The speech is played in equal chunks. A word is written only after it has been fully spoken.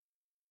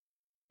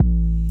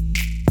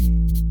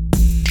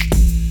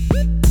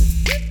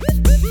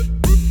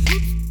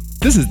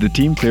This is the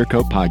Team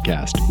Clearcoat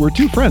Podcast. We're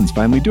two friends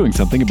finally doing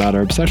something about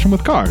our obsession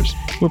with cars.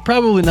 We're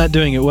probably not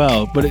doing it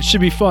well, but it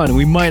should be fun, and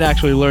we might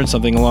actually learn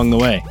something along the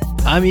way.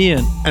 I'm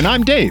Ian. And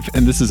I'm Dave,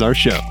 and this is our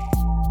show.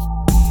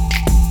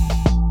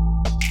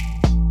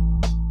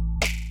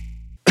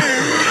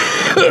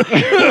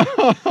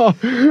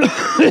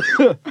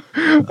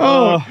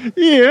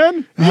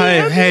 Ian.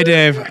 Hey,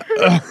 Dave.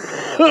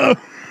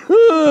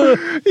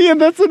 Ian,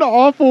 that's an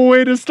awful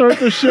way to start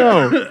the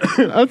show.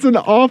 That's an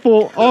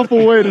awful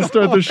way to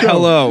start the show.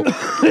 Hello.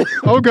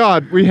 Oh,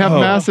 God, we have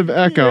massive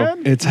echo.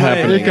 Ian? It's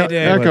happening.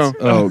 Echo.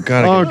 Oh,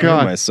 God, I can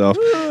hear myself.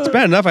 It's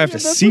bad enough I have to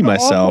see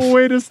myself. Awful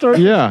way to start.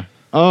 Yeah.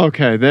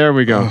 Okay, there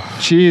we go.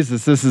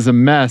 Jesus, this is a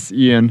mess,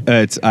 Ian.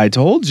 I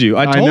told you.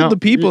 I told the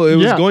people it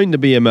was going to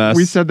be a mess.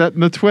 We said that in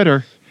the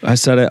Twitter. I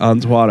said it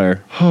on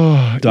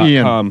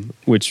Twitter.com,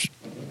 which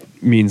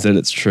means that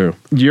it's true.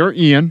 You're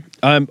Ian.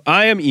 I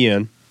am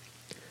Ian.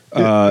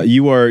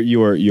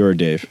 You're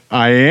Dave.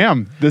 I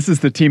am. This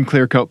is the Team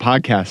Clearcoat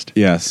Podcast.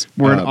 Yes.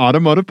 We're an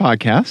automotive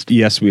podcast.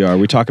 Yes, we are.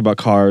 We talk about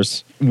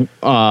cars.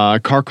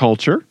 Car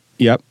culture.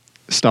 Yep.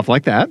 Stuff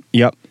like that.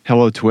 Yep.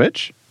 Hello,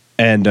 Twitch.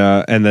 And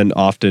then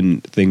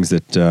often things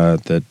that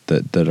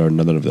are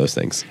none of those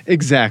things.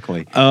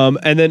 Exactly.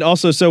 And then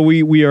also, so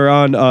we are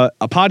on a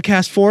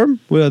podcast form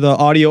with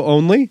audio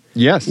only.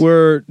 Yes.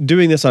 We're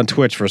doing this on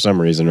Twitch for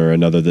some reason or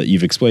another that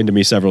you've explained to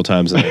me several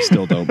times and I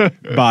still don't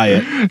buy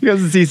it.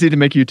 Because it's easy to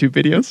make YouTube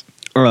videos.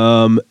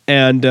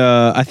 And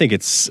I think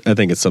it's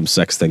some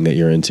sex thing that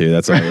you're into.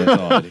 That's all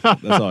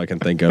I can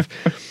think of.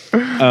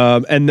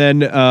 And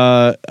then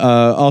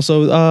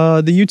also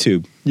the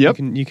YouTube. Yep.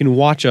 You can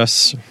watch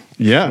us.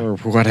 Yeah.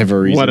 For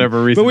whatever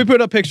reason. But we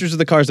put up pictures of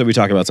the cars that we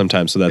talk about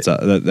sometimes, so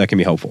that can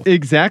be helpful.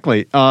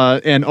 Exactly.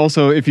 And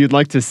also, if you'd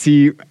like to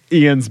see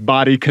Ian's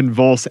body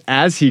convulse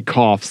as he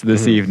coughs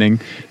this evening,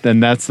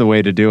 then that's the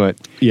way to do it.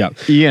 Yeah.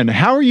 Ian,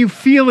 how are you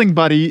feeling,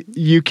 buddy?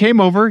 You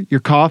came over, you're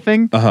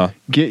coughing. Uh-huh.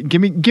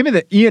 Give me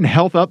the Ian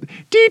health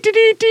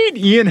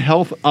Ian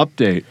health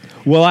update.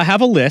 Well, I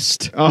have a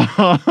list.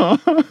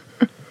 I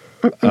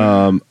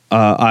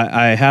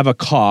have a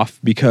cough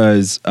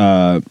because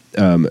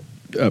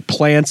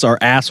plants are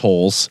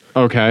assholes.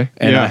 Okay.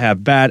 And I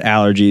have bad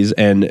allergies.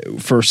 And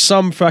for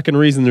some fucking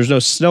reason, there's no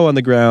snow on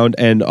the ground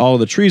and all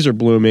the trees are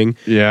blooming.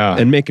 Yeah.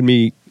 And making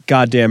me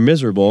goddamn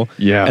miserable.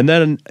 Yeah. And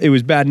then it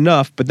was bad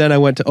enough. But then I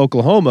went to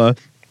Oklahoma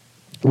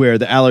where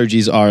the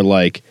allergies are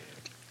like,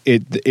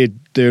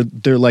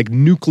 they're like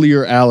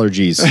nuclear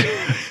allergies.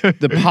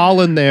 The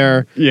pollen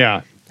there.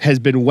 Yeah. Has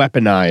been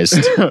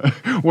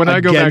weaponized. When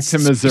I go back to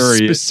Missouri,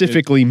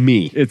 specifically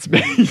me. It's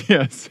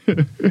yes.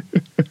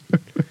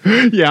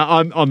 Yeah,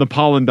 on the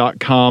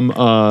pollen.com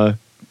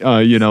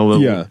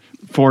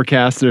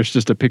forecast, there's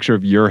just a picture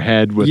of your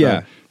head with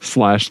a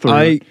slash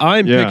through.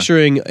 I'm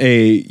picturing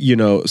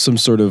some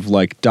sort of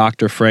like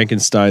Dr.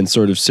 Frankenstein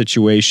sort of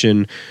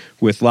situation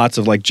with lots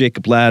of like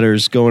Jacob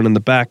ladders going in the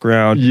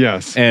background.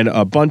 Yes. And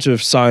a bunch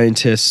of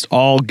scientists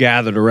all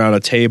gathered around a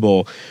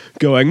table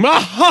going,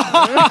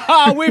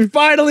 we've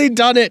finally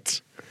done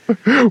it.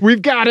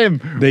 We've got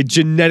him. They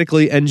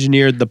genetically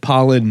engineered the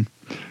pollen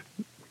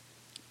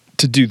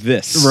to do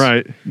this.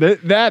 Right.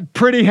 That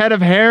pretty head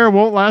of hair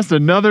won't last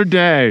another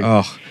day.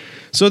 Oh.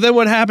 So then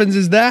what happens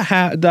is that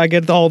I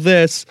get all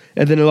this,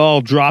 and then it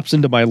all drops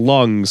into my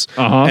lungs.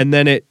 Uh-huh. And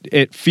then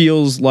it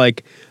feels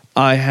like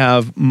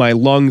my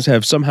lungs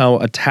have somehow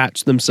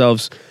attached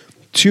themselves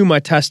to my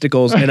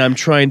testicles, and I'm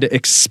trying to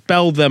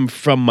expel them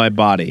from my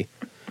body.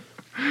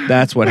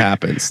 That's what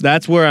happens.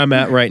 That's where I'm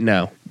at right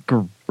now.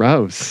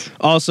 Gross.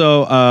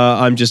 Also,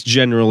 I'm just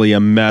generally a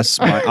mess.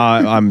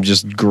 I'm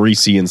just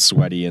greasy and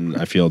sweaty, and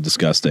I feel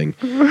disgusting.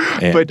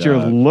 And, but you're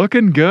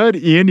looking good.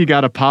 Ian, you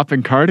got a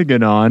poppin'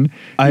 cardigan on.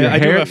 I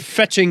do a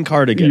fetching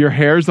cardigan. Your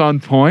hair's on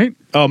point.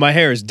 Oh, my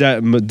hair is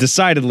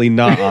decidedly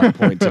not on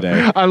point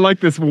today. I like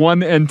this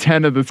one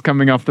antenna that's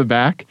coming off the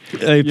back.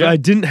 If I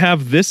didn't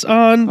have this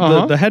on,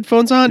 the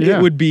headphones on,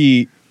 it would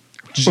be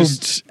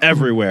just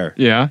everywhere.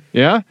 Yeah,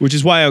 yeah. Which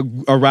is why I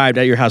arrived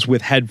at your house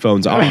with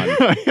headphones on.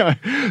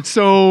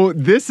 So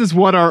this is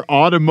what our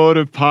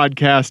automotive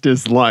podcast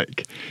is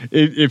like.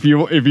 If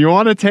you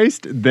want to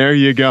taste, there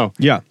you go.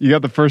 Yeah. You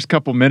got the first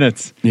couple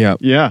minutes. Yeah.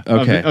 Yeah.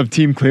 Okay. Of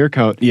Team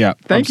Clearcoat. Yeah.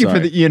 Thank you for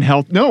the Ian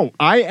health. No,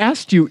 I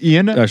asked you,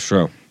 Ian. That's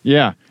true.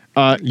 Yeah.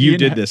 You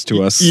did this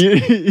to us.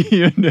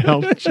 Ian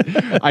helped.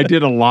 I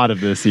did a lot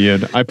of this,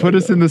 Ian. I put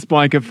us in this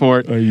blanket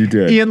fort. Oh, you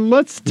did. Ian,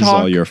 let's talk. This is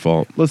all your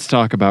fault. Let's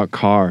talk about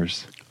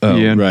cars. Oh,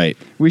 Ian. right.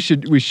 We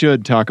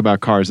should talk about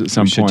cars at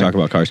some point. We should talk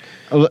about cars.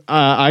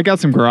 I got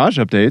some garage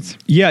updates.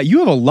 Yeah, you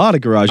have a lot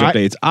of garage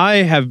updates. I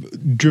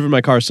have driven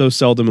my car so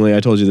seldomly. I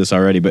told you this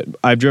already, but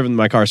I've driven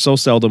my car so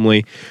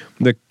seldomly.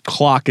 The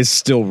clock is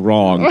still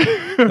wrong.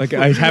 Like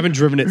I haven't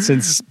driven it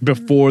since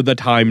before the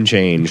time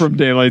change. From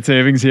daylight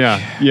savings,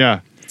 yeah.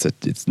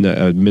 It's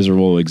a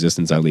miserable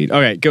existence I lead.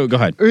 All right, go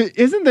ahead.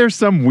 Isn't there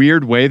some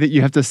weird way that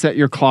you have to set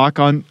your clock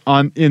on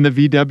in the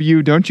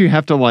VW? Don't you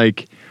have to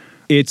like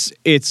It's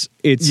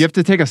You have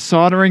to take a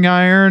soldering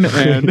iron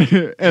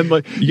and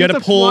like you got to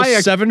pull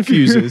 7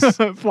 fuses.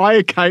 Fly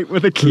a kite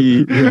with a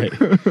key.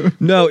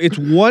 Right. No, it's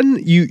one.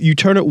 You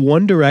turn it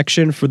one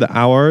direction for the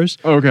hours.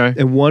 Okay.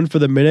 And one for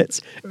the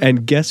minutes.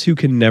 And guess who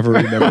can never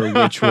remember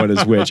which one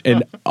is which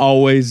and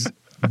always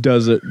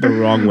does it the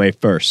wrong way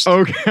first.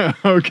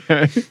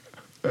 Okay.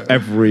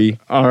 Every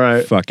all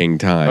right fucking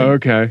time.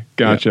 Okay.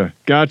 Gotcha.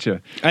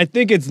 I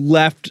think it's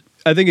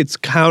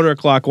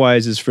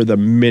counterclockwise is for the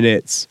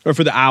minutes or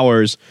for the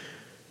hours.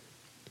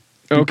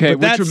 Okay,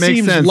 but that which would make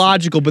seems sense.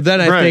 logical, but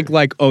then I think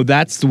like, oh,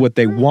 that's what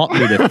they want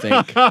me to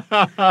think.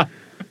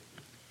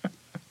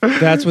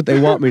 That's what they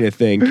want me to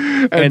think.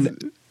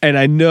 And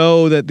I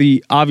know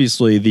that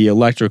obviously the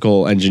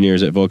electrical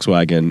engineers at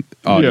Volkswagen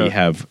Audi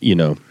have,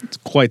 it's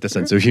quite the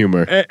sense of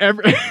humor.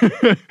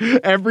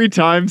 Every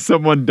time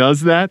someone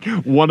does that,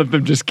 one of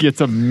them just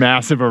gets a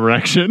massive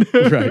erection.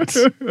 Right.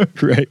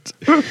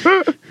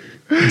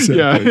 Exactly.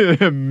 Yeah,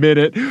 a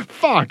minute.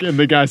 Fuck. And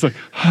the guy's like,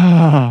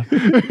 ah.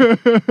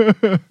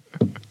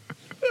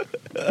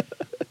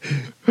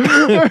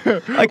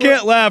 I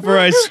can't laugh or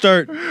I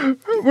start.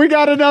 We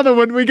got another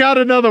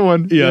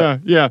one.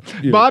 Yeah.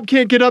 Bob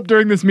can't get up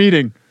during this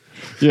meeting.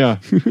 Yeah.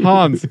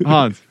 Hans.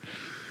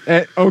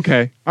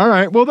 Okay. All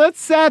right. Well, that's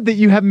sad that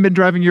you haven't been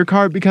driving your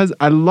car because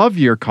I love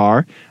your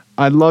car.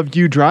 I love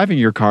you driving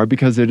your car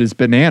because it is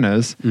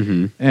bananas.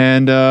 Mm-hmm.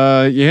 And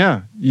I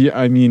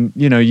mean,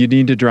 you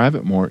need to drive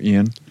it more,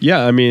 Ian.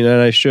 Yeah, I mean,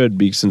 and I should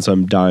be since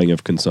I'm dying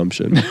of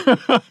consumption.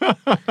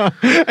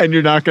 And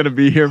you're not going to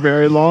be here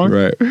very long?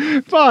 Right.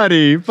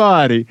 Buddy,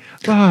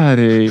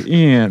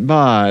 Ian,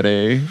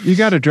 buddy. You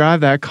got to drive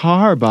that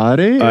car,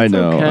 buddy. It's I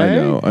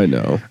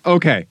know.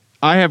 Okay,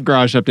 I have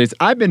garage updates.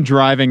 I've been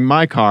driving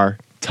my car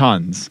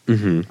tons.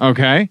 Mm-hmm.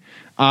 Okay?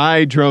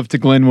 I drove to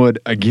Glenwood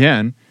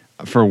again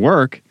for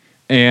work.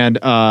 And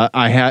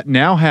I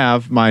now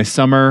have my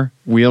summer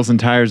wheels and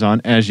tires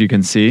on, as you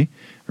can see,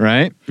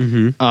 right?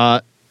 Mm-hmm.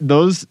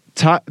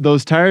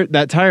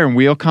 That tire and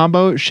wheel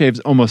combo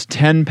shaves almost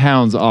 10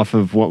 pounds off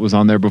of what was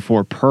on there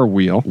before per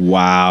wheel.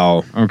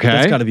 Wow. Okay,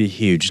 that's got to be a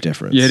huge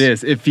difference. It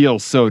is. It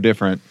feels so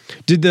different.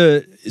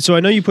 So I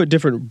know you put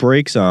different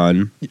brakes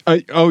on.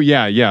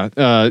 Yeah.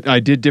 I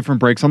did different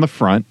brakes on the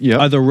front. Yeah.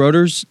 Are the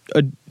rotors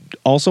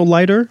also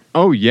lighter?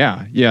 Oh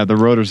yeah. The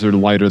rotors are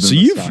lighter than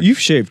the stock. You've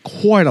shaved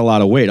quite a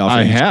lot of weight off.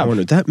 I have.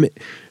 Corner.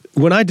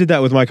 When I did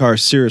that with my car,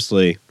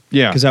 seriously.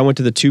 Yeah. Because I went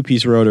to the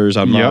 2-piece rotors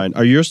on mine.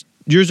 Are yours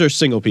are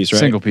single piece, right?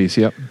 Single piece.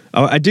 Yep.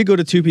 I did go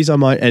to 2-piece on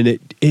mine, and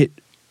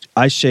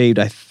I shaved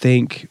I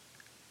think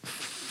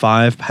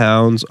 5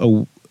 pounds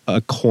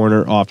a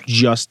corner off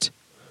just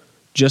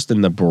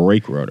in the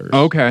brake rotors.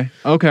 Okay.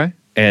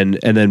 And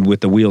then with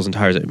the wheels and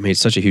tires, it made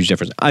such a huge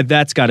difference.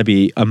 That's got to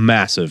be a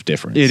massive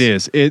difference. It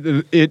is.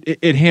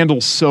 It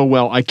handles so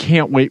well. I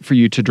can't wait for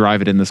you to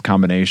drive it in this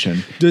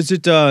combination. Does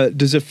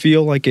it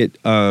feel like it?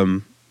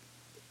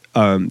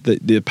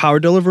 The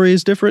power delivery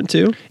is different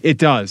too. It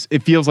does.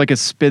 It feels like it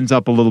spins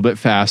up a little bit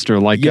faster,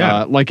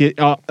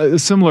 a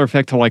similar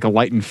effect to like a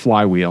lightened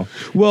flywheel.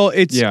 Well,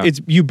 it's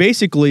you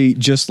basically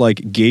just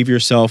like gave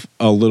yourself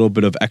a little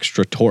bit of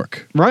extra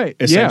torque, right?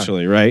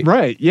 Essentially, right?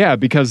 Right. Yeah,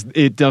 because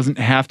it doesn't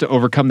have to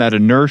overcome that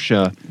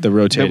inertia, the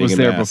rotating that was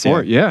there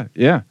before.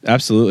 Yeah,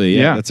 absolutely.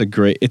 Yeah,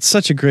 it's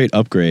such a great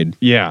upgrade.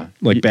 Yeah,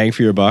 like bang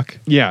for your buck.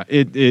 Yeah,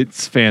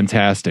 it's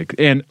fantastic,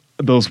 and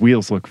those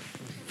wheels look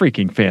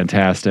freaking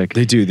fantastic.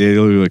 They do. They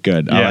look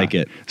good. Yeah. I like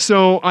it.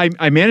 So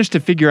I managed to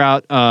figure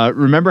out,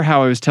 remember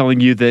how I was telling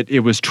you that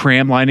it was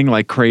tram lining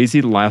like crazy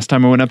the last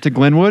time I went up to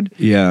Glenwood?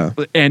 Yeah.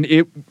 And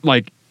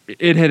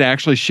it had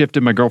actually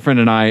shifted my girlfriend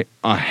and I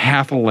a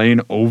half a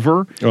lane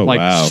over. Oh,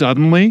 wow.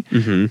 Suddenly.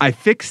 Mm-hmm. I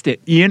fixed it.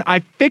 Ian,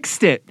 I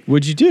fixed it.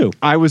 What'd you do?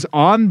 I was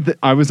on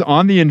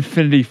the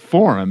Infinity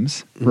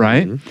forums,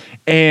 right? Mm-hmm.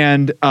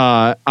 And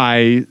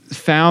I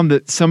found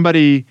that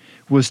somebody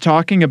was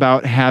talking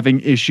about having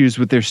issues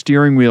with their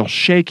steering wheel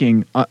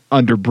shaking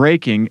under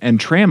braking and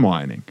tram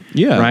lining.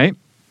 Yeah. Right?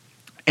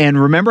 And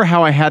remember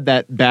how I had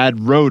that bad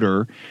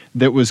rotor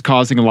that was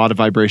causing a lot of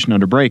vibration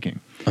under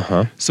braking?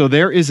 Uh-huh. So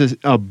there is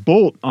a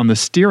bolt on the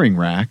steering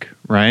rack,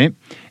 right?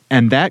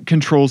 And that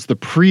controls the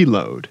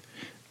preload.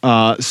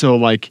 So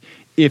like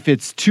if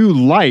it's too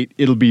light,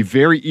 it'll be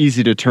very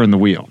easy to turn the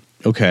wheel.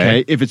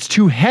 Okay. If it's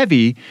too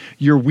heavy,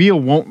 your wheel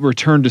won't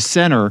return to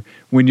center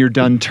when you're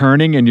done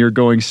turning and you're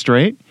going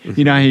straight. Mm-hmm.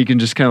 You know how you can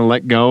just kind of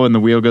let go and the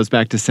wheel goes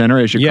back to center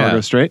as your car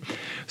goes straight?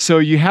 So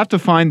you have to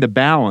find the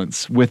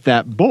balance with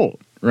that bolt,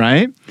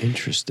 right?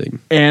 Interesting.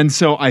 And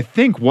so I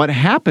think what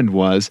happened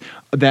was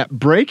that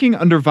braking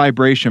under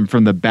vibration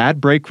from the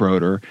bad brake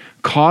rotor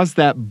caused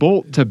that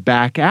bolt to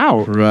back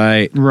out.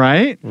 Right.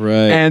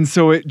 And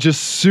so it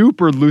just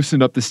super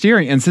loosened up the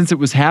steering. And since it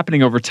was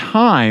happening over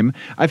time,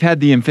 I've had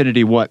the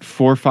Infinity, 4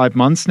 or 5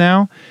 months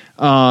now,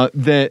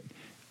 that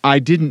I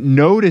didn't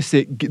notice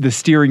the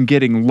steering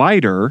getting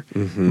lighter,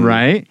 mm-hmm.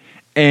 right?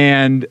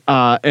 And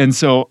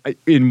so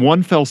in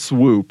one fell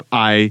swoop,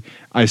 I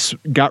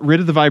got rid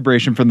of the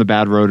vibration from the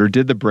bad rotor,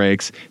 did the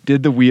brakes,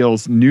 did the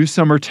wheels, new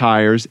summer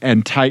tires,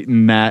 and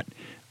tightened that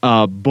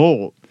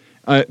bolt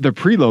the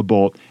preload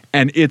bolt,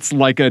 and it's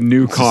like a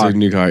new car. It's a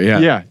new car, yeah.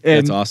 Yeah. And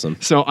that's awesome.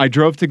 So I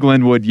drove to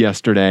Glenwood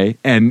yesterday,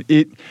 and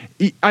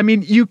I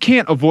mean, you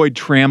can't avoid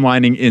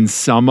tramlining in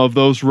some of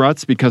those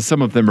ruts because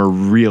some of them are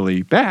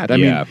really bad. I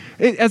Yeah.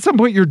 mean, at some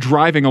point you're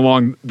driving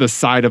along the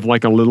side of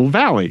like a little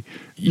valley,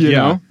 you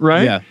know,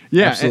 right?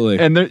 Yeah, absolutely.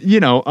 And there,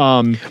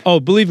 Oh,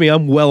 believe me,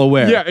 I'm well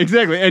aware. yeah,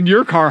 exactly. And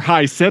your car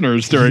high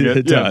centers during it.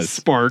 It Yeah, does.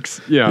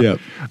 sparks. Yeah.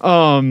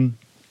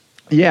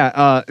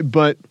 Yep.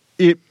 But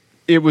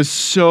it was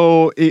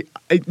so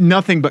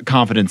nothing but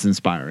confidence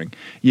inspiring.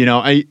 You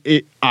know,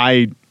 it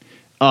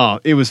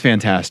was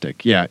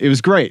fantastic. Yeah, it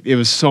was great. It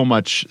was so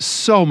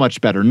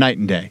much better, night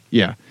and day.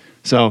 Yeah.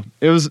 So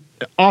it was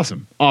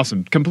awesome.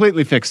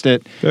 Completely fixed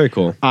it. Very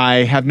cool. I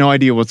have no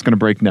idea what's going to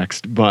break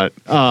next, but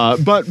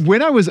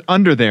when I was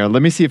under there,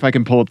 let me see if I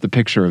can pull up the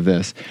picture of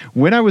this.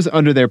 When I was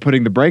under there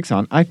putting the brakes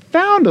on, I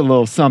found a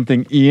little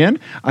something, Ian.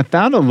 I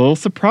found a little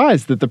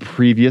surprise that the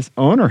previous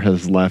owner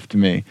has left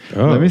me.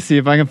 Oh. Let me see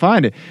if I can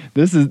find it.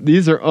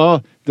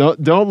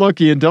 Don't look,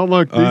 Ian. Don't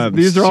look. These are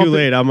it's all too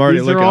late. I'm already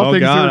these are looking. all Oh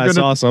things that God, are I gonna-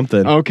 saw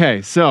something.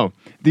 Okay, so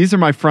these are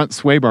my front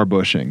sway bar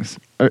bushings,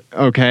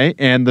 okay,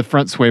 and the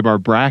front sway bar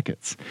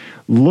brackets.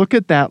 Look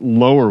at that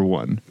lower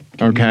one,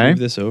 Can okay? you move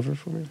this over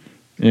for me?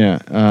 Yeah,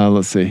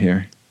 let's see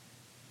here.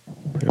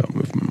 Yeah, I'll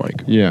move my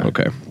mic. Yeah.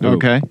 Okay.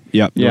 Okay.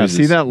 Yep. Yeah,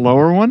 see that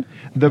lower one?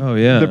 Oh,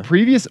 yeah. The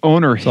previous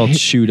owner It's all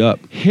chewed up.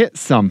 hit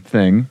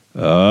something,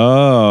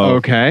 Oh.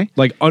 okay?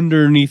 Like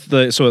underneath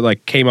so it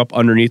like came up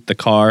underneath the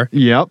car.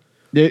 Yep.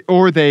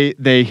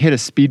 They hit a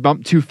speed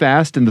bump too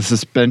fast and the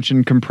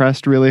suspension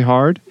compressed really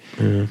hard,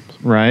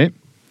 right?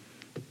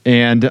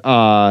 And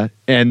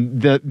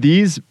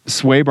these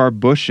sway bar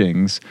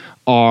bushings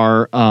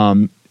are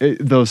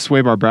those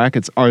sway bar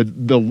brackets are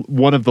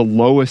one of the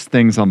lowest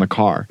things on the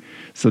car.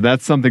 So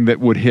that's something that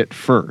would hit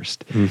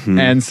first. Mm-hmm.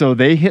 And so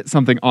they hit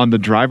something on the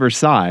driver's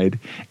side.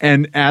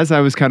 And as I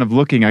was kind of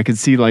looking, I could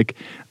see like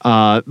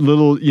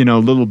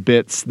little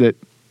bits that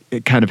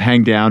it kind of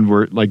hang down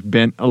were like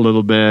bent a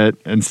little bit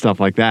and stuff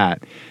like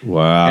that.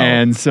 Wow.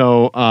 And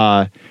so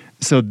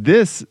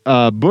this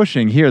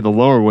bushing here, the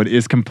lower one,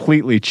 is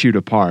completely chewed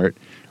apart,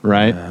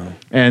 right? Wow.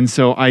 And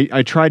so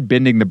I tried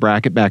bending the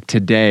bracket back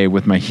today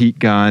with my heat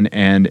gun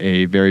and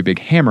a very big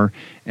hammer,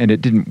 and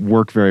it didn't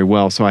work very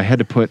well. So I had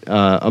to put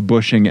a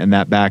bushing in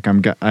that back.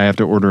 I have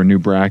to order a new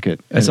bracket.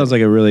 That sounds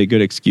like a really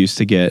good excuse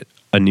to get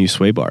a new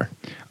sway bar.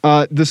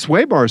 The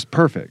sway bar is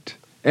perfect.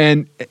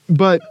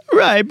 But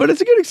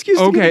it's a good excuse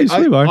to get a okay, new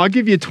sway bar. I'll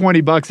give you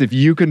 $20 if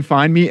you can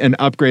find me an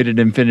upgraded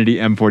Infinity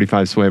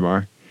M45 sway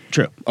bar.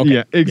 True. Okay.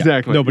 Yeah,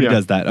 exactly. Yeah. Nobody Yeah.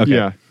 does that. Okay.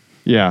 Yeah.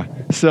 Yeah.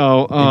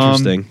 So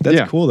Interesting. That's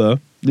yeah. cool though.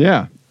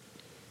 Yeah.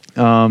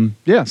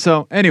 Yeah.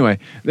 So anyway,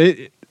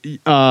 they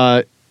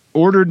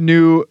ordered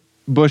new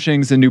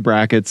bushings and new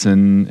brackets,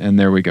 and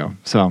there we go.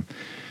 So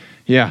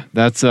yeah,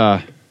 that's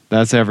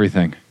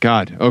everything.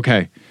 God.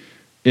 Okay.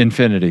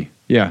 Infinity.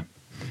 Yeah.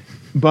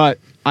 But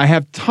I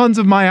have tons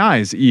of my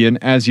eyes, Ian,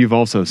 as you've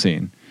also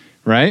seen,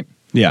 right?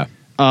 Yeah.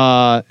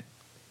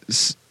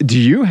 Do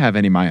you have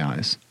any my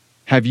eyes?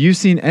 Have you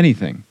seen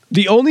anything?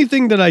 The only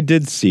thing that I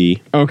did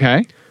see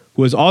Okay.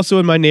 was also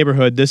in my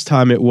neighborhood. This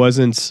time it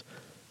wasn't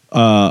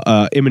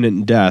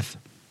imminent death.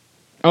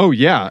 Oh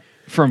yeah,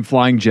 from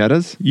flying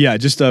Jettas. Yeah,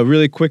 just a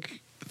really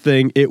quick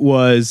thing. It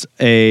was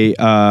a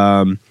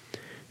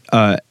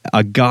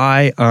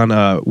guy on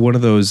one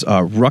of those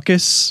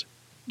Ruckus,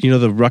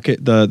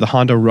 the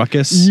Honda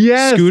Ruckus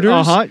scooters.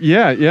 Uh-huh.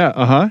 Yeah.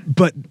 Uh-huh.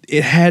 But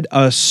it had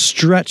a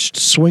stretched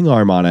swing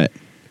arm on it,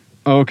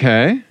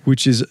 Okay.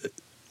 which is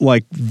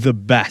like the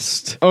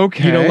best.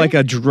 Okay. Like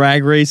a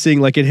drag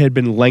racing, like it had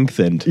been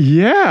lengthened.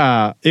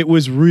 Yeah. It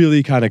was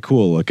really kind of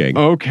cool looking.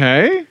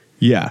 Okay.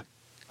 Yeah.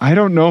 I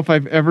don't know if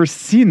I've ever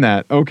seen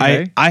that.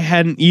 Okay. I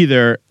hadn't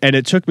either, and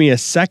it took me a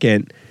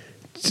second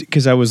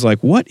because I was like,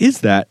 what is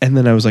that? And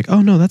then I was like,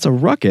 oh no, that's a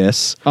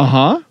Ruckus.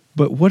 Uh-huh.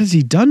 But what has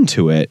he done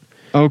to it?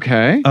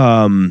 Okay.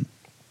 And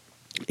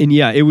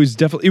yeah, it was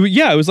definitely,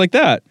 it was like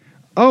that.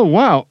 Oh,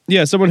 wow.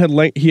 Yeah, someone had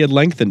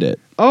lengthened it.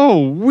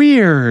 Oh,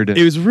 weird.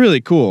 It was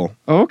really cool.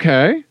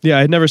 Okay. Yeah,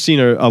 I had never seen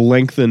a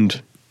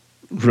lengthened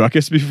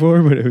Ruckus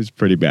before, but it was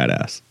pretty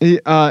badass.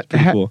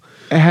 Pretty cool.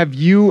 Have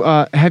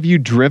you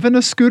driven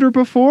a scooter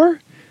before?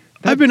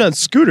 I've been on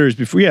scooters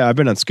before. Yeah, I've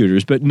been on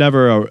scooters, but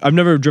I've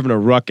never driven a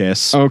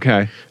Ruckus.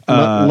 Okay.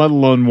 Let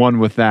alone one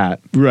with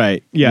that.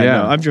 Right. Yeah, Yeah.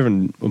 no, I've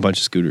driven a bunch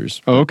of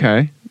scooters.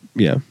 Okay.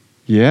 Yeah.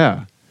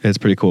 Yeah. It's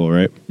pretty cool,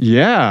 right?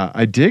 Yeah.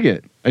 I dig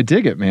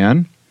it,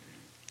 man.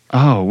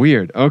 Oh,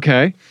 weird.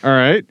 Okay. All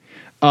right.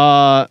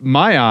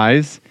 My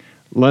eyes.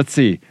 Let's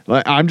see.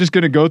 I'm just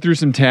going to go through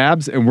some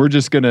tabs and we're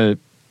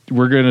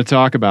going to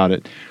talk about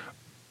it.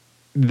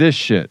 This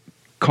shit.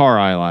 Car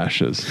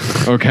eyelashes.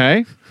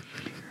 Okay.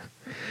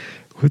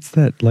 What's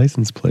that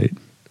license plate?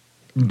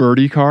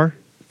 Birdie car.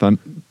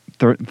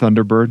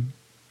 Thunderbird.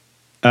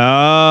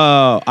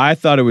 Oh, I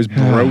thought it was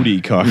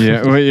Brody car.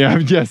 Yeah. Well, yeah.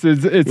 Yes.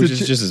 It's Which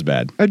is just as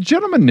bad. a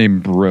gentleman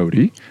named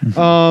Brody.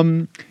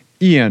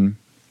 Ian.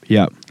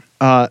 Yeah.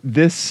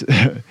 This.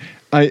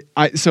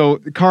 So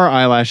car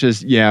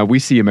eyelashes. Yeah, we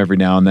see them every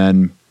now and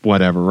then.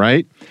 whatever,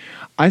 right?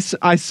 I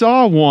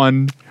saw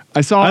one.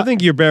 I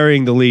think you're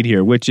burying the lead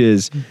here, which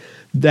is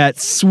that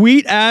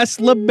sweet ass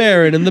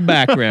LeBaron in the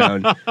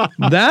background.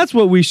 That's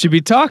what we should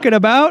be talking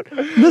about.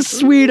 The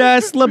sweet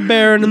ass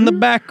LeBaron in the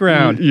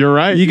background. You're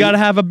right. You got to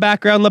have a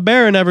background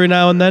LeBaron every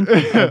now and then.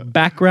 A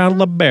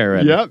background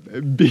LeBaron. Yep.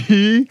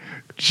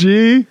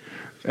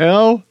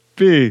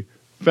 BGLB.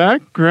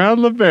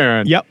 Background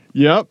LeBaron.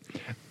 Yep.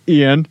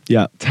 Ian.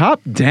 Yeah.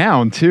 Top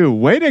down, too.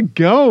 Way to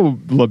go,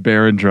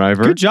 LeBaron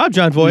driver. Good job,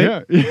 John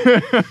Voight.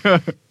 Yeah.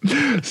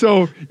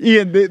 So,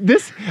 Ian,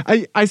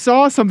 I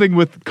saw something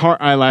with car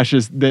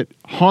eyelashes that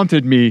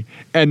haunted me,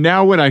 and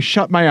now when I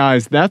shut my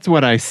eyes, that's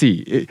what I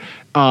see.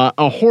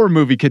 A horror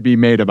movie could be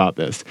made about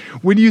this.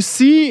 When you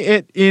see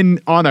it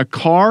on a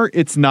car,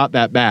 it's not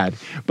that bad.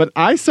 But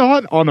I saw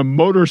it on a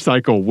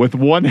motorcycle with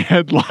one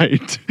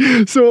headlight.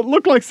 So it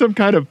looked like some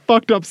kind of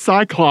fucked up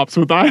cyclops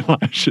with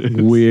eyelashes.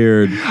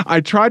 Weird.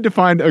 I tried to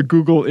find a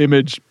Google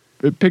image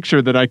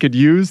picture that I could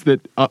use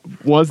that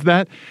was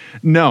that.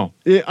 No.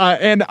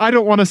 And I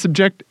don't want to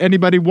subject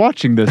anybody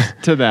watching this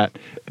to that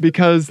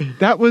because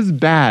that was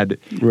bad.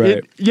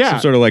 Right. Yeah. Some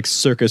sort of like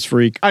circus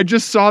freak. I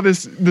just saw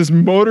this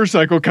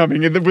motorcycle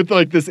coming in with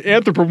like this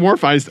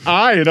anthropomorphized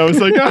eye, and I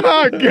was like,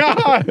 oh,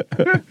 God.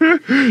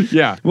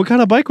 Yeah. What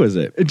kind of bike was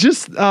it? It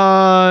just,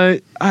 I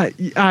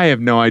have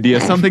no idea.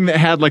 Something that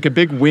had like a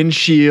big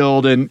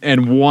windshield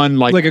and one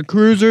like a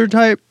cruiser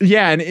type?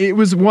 Yeah, and it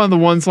was one of the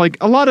ones like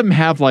a lot of them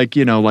have like,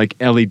 like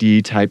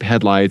LED type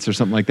headlights or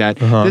something like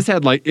that. Uh-huh. This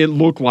had like, it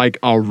looked like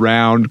a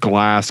round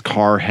glass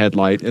car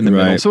headlight in the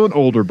middle. So an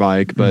older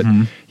bike, but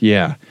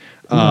yeah.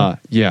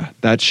 Yeah,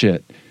 that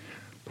shit.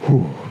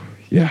 Whew.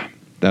 Yeah,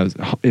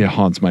 it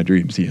haunts my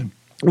dreams, Ian.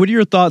 What are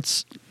your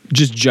thoughts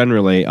just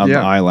generally on the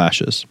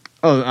eyelashes?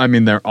 Oh, I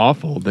mean, they're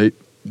awful. They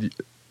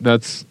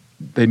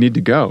need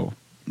to go.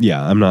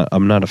 Yeah,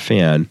 I'm not a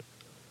fan.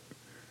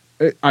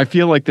 I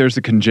feel like there's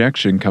a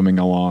conjunction coming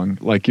along.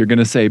 Like you're going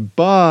to say,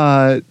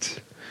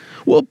 but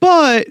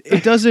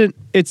it doesn't,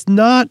 it's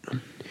not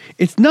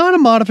a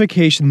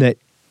modification that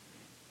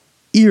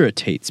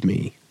irritates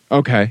me.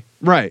 Okay.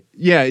 Right.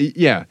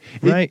 Yeah.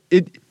 Right.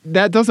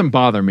 That doesn't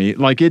bother me.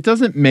 Like it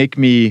doesn't make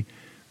me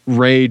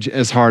rage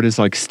as hard as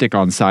like stick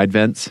on side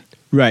vents.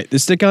 Right. The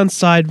stick on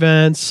side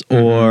vents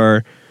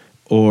or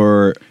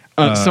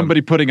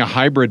somebody putting a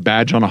hybrid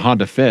badge on a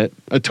Honda Fit,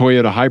 a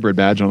Toyota hybrid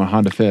badge on a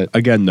Honda Fit.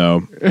 Again,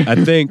 though, I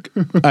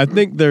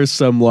think there's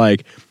some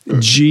like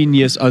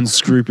genius,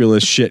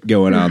 unscrupulous shit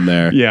going on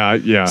there.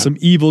 Yeah. Some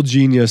evil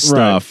genius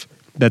stuff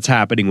that's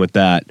happening with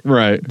that.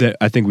 Right. That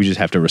I think we just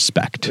have to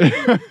respect.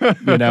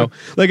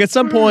 Like at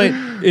some point,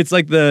 it's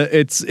like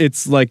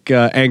it's like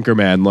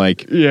Anchorman.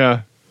 Like,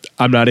 yeah,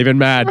 I'm not even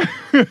mad.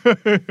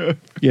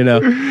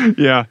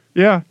 Yeah.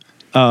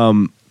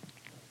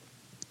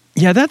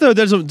 Yeah, that though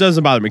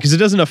doesn't bother me because it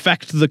doesn't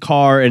affect the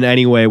car in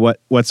any way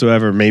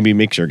whatsoever. Maybe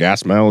makes your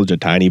gas mileage a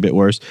tiny bit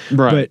worse.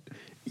 Right. But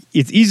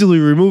it's easily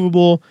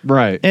removable.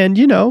 Right. And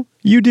you do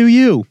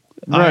you.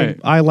 Right.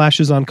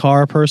 Eyelashes on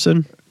car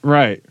person.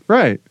 Right.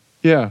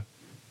 Yeah.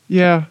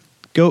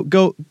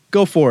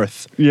 Go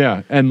forth.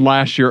 Yeah. And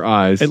lash your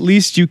eyes. At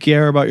least you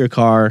care about your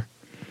car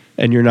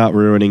and you're not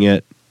ruining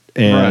it.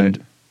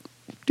 And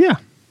yeah.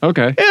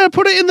 Okay. Yeah,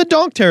 put it in the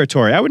donk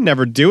territory. I would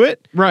never do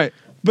it. Right.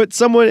 But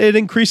it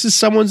increases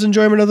someone's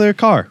enjoyment of their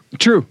car.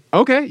 True.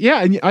 Okay.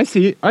 Yeah. And I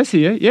see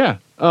it. Yeah.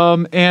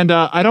 And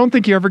I don't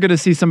think you're ever going to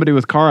see somebody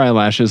with car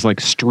eyelashes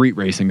like street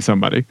racing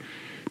somebody.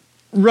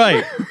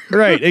 Right.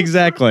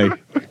 Exactly.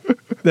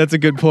 That's a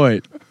good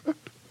point.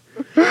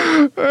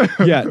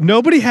 Yeah.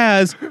 Nobody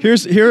has.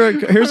 Here's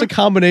a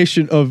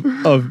combination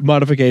of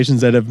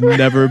modifications that have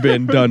never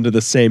been done to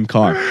the same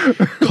car.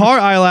 Car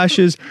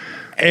eyelashes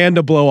and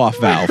a blow-off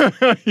valve.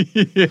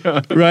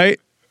 Yeah. Right.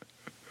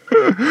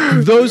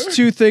 Those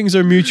two things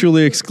are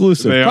mutually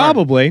exclusive. They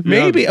Probably. are.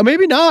 Maybe. Yeah.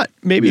 Maybe not.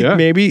 Maybe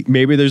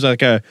there's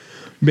like an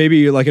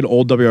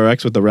old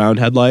WRX with the round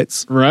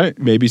headlights. Right.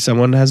 Maybe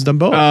someone has done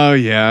both. Oh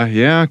yeah.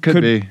 Yeah.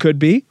 Could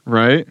be.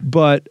 Right.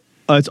 But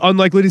it's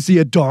unlikely to see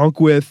a donk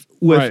with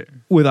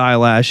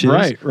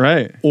eyelashes.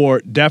 Right. Or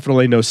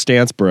definitely no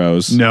stance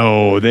bros.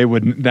 No, they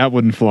wouldn't. That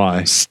wouldn't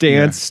fly.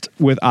 Stanced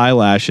with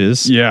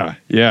eyelashes. Yeah.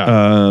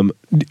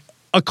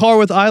 A car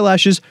with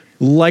eyelashes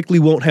likely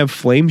won't have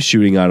flames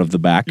shooting out of the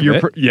back of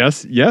it.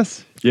 Yes.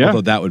 Yeah.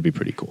 Although that would be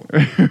pretty cool.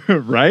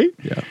 Right?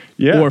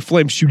 Yeah. Or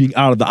flames shooting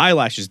out of the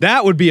eyelashes.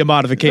 That would be a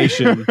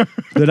modification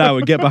that I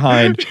would get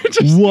behind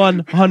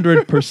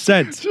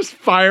 100%. Just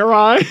fire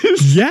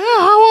eyes. Yeah,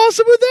 how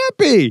awesome would that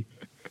be?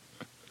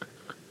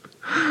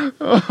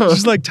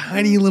 Just like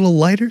tiny little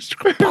lighters.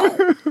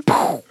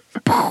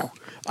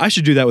 I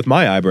should do that with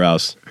my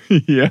eyebrows.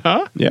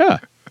 Yeah? Yeah.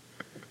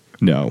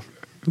 No.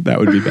 That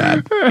would be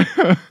bad.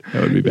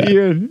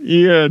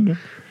 Ian.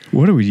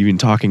 What are we even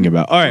talking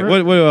about? All right,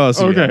 what else?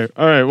 Okay.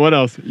 All right, what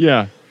else?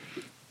 Yeah.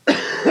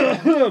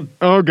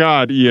 Oh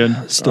God,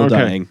 Ian. Still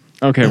dying.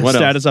 Okay, what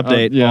Status else?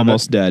 update,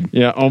 almost dead.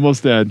 Yeah,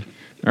 almost dead.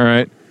 All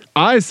right.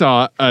 I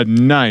saw a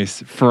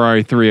nice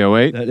Ferrari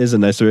 308. That is a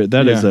nice.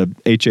 That is Yeah.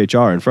 a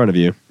HHR in front of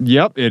you.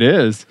 Yep, it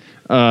is.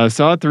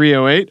 Saw a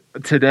 308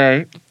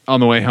 today on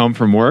the way home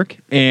from work,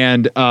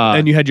 and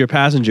And you had your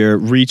passenger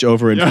reach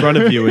over in front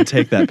of you and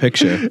take that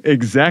picture.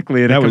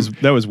 exactly. That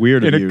was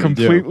weird of in you a to do.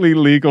 completely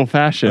legal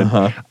fashion.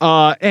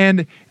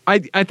 And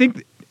I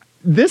think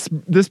this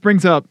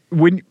brings up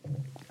when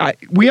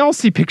we all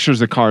see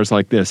pictures of cars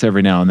like this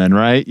every now and then,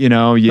 right? You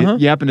know,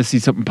 you happen to see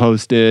something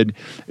posted.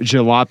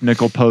 Jalopnik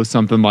will post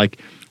something like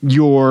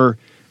your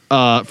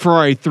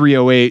Ferrari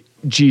 308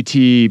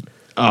 GT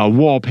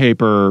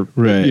wallpaper,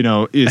 Right. you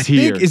know, is I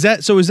here. think, is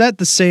that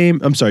the same?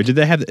 I'm sorry. Did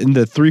they have in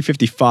the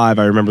 355?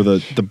 I remember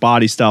the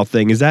body style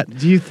thing. Is that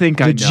Do you think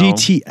the I know?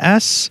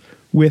 GTS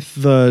with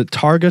the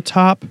Targa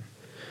top?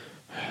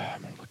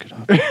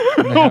 I'm gonna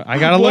look it up. I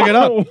gotta look it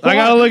up. I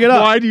gotta look it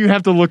up. Why do you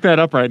have to look that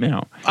up right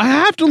now? I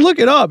have to look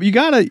it up.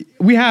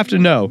 We have to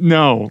know.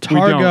 No,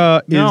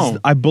 Targa we don't. is. No.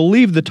 I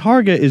believe the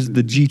Targa is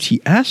the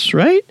GTS,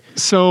 right?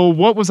 So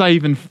what was I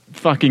even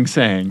fucking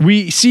saying?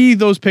 We see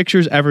those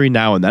pictures every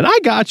now and then. I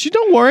got you.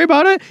 Don't worry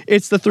about it.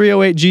 It's the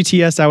 308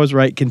 GTS. I was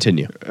right.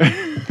 Continue.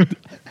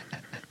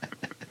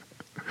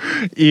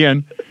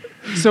 Ian.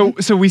 So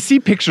we see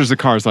pictures of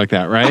cars like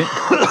that, right?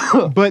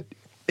 But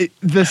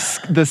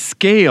the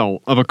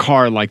scale of a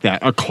car like that,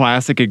 a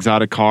classic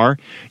exotic car,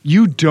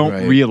 you don't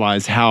Right.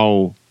 realize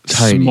how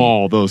Tiny.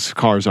 small those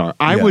cars are.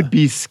 I Yeah. would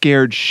be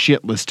scared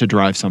shitless to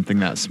drive something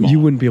that small. You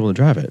wouldn't be able to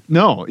drive it.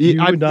 No,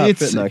 You would not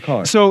fit in that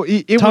car. So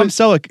it Tom was.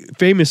 Selleck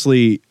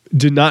famously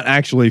did not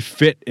actually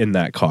fit in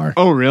that car.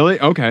 Oh, really?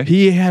 Okay.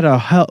 He had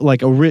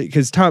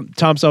because Tom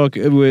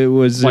Selleck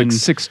was like in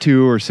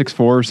 6'2" or 6'4"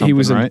 or something. he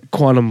was right? in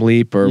Quantum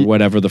Leap or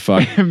whatever the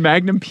fuck.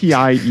 Magnum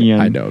PI, Ian.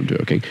 I know, I'm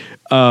joking.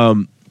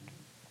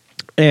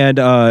 And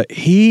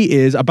he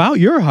is about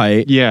your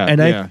height. Yeah, and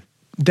yeah.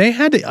 they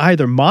had to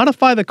either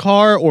modify the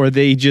car or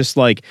they just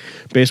like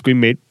basically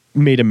made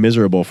him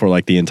miserable for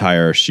like the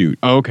entire shoot.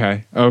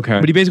 Okay.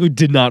 But he basically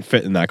did not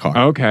fit in that car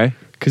Okay.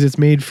 because it's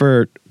made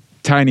for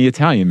Tiny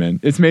Italian man.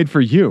 It's made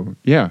for you.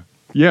 Yeah.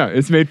 Yeah.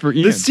 It's made for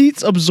Ian. the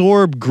seats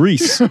absorb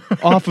grease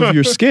off of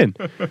your skin.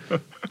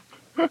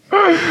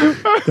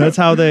 That's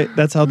how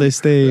they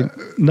stay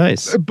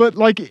nice. But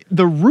like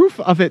the roof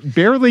of it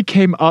barely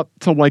came up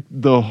to like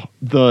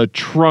the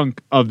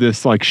trunk of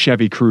this like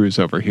Chevy Cruze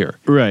over here.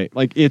 Right.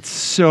 Like it's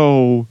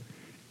so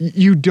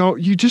you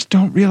just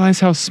don't realize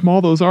how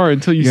small those are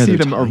until you see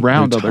them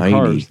around other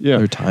cars. Yeah,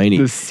 They're tiny.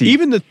 The seat,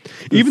 even the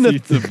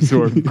seats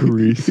absorb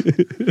grease.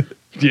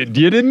 You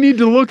didn't need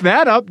to look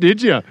that up,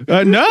 did you?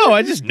 no,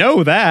 I just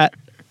know that.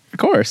 Of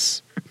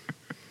course.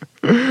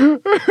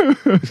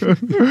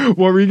 What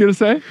were you gonna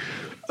say?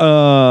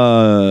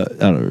 I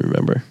don't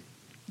remember.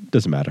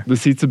 Doesn't matter. The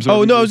seats absorb.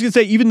 Oh no, I was gonna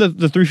say even the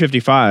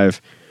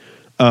 355,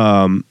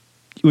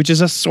 which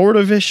is a sort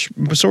of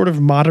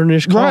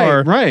modernish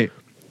car. Right.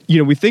 You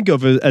know, we think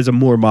of it as a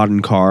more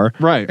modern car.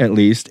 Right. At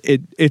least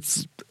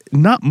it's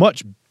not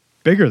much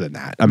bigger than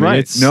that. I mean,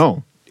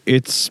 Right.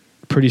 it's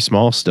pretty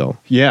small still.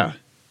 Yeah.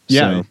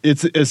 Yeah. So-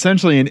 It's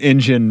essentially an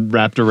engine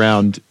wrapped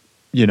around,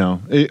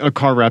 a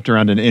car wrapped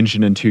around an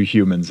engine and two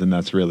humans, and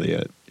that's really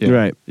it. Yeah.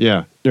 Right.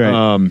 Yeah.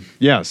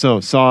 Right. So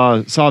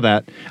saw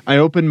that. I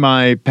opened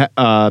my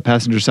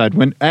passenger side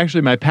when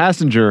actually my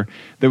passenger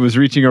that was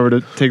reaching over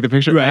to take the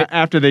picture. Right.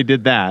 After they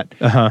did that,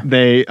 Uh-huh.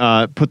 they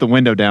put the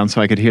window down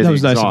so I could hear That the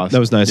was nice. exhaust. That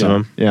was nice of Yeah.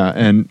 them. Yeah,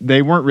 and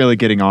they weren't really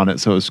getting on it,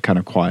 so it was kind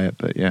of quiet.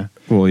 But yeah,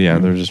 Well, yeah,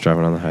 they're just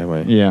driving on the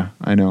highway, yeah,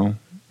 I know,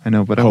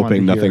 but I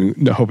hoping wanted to hear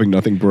it. hoping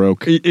nothing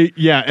broke.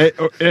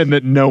 And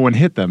that no one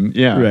hit them.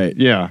 Yeah. Right.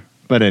 Yeah.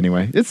 But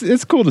anyway,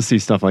 it's cool to see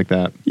stuff like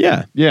that.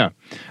 Yeah, Yeah.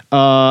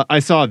 I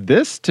saw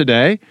this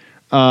today.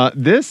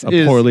 This a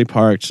is poorly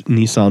parked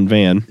Nissan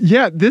van.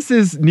 Yeah, this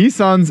is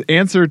Nissan's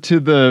answer to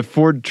the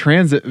Ford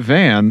Transit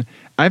van.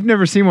 I've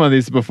never seen one of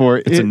these before.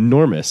 It's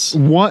enormous.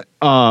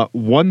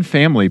 One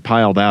family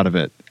piled out of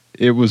it.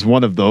 It was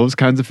one of those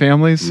kinds of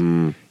families.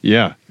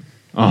 Yeah.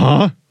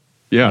 I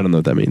Yeah. don't know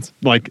what that means.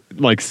 Like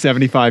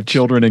 75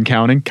 children and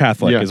counting.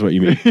 Catholic Yeah. is what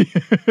you mean.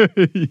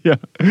 Yeah.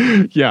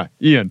 Yeah.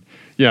 Ian.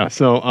 Yeah.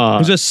 So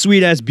There's a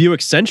sweet ass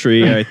Buick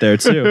Century right there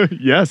too.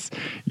 yes.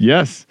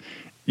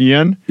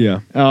 Ian. Yeah.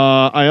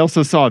 I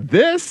also saw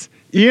this,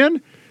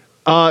 Ian.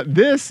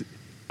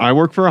 I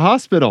work for a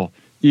hospital,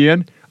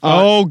 Ian.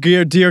 Oh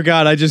dear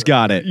God, I just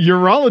got it.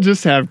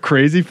 Urologists have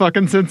crazy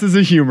fucking senses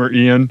of humor,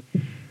 Ian.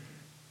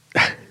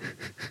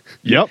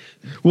 Yep.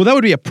 Well, that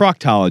would be a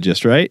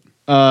proctologist, right?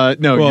 No.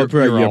 Well,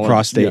 urologist.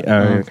 prostate.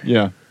 Yeah.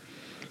 Yeah.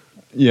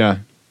 Yeah.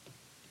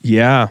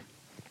 Yeah.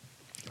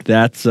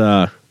 That's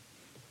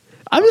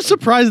I'm just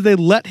surprised they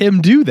let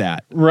him do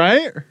that.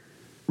 Right.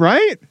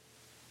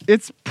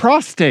 It's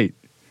prostate.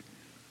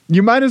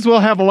 You might as well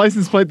have a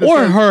license plate that Or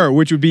says, her,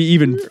 which would be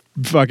even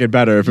fucking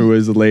better if it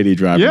was a lady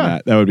driving Yeah.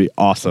 that. That would be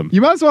awesome. You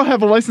might as well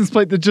have a license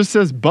plate that just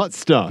says butt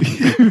stuff.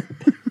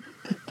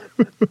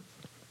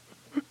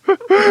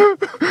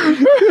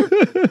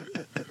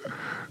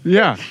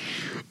 Yeah.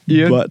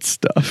 Ian. Butt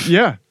stuff.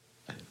 Yeah.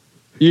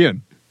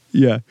 Ian.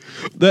 Yeah.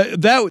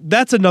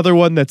 That's another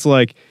one that's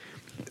like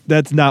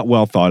that's not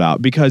well thought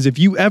out, because if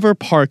you ever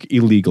park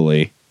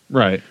illegally,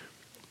 Right.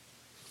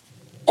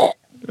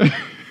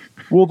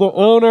 will the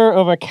owner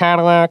of a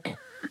Cadillac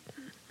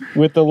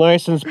with the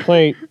license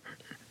plate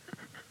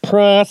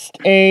Prost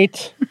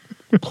 8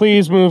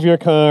 please move your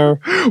car?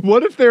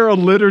 What if they're a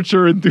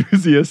literature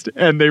enthusiast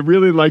and they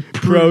really like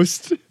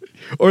Proust?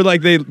 Or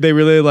like they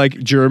really like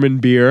German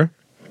beer.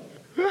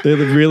 They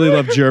really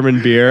love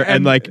German beer,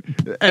 and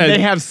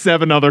they have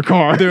 7 other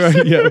cars.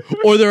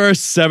 Or there are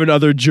 7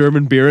 other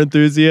German beer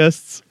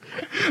enthusiasts.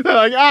 They're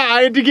like,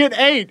 I had to get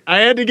 8. I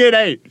had to get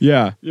 8.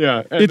 Yeah.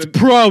 Yeah. It's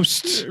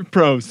Prost.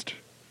 Proust.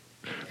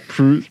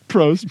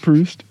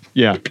 Proust.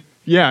 Yeah.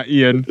 Yeah,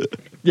 Ian.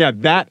 Yeah,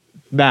 that.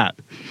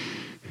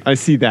 I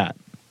see that.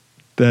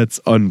 That's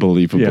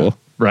unbelievable. Yeah.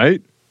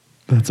 Right?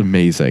 That's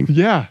amazing.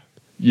 Yeah.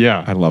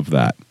 Yeah. I love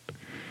that.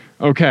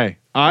 Okay.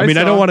 I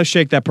don't want to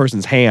shake that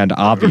person's hand,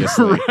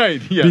 obviously.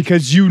 Right. Yes.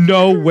 Because you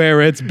know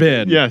where it's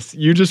been. Yes.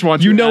 You just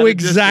want You to know add a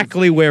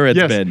exactly where it's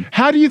distance. been.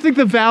 How do you think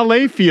the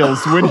valet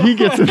feels when he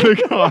gets in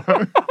the car?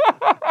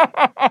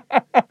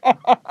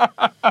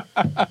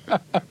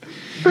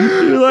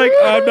 You're like,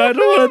 I don't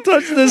want to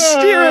touch the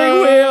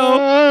steering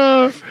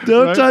wheel.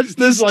 Don't Right? touch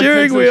the Just, like,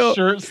 steering takes his wheel.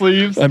 shirt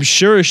sleeves. I'm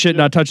sure as shit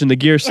not touching the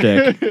gear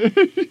stick.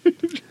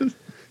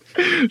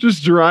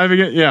 Just driving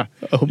it. Yeah.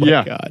 Oh my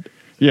Yeah. God.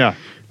 Yeah.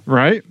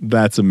 Right?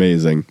 That's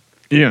amazing.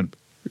 Ian.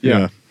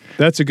 Yeah.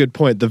 That's a good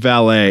point. The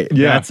valet.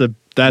 Yeah. That's a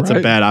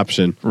Right. bad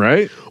option.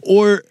 Right?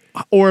 Or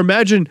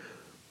imagine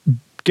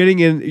getting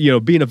in,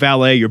 being a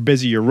valet, you're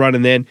busy, you're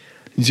running in.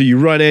 So you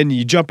run in,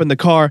 you jump in the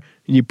car,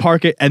 and you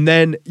park it, and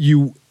then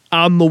you,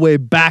 on the way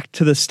back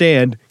to the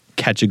stand,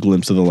 catch a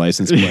glimpse of the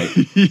license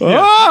plate.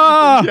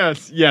 Ah!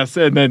 Yes.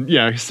 And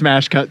then,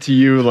 smash cut to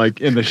you like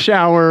in the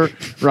shower,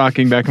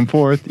 rocking back and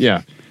forth.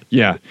 Yeah.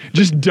 Yeah.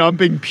 Just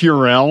dumping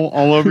Purell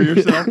all over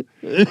yourself.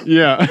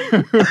 Yeah.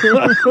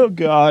 Oh,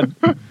 God.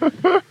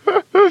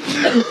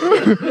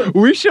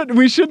 we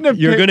shouldn't have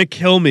You're going to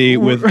kill me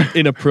with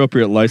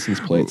inappropriate license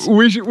plates.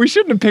 We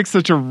shouldn't have picked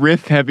such a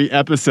riff heavy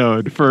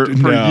episode for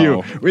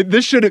No. you.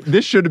 This should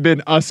have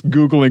been us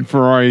Googling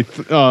Ferrari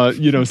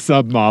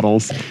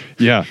submodels.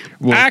 Yeah.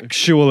 Well,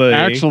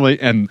 actually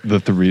and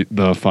the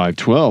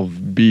 512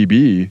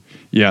 BB.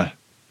 Yeah.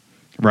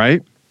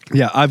 Right?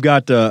 Yeah, I've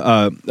got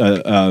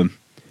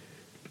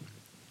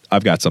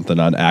something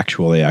on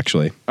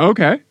actually.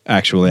 Okay.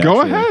 Actually.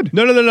 Go ahead.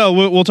 No.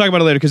 We'll talk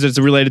about it later because it's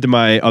related to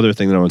my other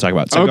thing that I want to talk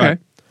about. So go Okay. ahead.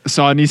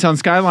 Saw a Nissan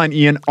Skyline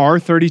Ian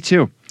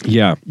R32.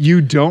 Yeah.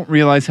 You don't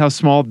realize how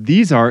small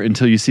these are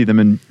until you see them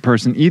in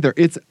person either.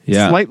 It's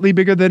slightly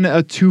bigger than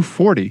a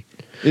 240.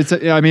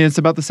 It's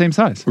about the same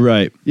size.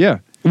 Right. Yeah.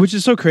 Which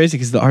is so crazy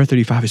because the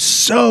R35 is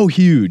so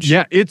huge.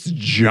 Yeah, it's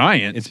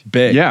giant. It's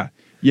big. Yeah.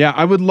 Yeah,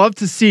 I would love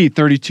to see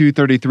 32,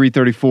 33,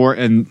 34,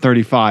 and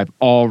 35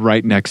 all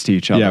right next to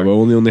each other. Yeah, we'll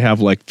only have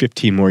like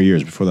 15 more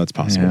years before that's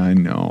possible. Yeah, I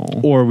know.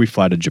 Or we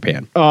fly to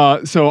Japan.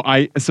 So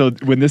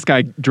when this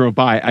guy drove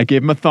by, I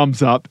gave him a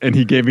thumbs up, and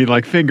he gave me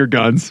like finger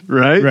guns,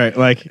 right? Right,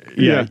 like,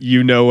 yeah.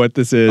 You know what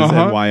this is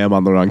and why I'm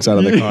on the wrong side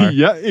of the car.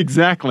 Yeah,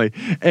 exactly.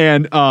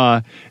 And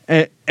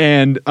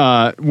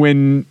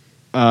when...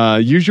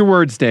 use your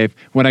words, Dave.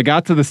 When I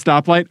got to the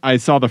stoplight, I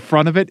saw the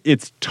front of it.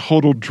 It's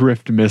total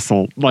drift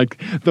missile.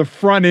 Like the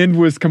front end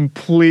was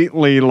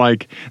completely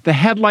like the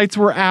headlights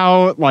were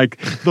out. Like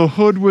the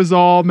hood was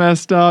all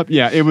messed up.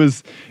 Yeah, it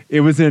was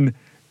in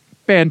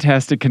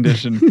fantastic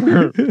condition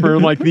for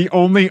like the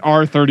only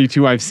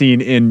R32 I've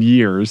seen in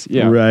years.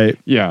 Yeah. Right.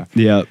 Yeah.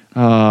 Yeah.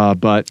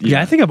 But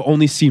I think I've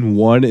only seen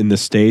one in the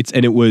States,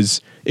 and it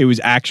was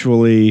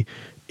actually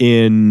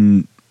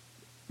in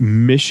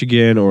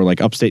Michigan or like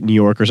upstate New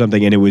York or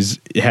something, and it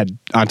had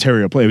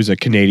Ontario plate. It was a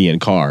Canadian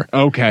car.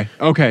 Okay,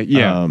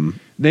 yeah.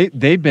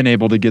 They've been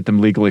able to get them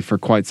legally for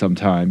quite some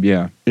time.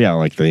 Yeah,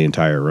 like the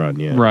entire run.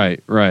 Yeah, right.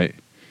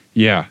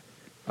 Yeah,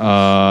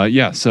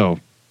 So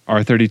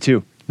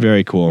R32,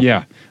 very cool.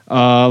 Yeah.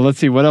 Let's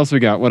see what else we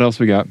got.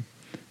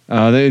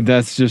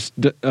 That's just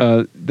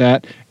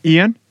that.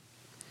 Ian,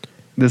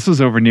 this was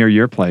over near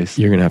your place.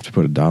 You're gonna have to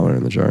put $1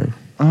 in the jar.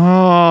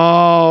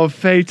 Oh,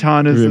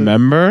 Phaeton is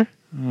remember.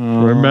 Yeah.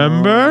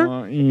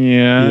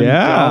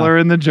 $1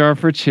 in the jar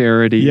for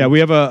charity. Yeah, we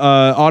have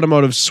a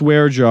automotive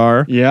swear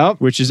jar. Yep.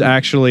 Which is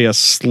actually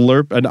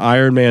an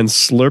Iron Man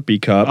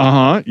Slurpee cup.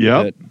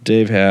 Yep. That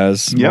Dave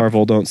has. Yep.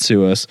 Marvel, don't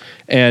sue us.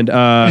 And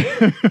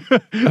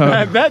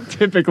that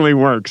typically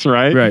works,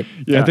 right? Right.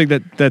 Yeah. I think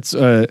that's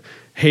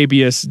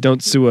habeas,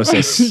 don't sue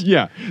us.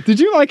 Yeah. Did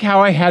you like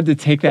how I had to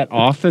take that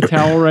off the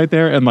towel right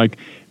there and like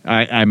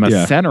I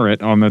must center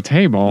it on the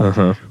table?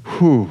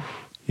 Whew.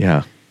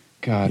 Yeah.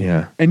 God.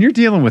 Yeah. And you're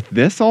dealing with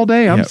this all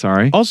day? I'm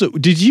sorry. Also,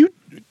 did you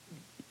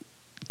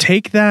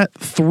take that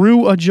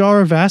through a jar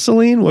of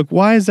Vaseline? Like,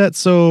 why is that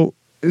so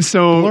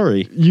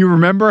blurry? You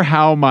remember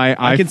how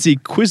I can see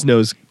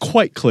Quiznos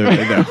quite clearly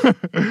now.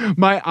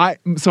 I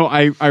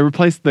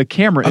replaced the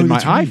camera in my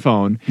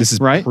iPhone. This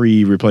is right?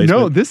 pre-replacement.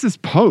 No, this is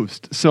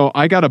post. So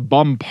I got a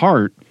bum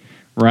part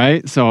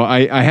right? So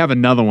I have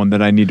another one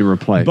that I need to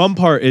replace. Bum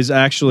part is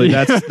actually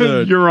that's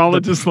the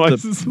urologist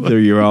license the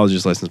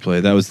urologist license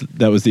plate. That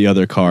was the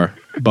other car.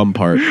 Bum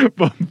part.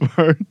 Bum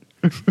part.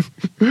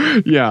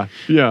 yeah,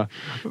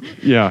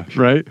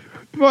 right?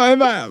 Well,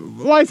 my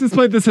license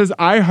plate that says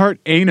I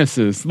heart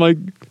anuses. Like,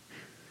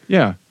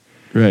 yeah.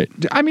 Right.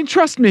 I mean,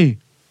 trust me.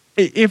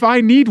 If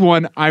I need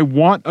one, I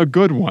want a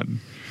good one.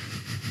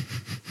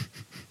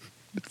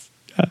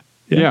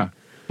 Yeah.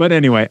 But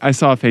anyway, I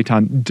saw a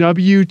Phaeton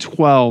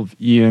W12,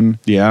 Ian.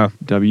 Yeah.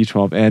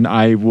 W12, and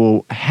I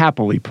will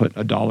happily put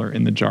 $1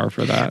 in the jar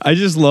for that. I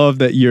just love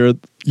that you're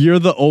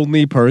the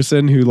only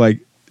person who like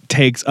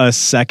takes a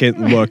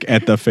second look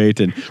at the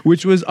Phaeton,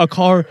 which was a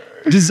car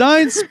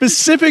designed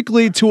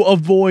specifically to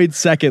avoid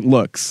second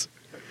looks.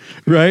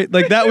 Right?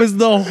 Like that was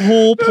the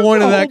whole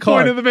point of that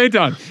car. The whole point of the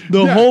Phaeton.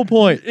 The whole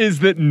point is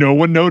that no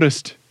one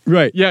noticed.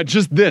 Right. Yeah,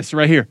 just this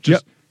right here.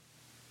 Just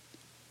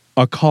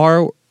a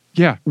car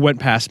yeah. went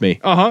past me.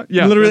 Yeah.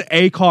 Literally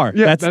a car.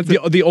 Yeah, that's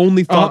the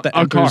only thought that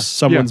enters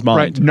someone's mind.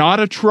 Right.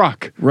 Not a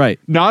truck. Right.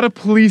 Not a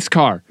police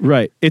car.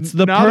 Right. It's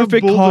the Not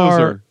perfect a bulldozer.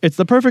 car. It's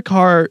the perfect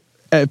car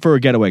for a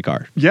getaway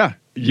car. Yeah.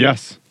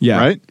 Yes. Yeah.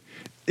 Right?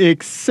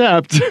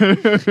 Except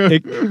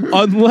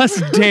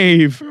unless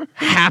Dave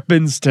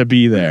happens to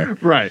be there.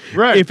 Right.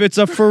 If it's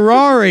a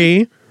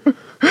Ferrari,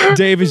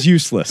 Dave is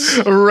useless.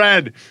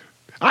 Red.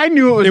 I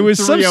knew it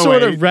was some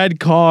sort of red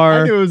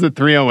car. I knew it was a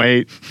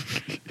 308.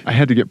 I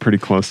had to get pretty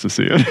close to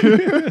see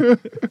it.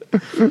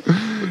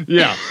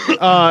 Yeah.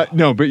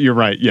 No, but you're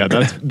right. Yeah,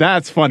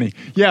 that's funny.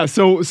 Yeah,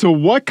 so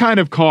what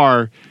kind of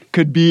car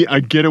could be a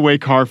getaway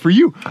car for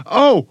you?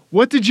 Oh,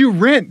 what did you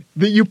rent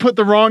that you put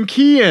the wrong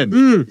key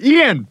in?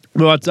 Ian.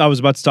 Well, I was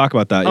about to talk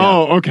about that. Yeah.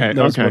 Oh, okay.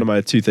 That was one of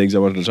my two things I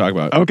wanted to talk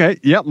about. Okay.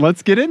 Yeah,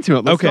 let's get into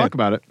it. Let's talk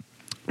about it.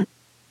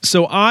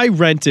 So I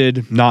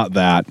rented, not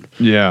that.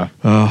 Yeah.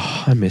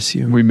 Oh, I miss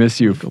you. We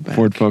miss you, back.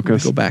 Ford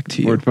Focus. Go back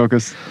to you. Ford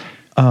Focus.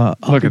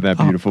 Look at that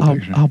beautiful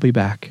picture. I'll be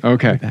back.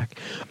 Okay. I'll be back.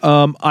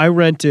 I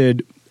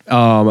rented,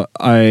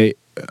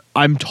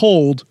 I'm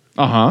told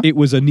it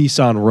was a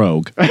Nissan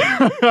Rogue.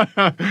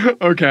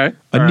 Okay.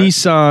 A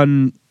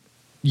Nissan,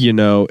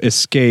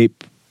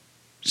 Escape,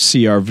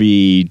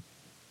 CRV,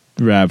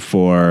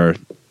 RAV4,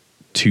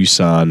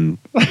 Tucson,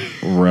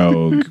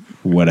 Rogue,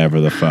 whatever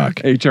the fuck.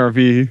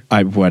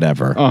 HRV.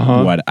 Whatever.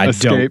 Uh-huh.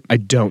 I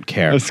don't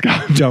care.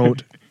 Escape.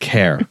 Don't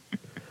care. I'm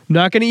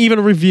not going to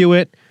even review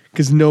it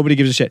because nobody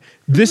gives a shit.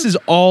 This is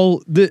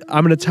all.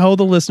 I'm going to tell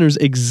the listeners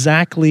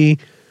exactly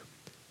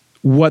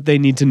what they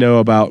need to know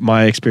about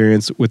my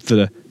experience with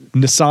the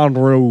Nissan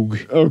Rogue.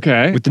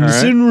 Okay. With the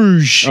Nissan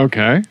Rouge.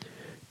 Okay.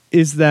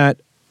 Is that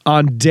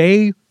on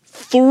day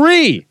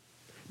three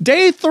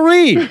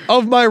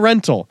of my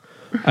rental,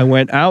 I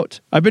went out.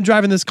 I've been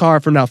driving this car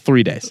for now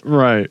 3 days.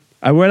 Right.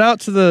 I went out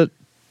to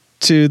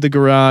the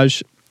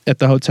garage at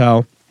the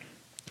hotel,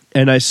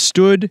 and I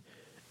stood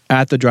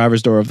at the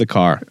driver's door of the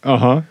car.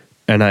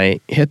 And I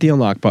hit the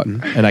unlock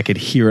button, and I could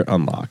hear it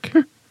unlock.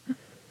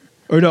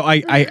 Or no,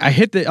 I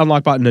hit the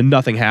unlock button and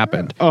nothing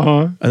happened.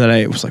 And then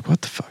I was like,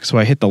 what the fuck? So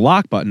I hit the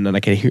lock button and I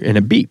could hear, and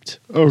it beeped.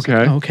 Okay.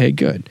 Like, okay,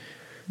 good.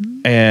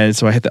 And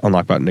so I hit the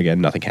unlock button again.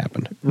 Nothing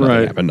happened.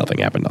 Nothing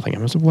happened. I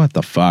was like, what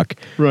the fuck?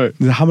 Right.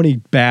 How many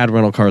bad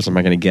rental cars am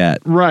I going to get?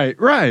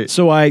 Right.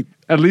 So at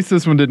least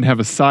this one didn't have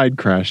a side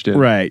crashed in.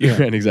 Right,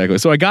 exactly.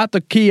 So I got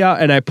the key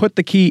out and I put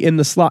the key in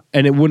the slot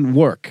and it wouldn't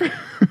work.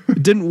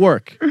 It didn't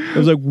work. I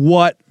was like,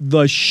 what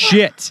the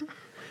shit?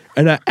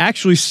 And I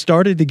actually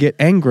started to get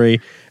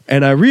angry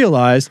and I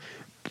realized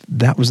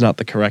that was not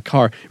the correct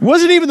car. It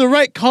wasn't even the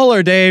right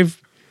color, Dave.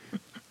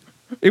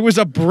 It was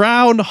a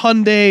brown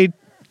Hyundai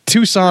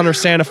Tucson or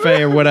Santa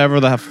Fe or whatever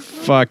the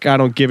fuck. I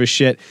don't give a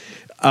shit.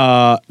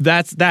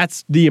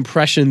 That's the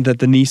impression that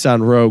the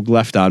Nissan Rogue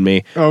left on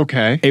me.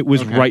 Okay. It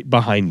was right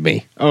behind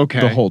me. Okay.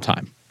 The whole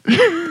time.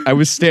 I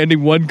was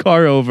standing one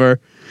car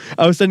over.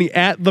 I was standing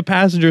at the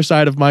passenger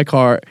side of my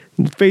car,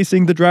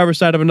 facing the driver's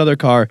side of another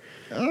car.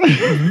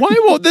 Why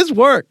won't this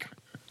work?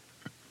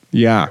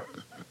 Yeah.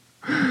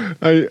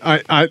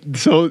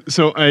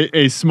 So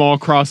a small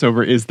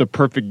crossover is the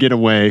perfect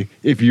getaway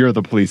if you're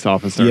the police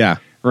officer. Yeah.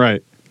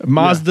 Right.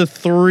 Mazda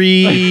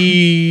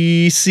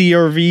 3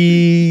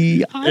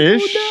 CRV. I don't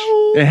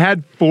know. It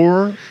had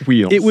 4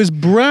 wheels. It was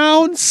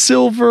brown,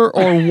 silver,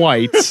 or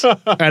white,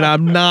 and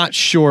I'm not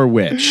sure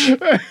which.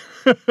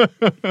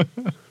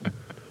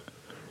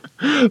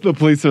 The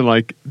police are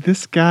like,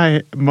 this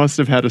guy must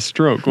have had a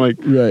stroke. Like,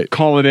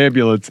 call an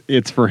ambulance.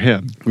 It's for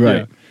him.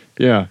 Right.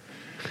 Yeah.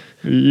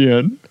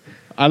 Ian.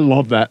 I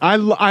love that. I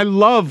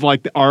love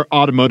like our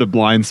automotive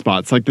blind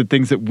spots, like the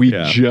things that we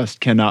just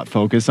cannot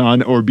focus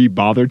on or be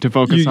bothered to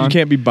focus on. You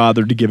can't be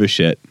bothered to give a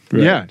shit.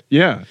 Right?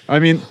 Yeah. I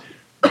mean,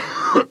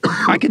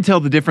 I can tell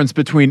the difference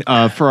between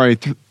a Ferrari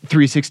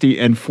 360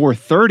 and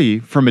 430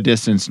 from a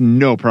distance,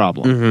 no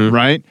problem,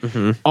 right?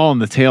 All in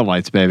the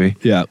taillights, baby.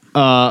 Yeah.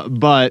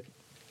 But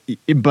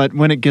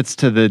when it gets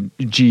to the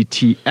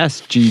GTS,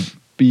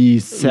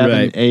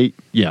 GB7, 8,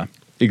 yeah,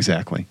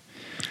 exactly.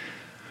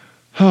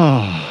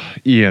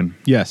 Ian.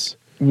 Yes.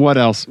 What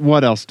else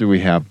do we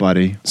have,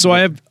 buddy? So I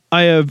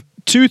have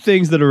two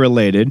things that are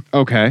related.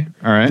 Okay.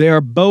 All right. They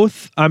are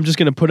both. I'm just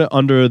going to put it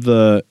under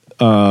the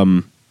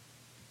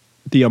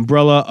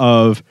umbrella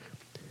of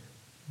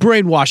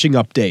brainwashing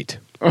update.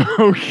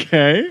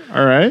 Okay.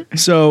 All right.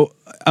 So,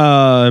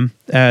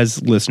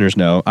 as listeners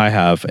know, I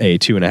have a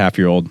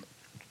 2.5-year-old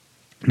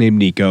named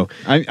Nico.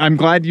 I'm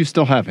glad you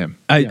still have him.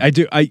 I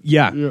do.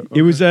 Yeah, It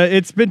okay. was.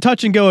 It's been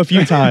touch and go a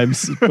few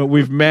times, but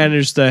we've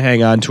managed to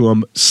hang on to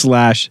him.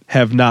 /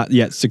 have not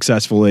yet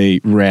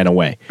successfully ran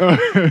away.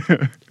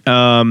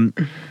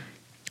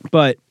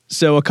 But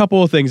so a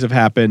couple of things have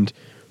happened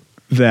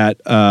that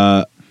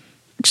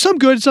some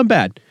good, some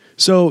bad.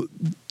 So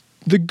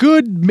the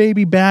good,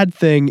 maybe bad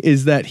thing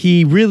is that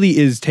he really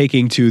is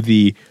taking to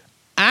the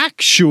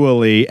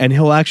actually, and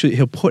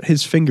he'll put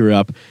his finger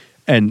up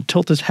and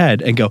tilt his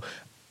head and go,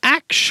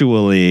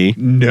 actually.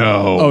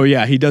 No. Oh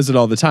yeah, he does it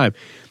all the time.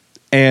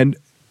 And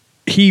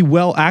he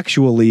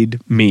actually'd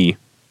me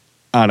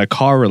on a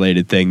car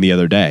related thing the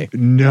other day.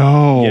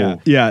 No.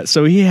 Yeah.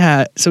 So he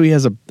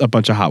has a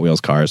bunch of Hot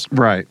Wheels cars.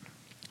 Right.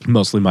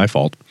 Mostly my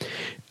fault.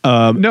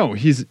 No,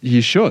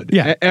 he should.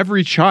 Yeah.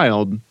 Every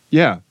child.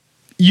 Yeah.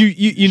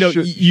 You know,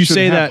 Should you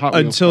say have that Hot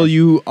Wheels until cars.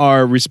 you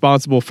are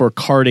responsible for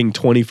carting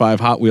 25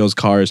 Hot Wheels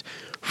cars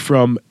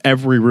from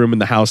every room in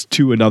the house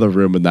to another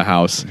room in the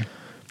house.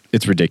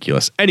 It's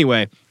ridiculous.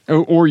 Anyway,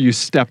 Or you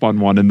step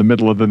on one in the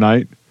middle of the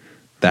night.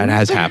 that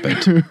has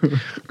happened.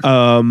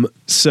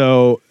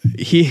 So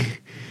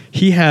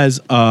he has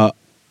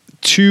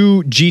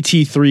 2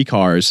 GT3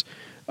 cars,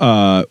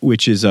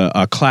 which is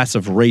a class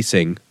of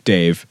racing,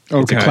 Dave. It's a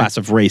Okay. class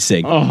of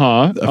racing.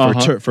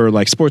 For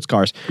like sports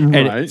cars.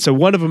 Right. And so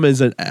one of them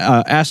is an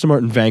Aston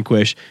Martin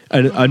Vanquish,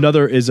 and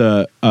another is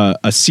a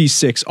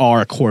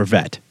C6R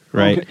Corvette,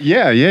 right? Okay.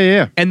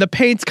 Yeah. And the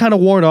paint's kind of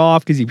worn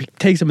off because he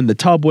takes them in the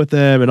tub with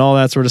him and all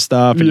that sort of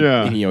stuff. And,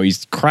 Yeah. and,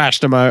 he's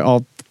crashed them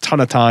a ton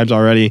of times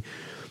already.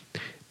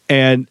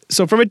 And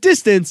so from a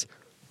distance,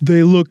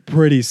 they look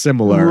pretty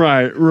similar.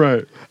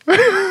 Right.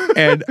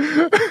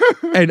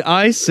 And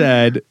I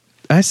said,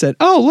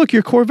 "Oh, look,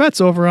 your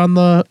Corvette's over on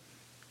the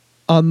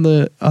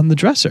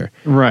dresser."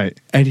 Right.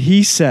 And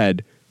he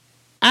said,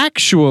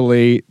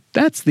 "Actually,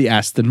 that's the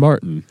Aston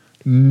Martin."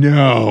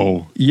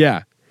 No.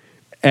 Yeah.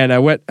 And I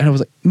went and I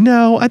was like,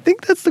 "No, I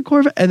think that's the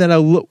Corvette." And then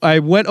I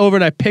went over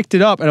and I picked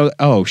it up and I was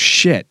like, "Oh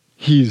shit.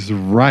 He's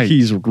right.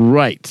 He's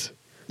right."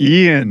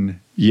 Ian.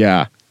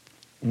 Yeah.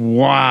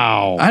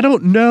 Wow. I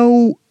don't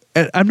know.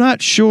 I'm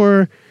not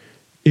sure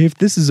if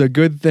this is a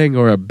good thing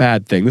or a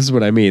bad thing. This is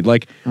what I mean.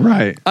 Like,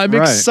 Right. I'm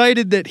right.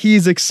 excited that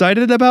he's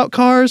excited about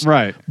cars.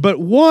 Right. But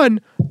one,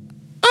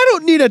 I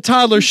don't need a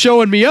toddler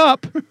showing me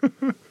up.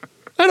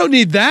 I don't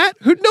need that.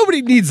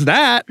 Nobody needs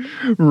that.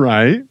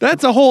 Right.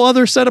 That's a whole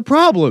other set of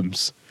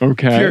problems.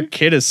 Okay. If your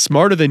kid is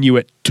smarter than you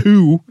at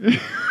 2,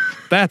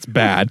 that's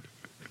bad.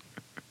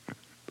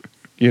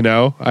 They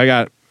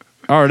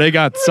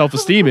got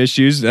self-esteem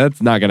issues.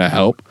 That's not going to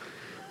help.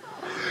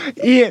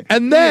 Ian,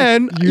 And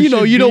then,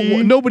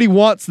 should nobody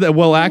wants that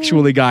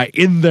actually guy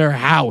in their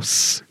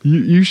house.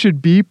 You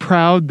should be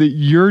proud that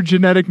your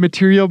genetic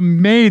material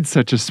made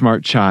such a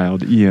smart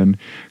child, Ian.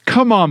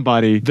 Come on,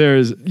 buddy.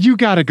 You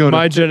got to go to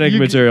My genetic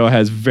material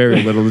has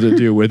very little to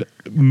do with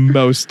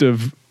most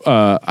of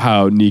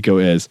how Nico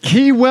is.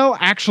 He will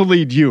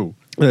actually you.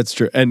 That's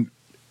true. And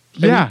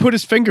Yeah. he put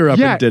his finger up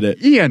Yeah, and did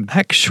it. Ian.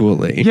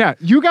 Actually. Yeah,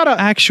 you got to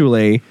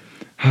Actually,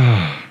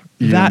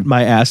 that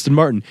my Aston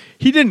Martin.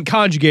 He didn't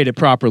conjugate it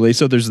properly,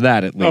 so there's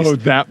that at least. Oh,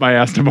 that my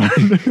Aston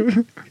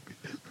Martin.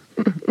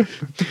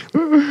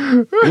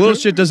 Little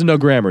shit doesn't know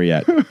grammar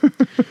yet.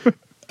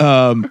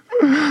 And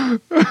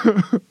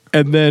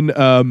then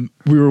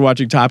we were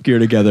watching Top Gear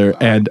together,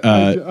 and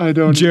I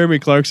don't. Jeremy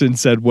Clarkson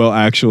said, "Well,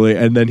 actually,"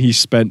 and then he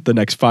spent the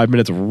next 5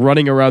 minutes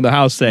running around the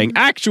house saying,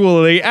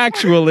 "Actually."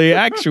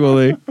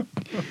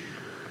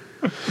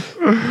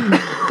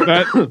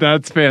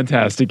 That's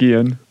fantastic,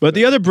 Ian. But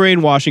the other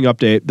brainwashing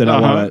update that I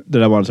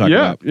want to talk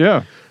about.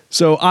 Yeah.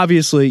 So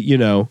obviously,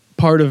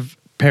 part of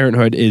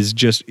parenthood is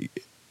just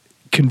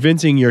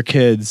convincing your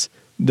kids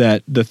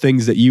that the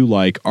things that you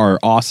like are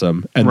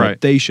awesome and Right.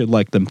 that they should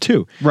like them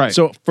too. Right.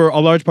 So for a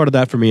large part of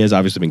that for me has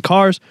obviously been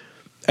cars,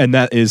 and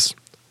that is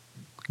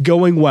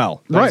going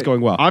well. That's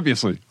going well.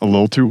 Obviously, a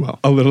little too well.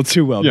 A little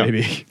too well, Yeah.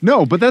 maybe.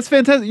 No, but that's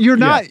fantastic. You're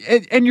not,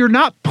 and you're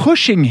not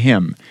pushing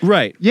him.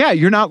 Right. Yeah,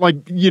 you're not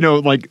like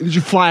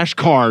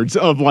flashcards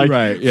of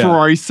Right, yeah.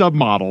 Ferrari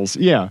submodels.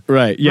 Yeah.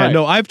 Right. Yeah. Right.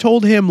 No, I've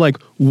told him like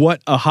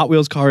what a Hot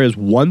Wheels car is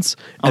once,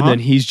 and then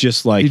he's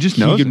just like He just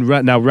knows can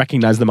now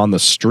recognize them on the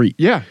street.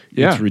 Yeah.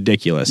 Yeah. It's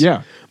ridiculous.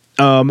 Yeah.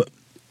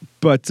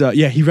 But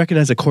he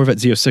recognized a Corvette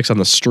Z06 on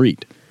the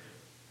street.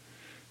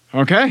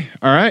 Okay.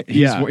 All right.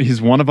 Yeah.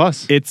 He's one of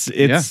us.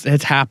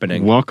 It's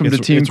happening. Welcome It's-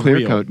 to Team it's Clear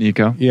real. Coat,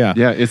 Nico. Yeah.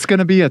 Yeah. It's going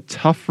to be a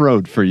tough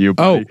road for you,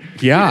 Oh buddy.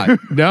 yeah,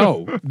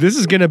 no. This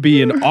is gonna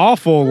be an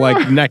awful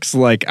next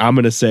I'm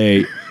gonna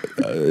say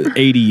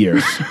 80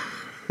 years.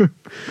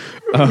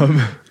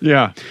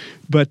 Yeah.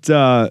 But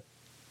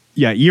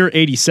year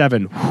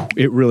 87,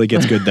 it really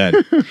gets good then.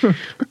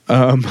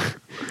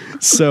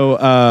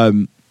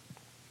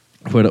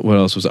 What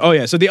else was? Oh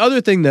yeah. So the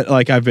other thing that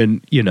like I've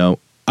been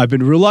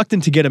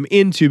reluctant to get him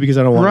into because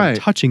I don't want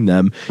him touching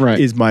them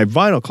is my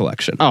vinyl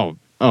collection. Oh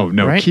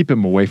no, Right? keep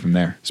him away from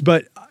there.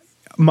 But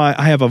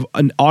I have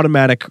an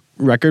automatic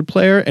record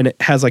player and it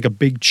has like a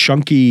big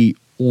chunky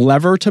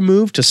lever to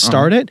move to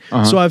start it.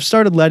 So I've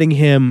started letting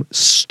him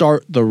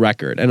start the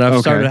record and I've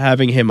started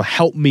having him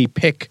help me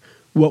pick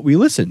what we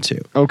listen to.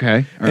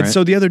 Okay. And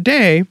so the other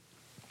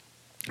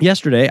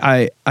yesterday,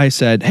 I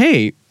said,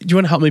 hey, do you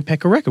want to help me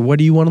pick a record? What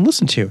do you want to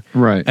listen to?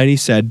 Right. And he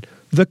said,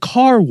 the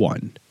car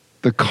one.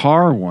 The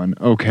car one.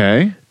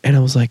 Okay. And I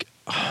was like,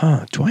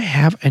 do I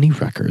have any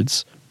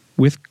records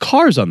with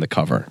cars on the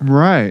cover?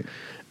 Right.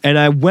 And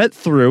I went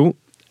through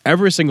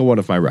every single one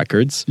of my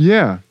records.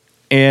 Yeah.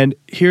 And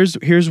here's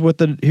what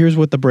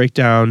the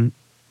breakdown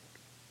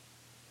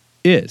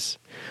is.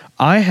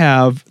 I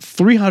have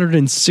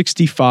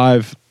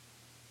 365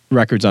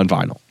 records on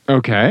vinyl.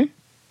 Okay.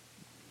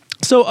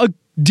 So a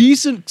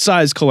decent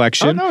sized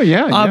collection. Oh, no,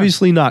 yeah.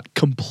 Obviously not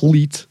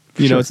complete.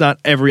 Sure. It's not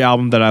every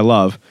album that I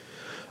love.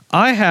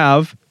 I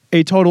have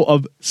a total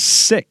of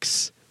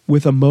 6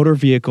 with a motor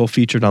vehicle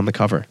featured on the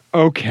cover.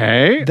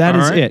 Okay. That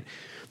All is right. it.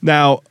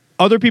 Now,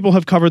 other people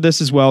have covered this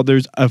as well.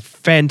 There's a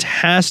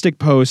fantastic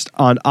post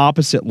on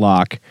Opposite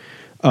Lock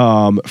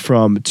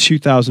from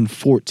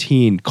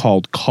 2014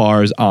 called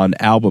Cars on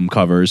Album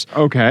Covers.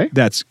 Okay.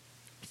 That's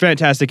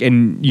fantastic,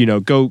 and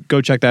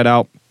go check that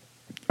out.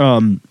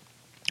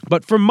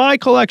 But for my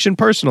collection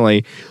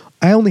personally,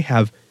 I only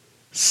have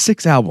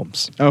 6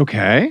 albums.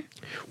 Okay.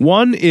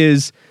 One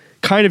is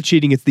kind of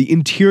cheating. It's the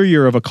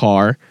interior of a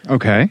car.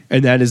 Okay.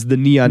 And that is the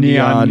neon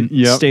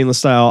Yep. stainless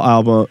style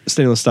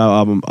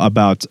album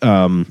about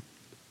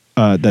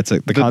that's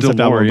the concept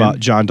album DeLorean. about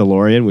John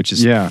DeLorean, which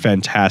is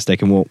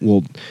fantastic, and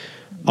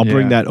I'll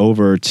bring that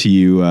over to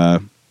you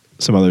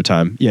some other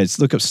time. Yeah, just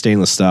look up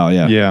stainless style.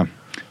 Yeah. Yeah.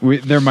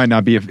 There might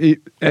not be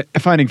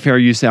finding fair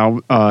use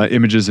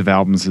images of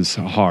albums is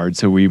hard,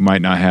 so we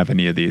might not have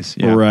any of these.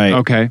 Yeah. Right.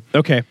 Okay.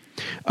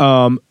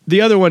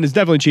 The other one is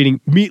definitely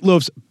cheating.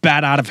 Meatloaf's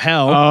 "Bat Out of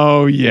Hell."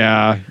 Oh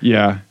yeah.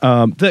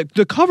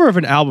 The cover of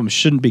an album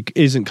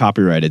isn't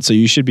copyrighted, so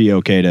you should be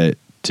okay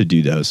to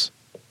do those.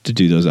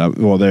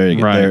 Well, there you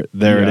go. Right.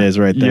 There it is,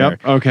 right there.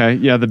 Yep. Okay.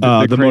 Yeah. The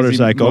the crazy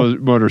motorcycle.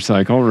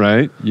 Motorcycle.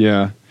 Right.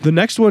 Yeah. The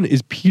next one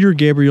is Peter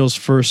Gabriel's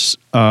first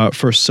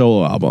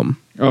solo album.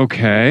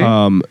 Okay.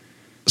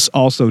 It's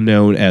also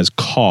known as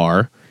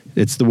Car.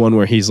 It's the one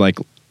where he's like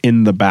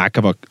in the back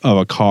of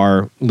a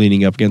car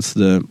leaning up against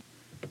the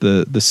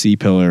C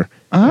pillar.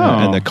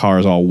 And the car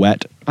is all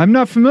wet. I'm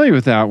not familiar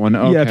with that one.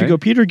 Okay. Yeah, if you go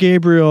Peter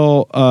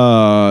Gabriel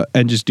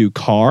and just do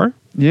Car.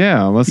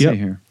 Yeah. Let's see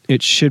here.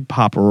 It should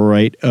pop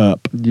right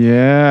up.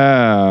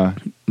 Yeah.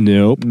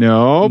 Nope.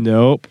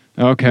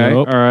 Okay.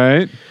 Nope. All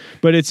right.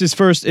 But it's his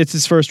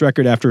first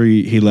record after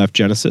he left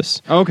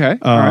Genesis. Okay.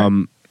 All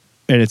right.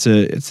 And it's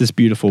this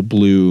beautiful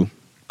blue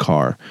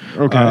car.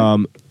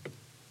 Okay.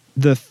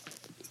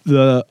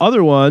 The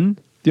other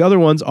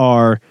ones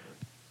are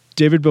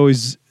David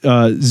Bowie's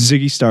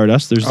Ziggy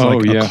Stardust. There's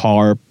a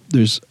car.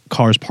 There's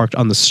cars parked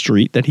on the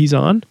street that he's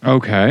on.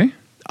 Okay.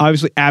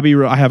 Obviously, Abbey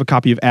Road. I have a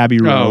copy of Abbey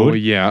Road. Oh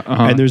yeah.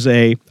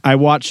 And I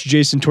watched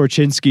Jason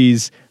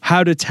Torchinsky's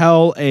How to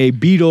Tell a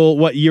Beetle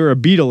What Year a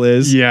Beetle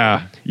Is.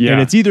 Yeah.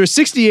 And it's either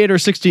 68 or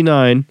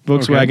 69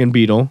 Volkswagen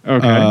Beetle.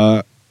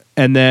 Okay.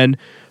 And then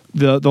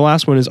the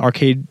last one is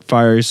Arcade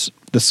Fire's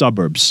The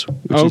Suburbs.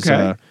 Which is,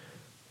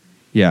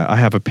 I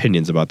have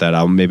opinions about that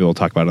album. Maybe we'll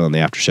talk about it on the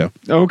after show.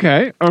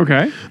 Okay.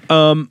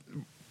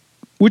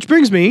 Which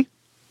brings me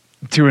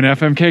to an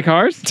FMK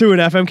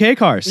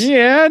Cars.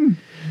 Yeah.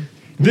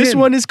 This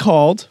one is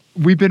called...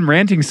 We've been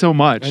ranting so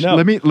much. I know.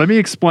 Let me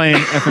explain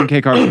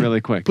FMK Cars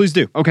really quick. Please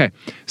do. Okay.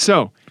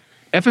 So,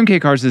 FMK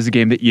Cars is a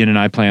game that Ian and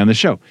I play on the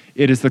show.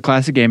 It is the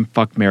classic game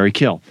Fuck, Marry,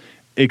 Kill.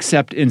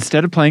 Except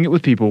instead of playing it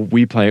with people,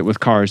 we play it with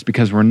cars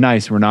because we're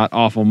nice. We're not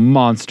awful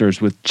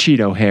monsters with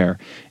Cheeto hair.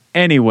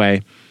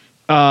 Anyway,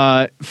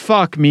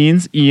 fuck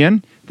means,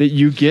 Ian, that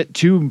you get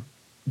to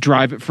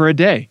drive it for a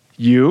day.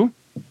 You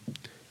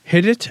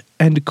hit it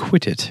and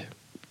quit it.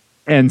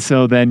 And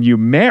so then you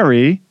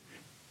marry,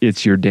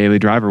 it's your daily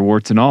driver,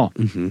 warts and all.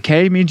 Mm-hmm.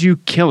 K means you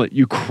kill it,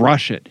 you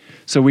crush it.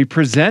 So we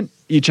present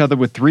each other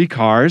with 3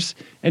 cars,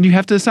 and you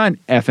have to assign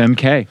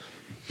FMK.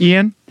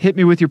 Ian, hit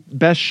me with your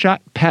best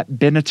shot, Pat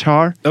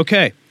Benatar.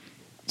 Okay.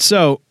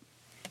 So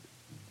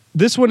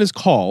this one is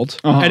called,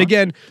 and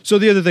again, so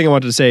the other thing I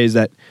wanted to say is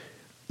that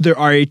there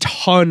are a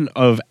ton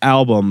of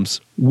albums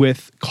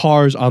with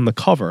cars on the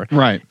cover.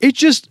 Right.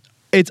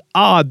 It's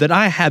odd that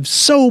I have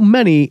so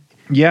many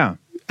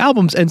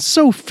albums and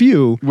so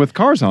few with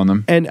cars on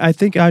them. And I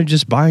think I'm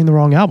just buying the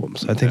wrong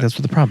albums. I think that's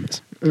what the problem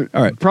is.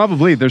 All right.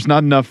 Probably. There's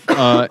not enough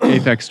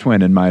Aphex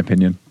Twin, in my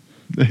opinion.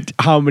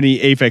 How many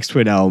Aphex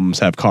Twin albums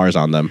have cars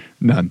on them?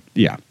 None.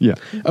 Yeah. Yeah.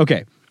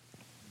 Okay.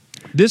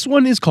 This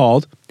one is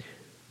called,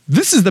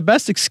 This is the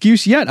Best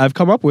Excuse Yet I've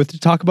Come Up With to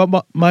Talk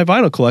about my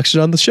vinyl collection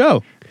on the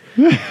show.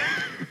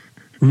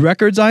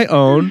 Records I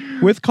own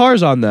with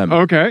cars on them.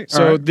 Okay.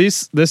 So all right.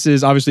 this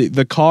is obviously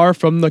the car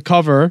from the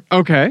cover,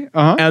 Okay.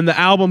 Uh-huh. and the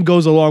album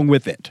goes along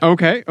with it.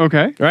 Okay.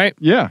 Okay. Right?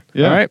 Yeah.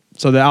 Yeah. All right.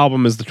 So the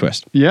album is the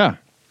twist. Yeah.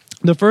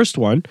 The first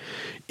one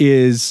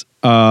is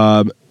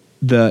the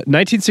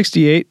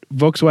 1968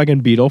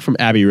 Volkswagen Beetle from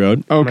Abbey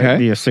Road. Okay. Might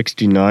be a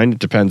 69. It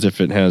depends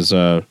if it has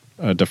a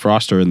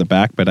defroster in the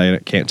back, but I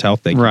can't tell.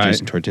 Thank you, Right.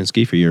 Jason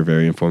Tortinsky, for your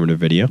very informative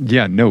video.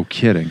 Yeah. No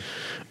kidding.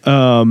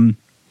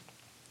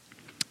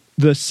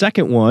 The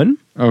second one,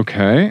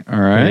 Okay. All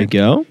right. there you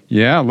go.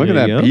 Yeah. Look There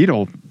at you that go.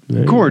 Beetle.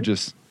 There you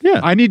Gorgeous.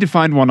 Yeah. I need to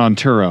find one on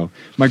Turo.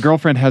 My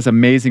girlfriend has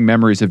amazing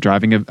memories of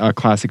driving a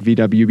classic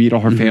VW Beetle.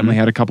 Her family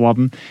had a couple of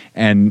them,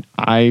 and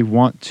I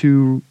want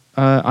to.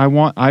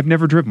 I've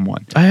never driven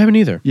one. I haven't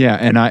either. Yeah,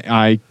 and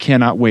I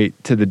cannot wait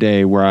to the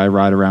day where I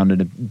ride around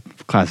in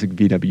a classic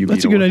VW Beetle.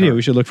 That's a good with idea. her.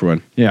 We should look for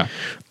one. Yeah.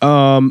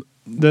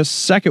 The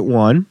second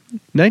one,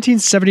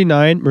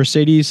 1979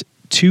 Mercedes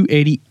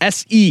 280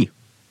 SE.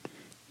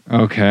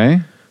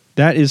 Okay.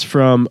 That is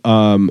from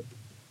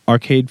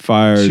Arcade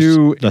Fire's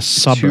The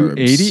Suburbs.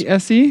 280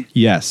 SE?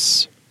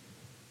 Yes.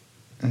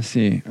 Let's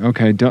see.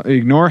 Okay. Don't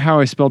ignore how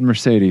I spelled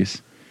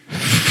Mercedes.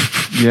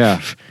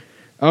 Yeah.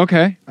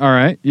 Okay. All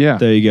right. Yeah.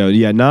 There you go.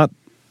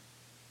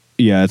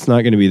 Yeah, it's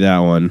not going to be that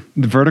one.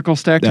 The vertical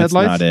stacked That's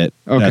headlights? not it.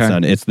 Okay. That's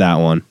not it. It's that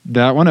one.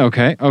 That one?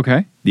 Okay.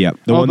 Okay. Yeah.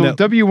 The one that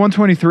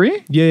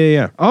W123?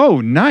 Yeah.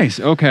 Oh, nice.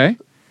 Okay.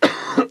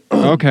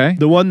 Okay.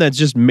 The one that's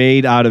just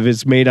made out of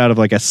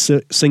like a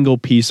single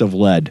piece of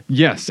lead.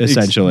 Yes.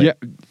 Essentially.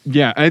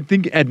 Yeah. I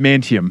think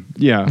adamantium.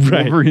 Yeah.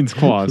 Right. Wolverine's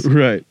claws.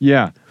 Right.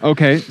 Yeah.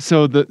 Okay.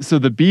 So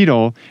the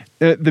Beetle,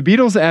 the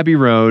Beatles Abbey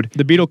Road.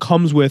 The Beetle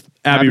comes with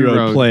Abbey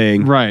Road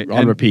playing right on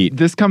and repeat.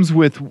 This comes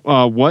with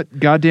what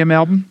goddamn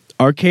album?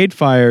 Arcade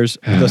Fire's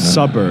The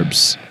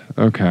Suburbs.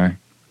 Okay.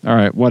 All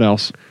right. What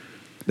else?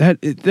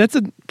 That's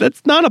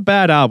not a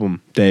bad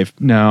album, Dave.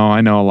 No,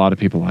 I know a lot of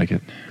people like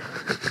it.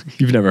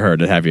 You've never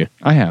heard it, have you?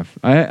 I have.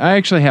 I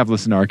actually have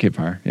listened to Arcade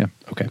Fire. Yeah.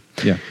 Okay.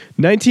 Yeah.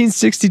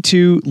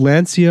 1962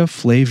 Lancia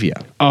Flavia.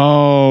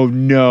 Oh,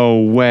 no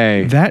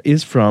way. That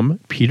is from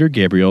Peter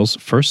Gabriel's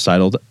first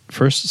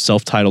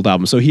self-titled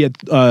album. So he had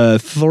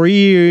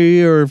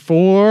three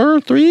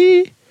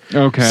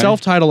Okay.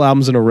 self-titled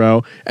albums in a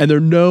row, and they're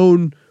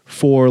known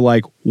for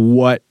like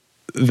what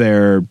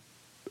they're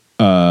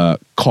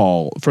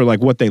for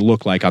like what they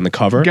look like on the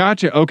cover.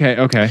 Gotcha. Okay.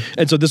 Okay.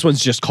 And so this one's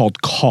just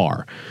called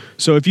Car.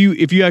 So if you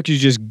actually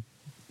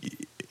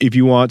if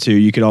you want to,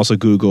 you could also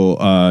Google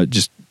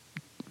just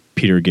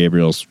Peter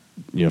Gabriel's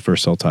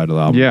first self-titled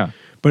album. Yeah.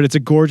 But it's a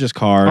gorgeous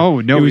car. Oh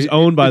no! It was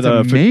owned by it's the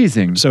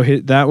amazing. So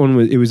that one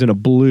was in a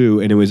blue,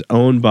 and it was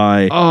owned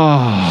by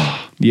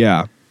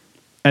yeah.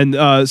 And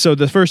so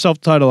the first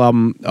self-titled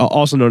album,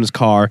 also known as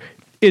Car,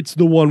 it's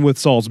the one with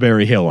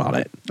Salisbury Hill on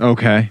it.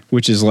 Okay.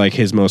 Which is like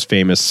his most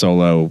famous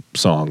solo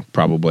song,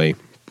 probably.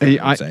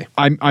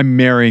 I'm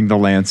marrying the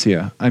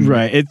Lancia.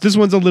 Right. This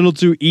one's a little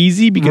too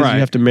easy because Right. you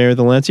have to marry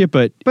the Lancia,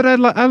 but I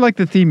like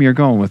the theme you're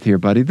going with here,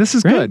 buddy. This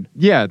is Right. good.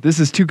 Yeah, this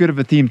is too good of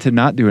a theme to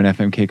not do an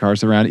FMK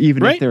cars around,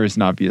 even Right. if there is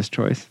an obvious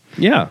choice.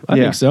 yeah, I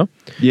Yeah. think so.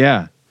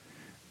 Yeah.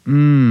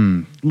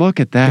 Look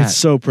at that. It's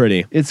so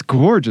pretty. It's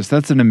gorgeous.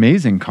 That's an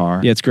amazing car.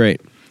 Yeah, it's great.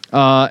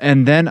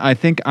 And then I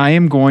think I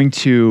am going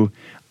to.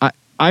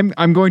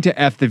 I'm going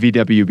to F the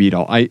VW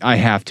Beetle. I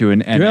have to.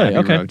 And Really? Abbey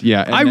Okay. Road.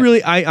 Yeah.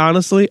 I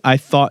honestly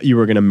thought you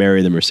were going to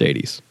marry the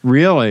Mercedes.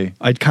 Really.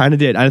 I kind of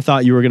did. I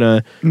thought you were going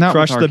to Not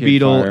crush with the Arcade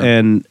Beetle Fire.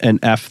 and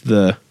F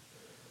the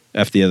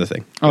other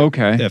thing.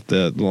 Okay. F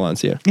the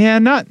Lancia. Yeah,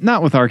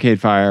 not with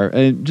Arcade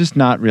Fire. Just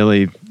not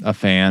really a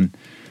fan.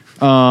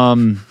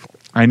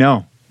 I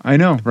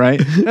know, right?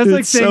 That's like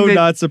It's saying so that-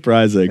 not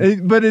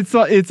surprising. But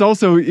it's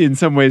also in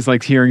some ways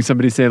like hearing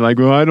somebody say like,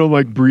 "Well, I don't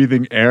like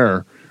breathing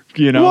air."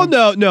 You know?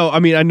 Well, no. I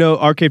mean, I know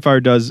Arcade Fire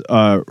does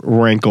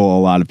rankle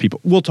a lot of people.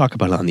 We'll talk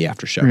about it on the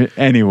after show.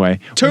 Anyway,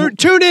 Tune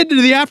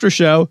into the after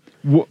show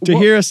to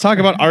hear us talk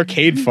about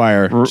Arcade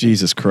Fire.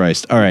 Jesus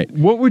Christ! All right.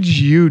 what would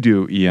you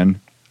do,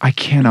 Ian? I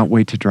cannot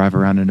wait to drive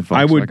around in a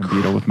I would- Volkswagen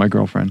Beetle with my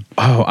girlfriend.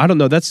 Oh, I don't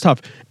know. That's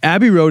tough.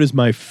 Abbey Road is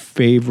my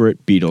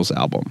favorite Beatles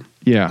album.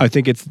 Yeah. I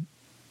think it's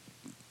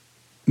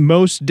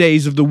most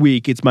days of the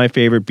week. It's my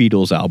favorite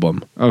Beatles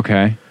album.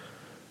 Okay.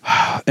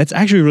 It's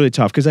actually really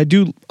tough because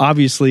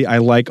I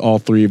like all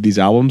three of these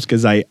albums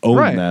because I own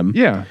Right. them.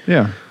 Yeah.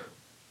 Yeah.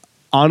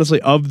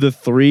 Honestly, of the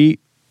three,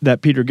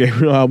 that Peter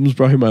Gabriel album is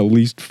probably my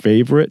least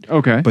favorite.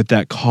 Okay. But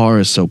that car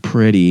is so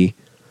pretty.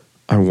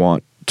 I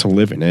want to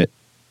live in it.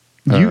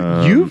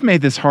 You've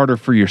made this harder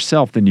for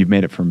yourself than you've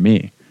made it for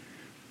me.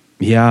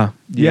 Yeah,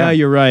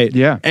 you're right.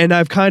 Yeah. And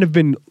I've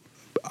been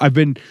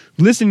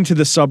listening to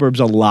The Suburbs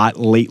a lot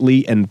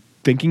lately and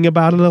thinking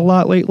about it a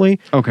lot lately.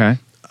 Okay.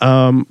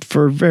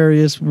 For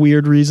various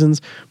weird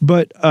reasons.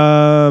 But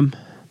man,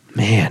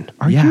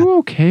 Are you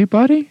okay,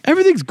 buddy?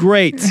 everything's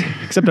great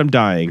except I'm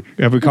dying.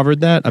 Have we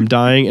covered that? I'm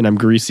dying and I'm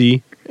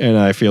greasy and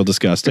I feel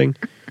disgusting.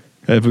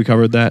 Have we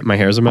covered that? My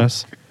hair's a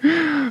mess.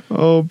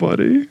 Oh,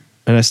 buddy.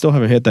 And I still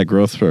haven't hit that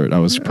growth spurt I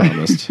was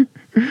promised.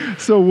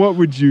 So what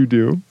would you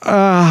do?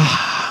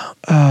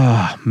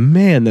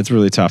 Man, that's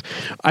really tough.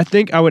 I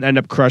think I would end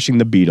up crushing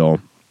the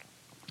Beetle,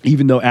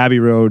 even though Abbey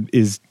Road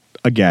is,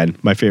 again,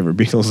 my favorite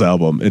Beatles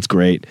album. It's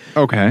great.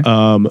 Okay.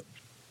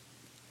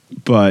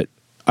 But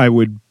I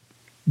would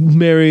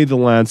marry the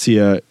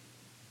Lancia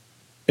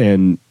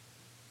and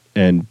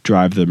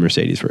drive the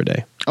Mercedes for a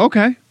day.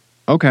 Okay.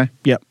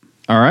 Yep.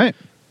 All right.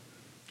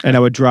 And I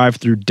would drive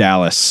through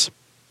Dallas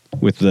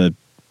with the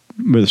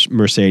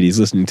Mercedes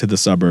listening to the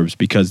suburbs,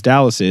 because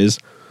Dallas is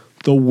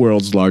the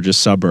world's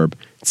largest suburb.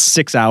 It's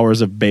 6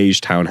 hours of beige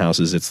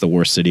townhouses. It's the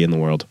worst city in the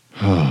world.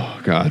 Oh,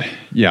 God.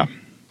 Yeah.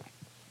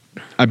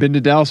 I've been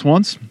to Dallas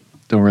once.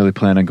 Don't really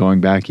plan on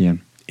going back,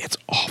 Ian. It's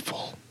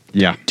awful.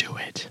 Yeah. Do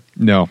it.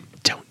 No.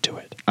 Don't do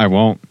it. I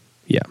won't.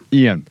 Yeah.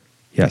 Ian.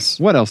 Yes.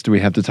 What else do we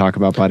have to talk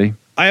about, buddy?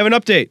 I have an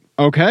update.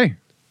 Okay.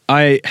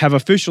 I have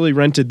officially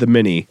rented the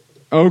Mini.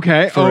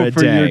 Okay. For a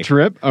for day. your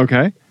trip?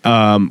 Okay.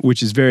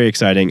 Which is very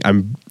exciting.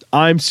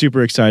 I'm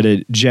super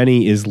excited.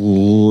 Jenny is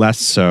less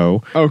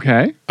so.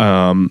 Okay.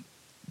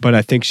 But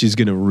I think she's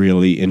going to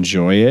really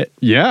enjoy it.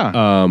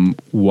 Yeah.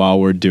 While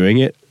we're doing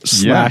it,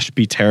 /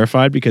 be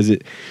terrified, because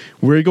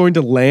we're going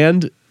to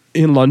land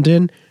in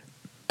London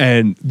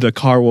and the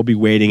car will be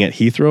waiting at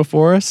Heathrow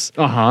for us.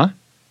 Uh-huh.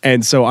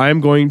 And so I'm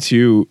going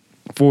to,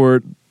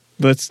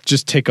 let's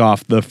just tick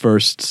off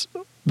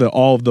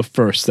all of the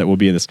firsts that will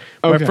be in this.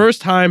 Okay. My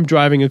first time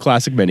driving a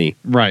classic Mini.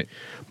 Right.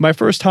 My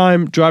first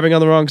time driving on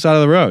the wrong side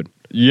of the road.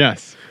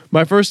 Yes.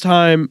 My first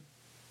time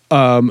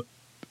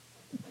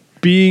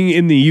being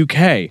in the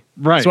UK.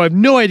 Right. So I have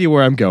no idea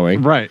where I'm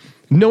going. Right.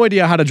 No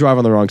idea how to drive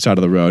on the wrong side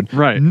of the road.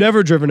 Right.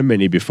 Never driven a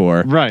Mini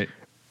before. Right.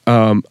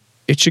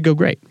 It should go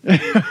great.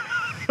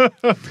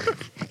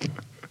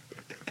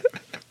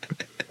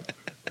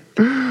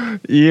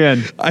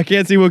 Ian, I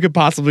can't see what could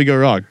possibly go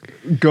wrong.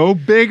 go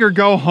big or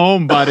go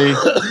home, buddy.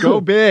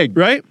 Go big.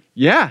 Right?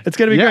 Yeah. It's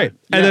going to be great.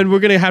 Yeah. And then we're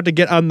going to have to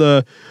get on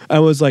I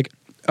was like,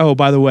 oh,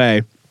 by the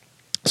way.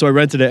 So I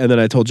rented it, and then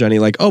I told Jenny,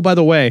 like, oh, by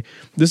the way,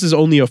 this is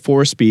only a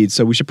 4-speed,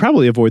 so we should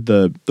probably avoid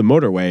the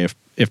motorway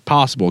if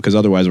possible, because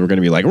otherwise we're going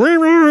to be like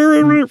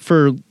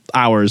for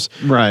hours.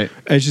 Right.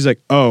 And she's like,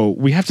 oh,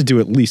 we have to do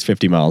at least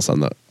 50 miles on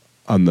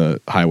the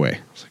highway.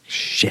 I was like,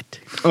 shit.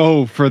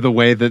 Oh, for the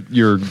way that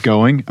you're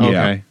going?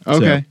 Okay. Yeah.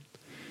 Okay. So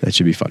that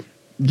should be fun.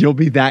 You'll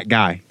be that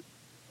guy.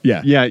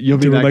 Yeah. Yeah, you'll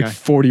be doing that like guy.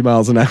 40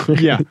 miles an hour.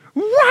 Yeah.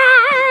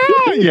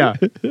 Yeah.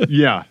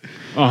 Yeah.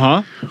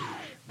 Uh-huh.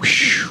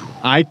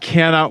 I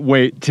cannot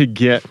wait to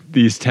get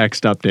these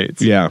text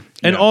updates. Yeah.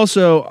 And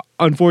also,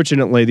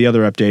 unfortunately, the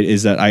other update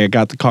is that I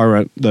got the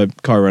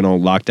car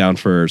rental locked down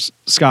for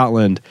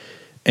Scotland,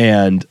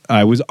 and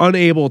I was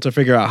unable to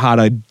figure out how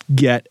to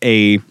get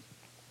a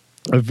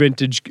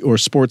vintage or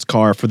sports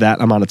car for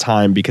that amount of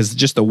time, because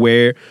just the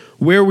where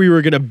we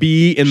were going to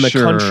be in the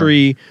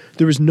country,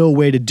 there was no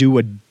way to do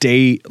a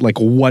day, like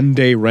 1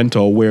 day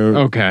rental where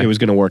it was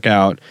going to work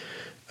out.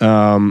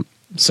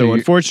 So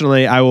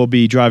unfortunately, I will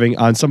be driving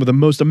on some of the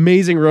most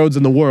amazing roads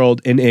in the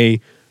world in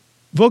a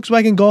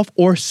Volkswagen Golf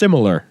or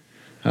similar.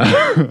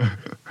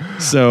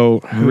 So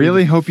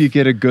really hope you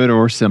get a good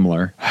or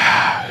similar.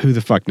 Who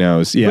the fuck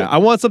knows? Yeah, I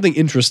want something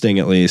interesting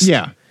at least.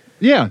 Yeah.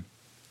 Yeah.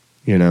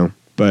 You know,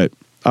 but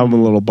I'm a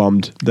little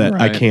bummed that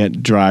I Right.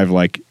 can't drive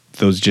like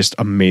those just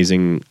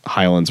amazing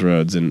Highlands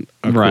roads in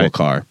a cool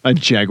car. A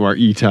Jaguar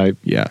E-Type.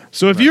 Yeah.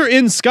 So if you're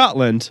in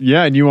Scotland,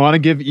 Yeah, and you want to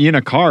give Ian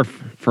a car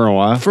for a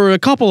while. for a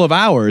couple of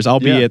hours, I'll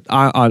be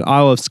on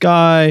Isle of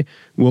Skye,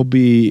 we'll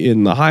be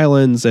in the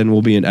Highlands, and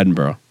we'll be in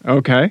Edinburgh.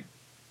 Okay.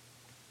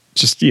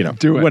 Just,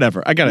 Do it.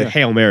 whatever. I got a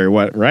Hail Mary,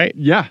 right?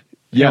 Yeah.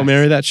 Hail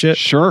Mary that shit?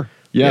 Sure.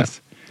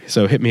 Yes.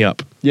 So hit me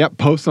up. Yep.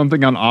 Post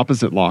something on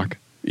Opposite Lock,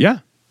 Yeah.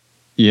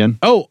 Ian.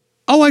 Oh,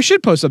 I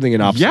should post something in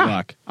Opposite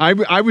Lock.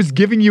 I was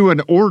giving you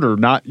an order,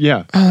 not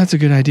Oh, that's a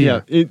good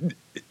idea. Yeah.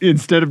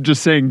 Instead of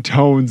just saying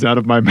tones out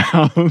of my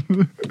mouth.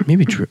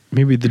 Maybe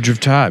the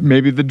Drift Tribe.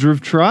 Maybe the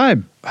Drift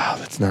Tribe. Oh,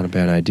 that's not a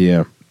bad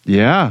idea.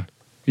 Yeah.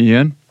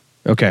 Ian.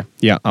 Okay.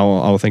 Yeah,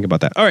 I'll think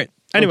about that. All right.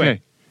 Anyway,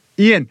 Okay.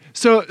 Ian,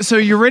 so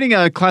you're renting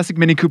a classic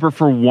Mini Cooper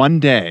for 1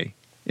 day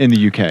in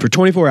the UK. for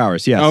 24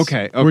 hours, yes.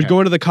 Okay. We're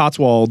going to the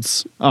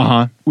Cotswolds,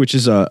 Uh-huh. which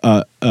is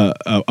a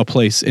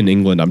place in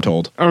England, I'm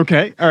told.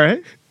 Okay. All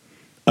right.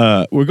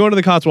 We're going to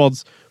the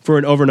Cotswolds for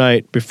an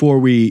overnight before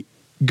we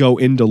go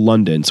into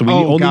London. So we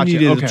only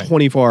needed a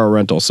 24-hour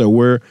rental. So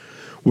we're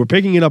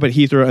picking it up at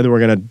Heathrow, and then we're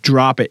going to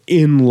drop it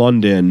in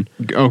London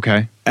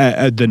Okay.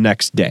 the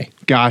next day.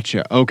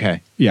 Gotcha.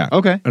 Okay. Yeah.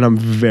 Okay. And I'm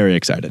very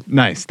excited.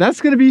 Nice.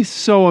 That's going to be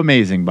so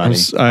amazing, buddy.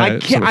 I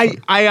it's can't. so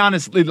fun. I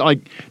honestly like.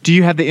 Do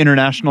you have the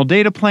international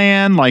data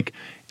plan? Like,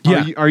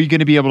 Yeah. Are you going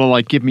to be able to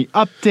like give me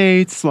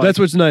updates? Like, That's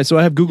what's nice. So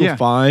I have Google Yeah.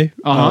 Fi,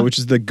 Uh-huh. which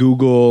is the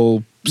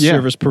Google Yeah.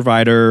 service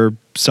provider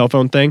cell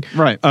phone thing.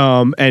 Right.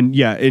 And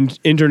yeah,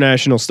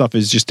 international stuff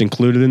is just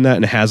included in that,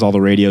 and it has all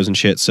the radios and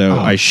shit. So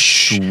I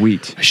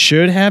sweet.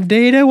 should have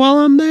data while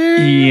I'm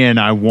there. Ian,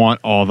 I want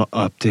all the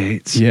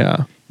updates.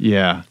 Yeah.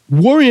 Yeah.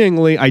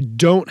 Worryingly, I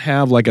don't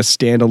have like a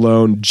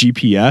standalone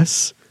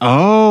GPS,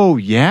 Oh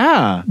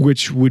yeah.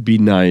 which would be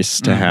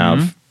nice to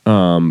have.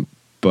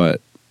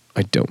 But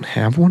I don't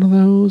have one of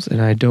those,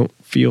 and I don't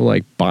feel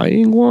like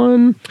buying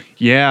one.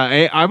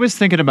 Yeah, I was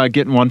thinking about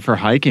getting one for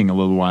hiking a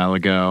little while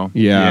ago.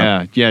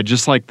 Yeah. Yeah,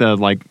 just like the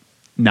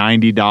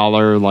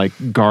 $90 like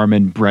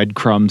Garmin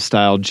breadcrumb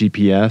style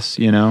GPS,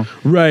 you know?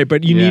 Right,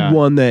 but you need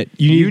one that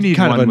you need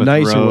kind one of a with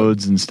nice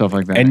roads and stuff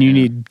like that. and you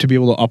need to be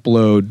able to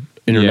upload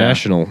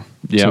international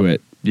to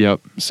it.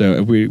 Yep.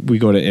 So we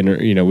go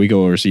to we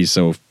go overseas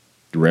so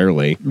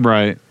rarely.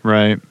 Right.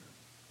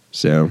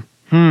 So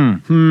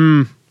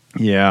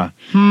Yeah.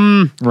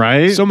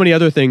 Right? so many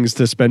other things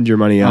to spend your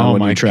money on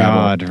when you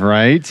travel. God,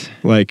 right?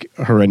 Like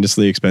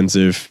horrendously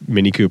expensive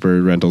Mini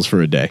Cooper rentals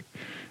for a day.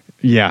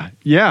 Yeah.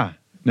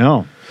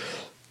 No.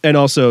 And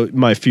also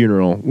my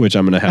funeral, which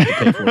I'm going to have to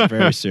pay for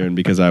very soon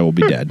because I will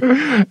be dead.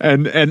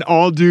 And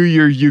I'll do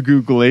your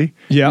Ewww.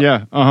 Yeah.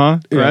 Yeah. Yeah.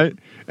 Right?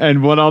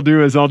 And what I'll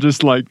do is I'll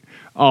just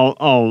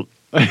I'll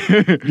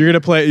You're going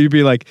to play, you'd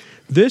be like,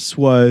 this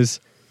was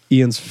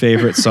Ian's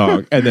favorite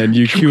song. And then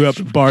you cue up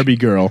Barbie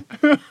Girl.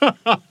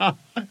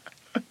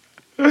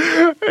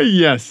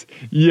 Yes.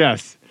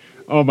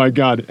 Oh my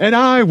God. And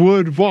I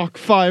would walk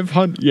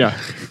 500. Yeah.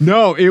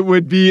 No, it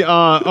would be,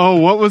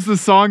 what was the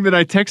song that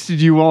I texted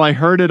you while I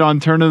heard it on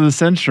Turn of the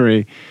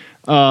Century?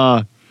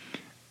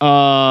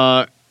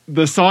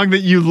 The song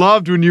that you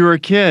loved when you were a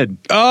kid.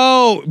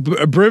 Oh,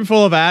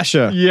 Brimful of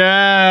Asha.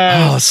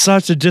 Yeah. Oh,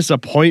 such a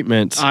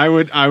disappointment. I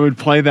would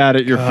play that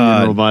at your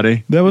funeral,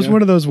 buddy. That was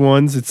one of those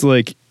ones. It's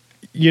like,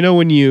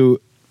 when you...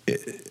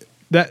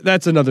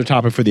 That's another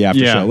topic for the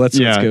after show. Let's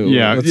go.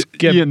 Let's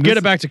get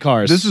it back to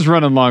cars. This is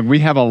running long. We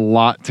have a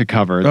lot to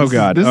cover. Oh,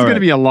 God. This is All going right. to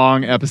be a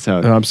long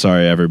episode. I'm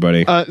sorry,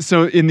 everybody.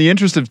 So in the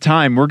interest of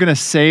time, we're going to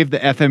save the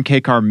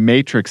FMK car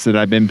matrix that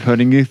I've been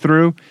putting you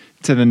through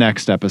to the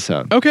next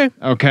episode. Okay.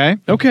 Okay?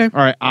 Okay. All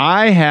right.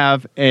 I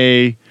have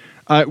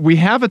we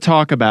have a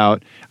talk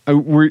about,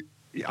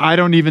 I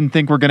don't even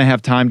think we're going to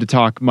have time to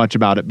talk much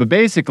about it. But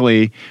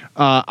basically,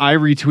 I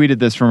retweeted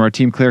this from our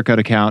Team Clearcut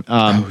account.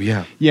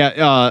 Yeah.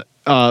 Yeah.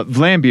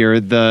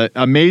 Vlambeer, the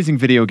amazing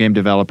video game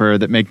developer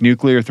that make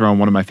Nuclear Throne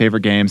one of my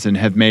favorite games and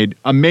have made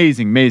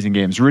amazing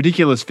games.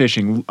 Ridiculous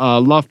Fishing,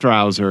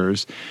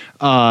 Luftrausers,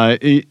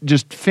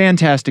 just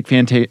fantastic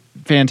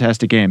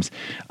games.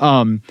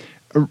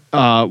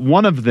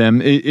 One of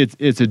them,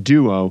 it's a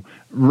duo,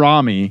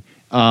 Rami.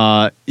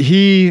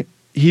 He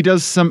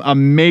does some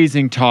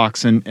amazing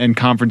talks and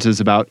conferences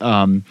about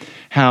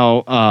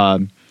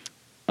how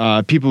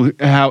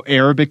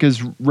Arabic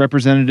is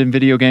represented in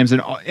video games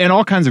and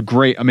all kinds of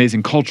great,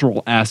 amazing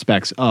cultural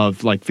aspects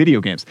of like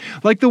video games.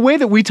 Like the way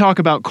that we talk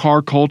about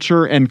car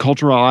culture and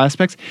cultural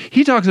aspects,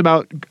 he talks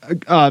about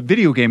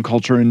video game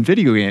culture and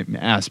video game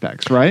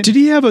aspects, right? Did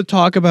he have a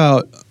talk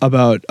about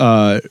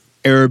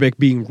Arabic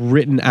being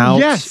written out?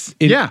 Yes.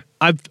 Yeah.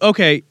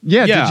 Okay.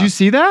 Yeah. Did you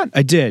see that?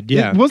 I did.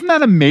 Yeah. Wasn't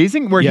that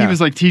amazing? Where he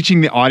was like teaching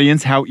the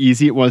audience how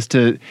easy it was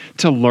to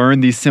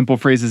learn these simple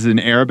phrases in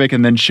Arabic,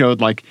 and then showed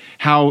like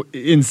how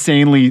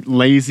insanely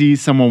lazy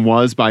someone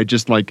was by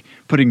just like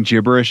putting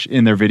gibberish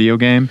in their video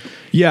game.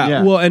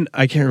 Yeah. Well, and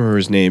I can't remember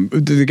his name.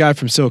 The guy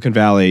from Silicon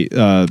Valley,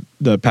 the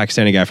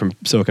Pakistani guy from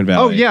Silicon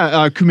Valley. Oh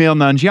yeah, Kumail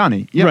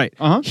Nanjiani. Yeah. Right.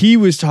 He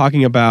was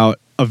talking about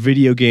a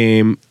video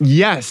game.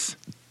 Yes.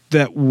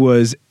 That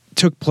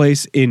took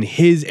place in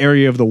his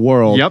area of the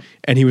world. Yep.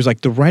 And he was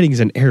like, the writing's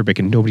in Arabic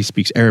and nobody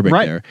speaks Arabic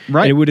there.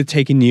 Right. And it would have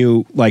taken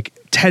you like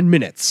 10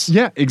 minutes.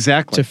 Yeah,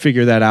 exactly. To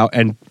figure that out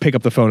and pick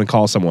up the phone and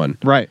call someone.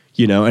 Right.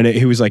 And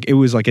it was like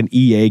an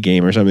EA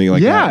game or something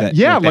like that.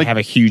 Yeah. They have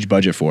a huge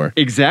budget for.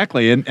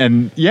 Exactly.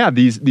 And yeah,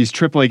 these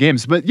AAA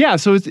games. But yeah,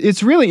 so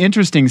it's really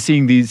interesting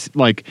seeing these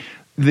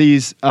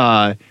subcultures,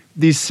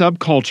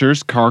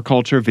 car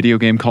culture, video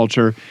game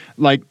culture,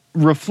 like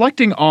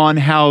reflecting on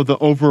how the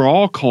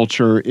overall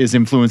culture is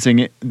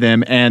influencing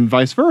them and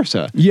vice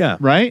versa. Yeah.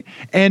 Right?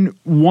 And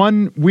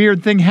one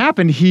weird thing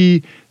happened.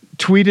 He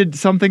tweeted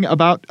something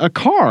about a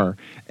car,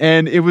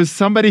 and it was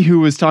somebody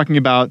who was talking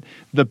about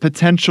the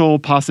potential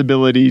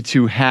possibility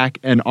to hack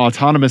an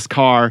autonomous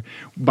car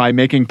by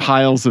making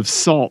piles of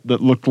salt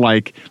that looked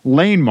like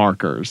lane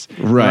markers.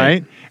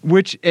 Right?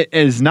 Which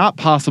is not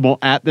possible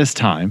at this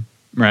time.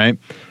 Right?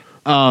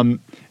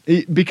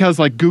 Because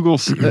like Google,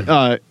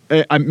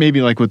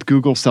 maybe like with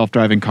Google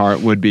self-driving car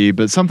it would be,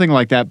 but something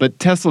like that. But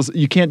Tesla's,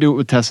 you can't do it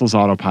with Tesla's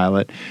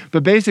autopilot.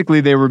 But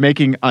basically they were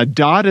making a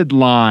dotted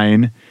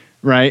line,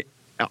 right,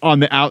 on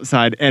the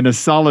outside and a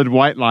solid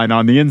white line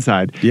on the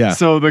inside. Yeah.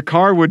 So the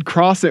car would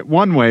cross it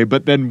one way,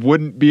 but then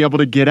wouldn't be able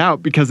to get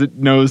out because it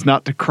knows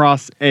not to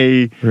cross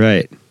a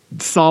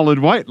solid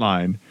white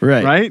line.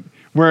 Right. Right?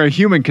 Where a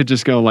human could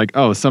just go like,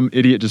 oh, some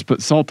idiot just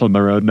put salt on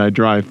the road and I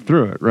drive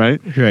through it,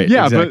 right? Right,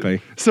 yeah, exactly.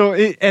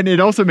 It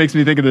also makes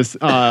me think of this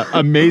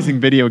amazing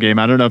video game.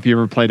 I don't know if you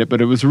ever played it,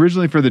 but it was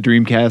originally for the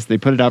Dreamcast. They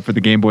put it out for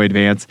the Game Boy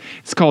Advance.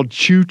 It's called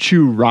Choo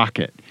Choo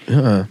Rocket.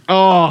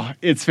 Oh,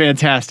 it's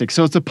fantastic.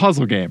 So it's a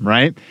puzzle game,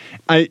 right?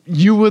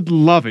 You would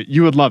love it.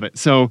 You would love it.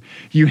 So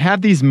you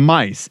have these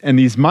mice, and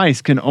these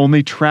mice can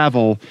only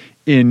travel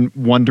in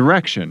one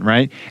direction,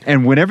 right?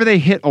 And whenever they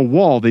hit a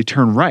wall, they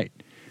turn right.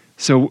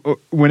 So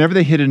whenever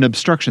they hit an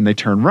obstruction, they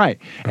turn right.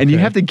 And you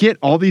Okay. have to get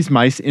all these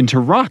mice into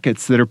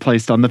rockets that are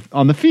placed on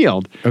the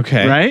field.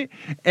 Okay. Right?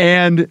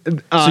 And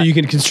So you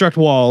can construct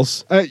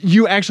walls.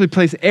 you actually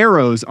place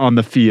arrows on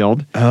the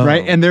field, Oh.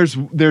 right? And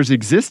there's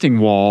existing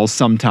walls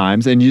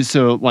sometimes, and you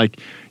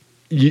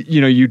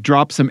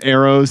drop some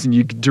arrows and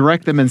you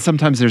direct them, and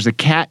sometimes there's a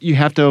cat you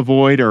have to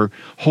avoid or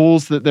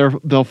holes that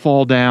they'll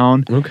fall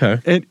down. Okay.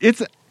 And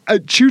it's a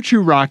Choo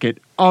Choo Rocket,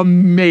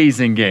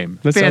 amazing game.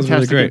 That sounds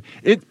really great.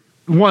 It's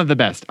one of the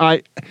best.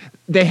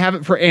 They have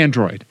it for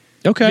Android.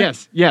 Okay.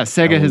 Yes,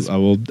 Sega has. I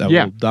will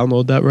Yeah.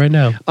 download that right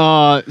now.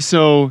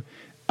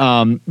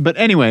 But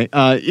anyway,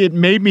 it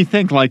made me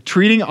think, like,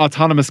 treating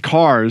autonomous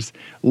cars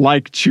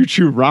like Choo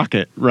Choo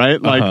Rocket,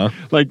 right?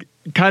 Like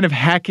kind of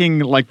hacking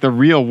like the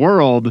real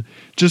world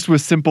just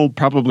with simple,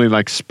 probably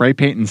like spray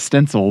paint and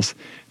stencils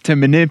to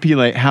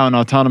manipulate how an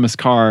autonomous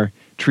car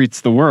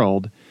treats the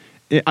world.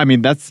 I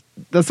mean, that's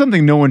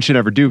something no one should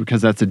ever do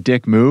because that's a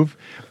dick move.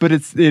 But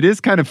it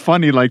is kind of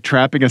funny, like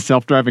trapping a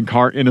self-driving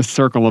car in a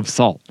circle of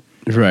salt.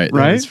 Right.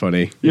 Right? That's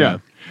funny. Yeah.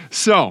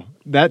 So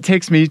that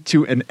takes me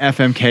to an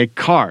FMK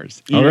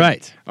Cars. All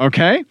right.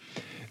 Okay.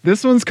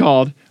 This one's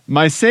called,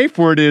 my safe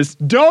word is,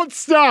 don't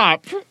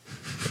stop.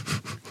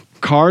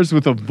 Cars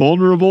with a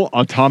vulnerable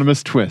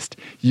autonomous twist.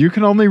 You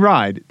can only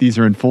ride. These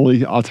are in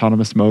fully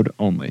autonomous mode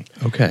only.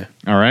 Okay.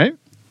 All right.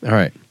 All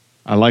right.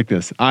 I like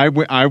this. I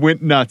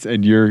went nuts,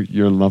 and you're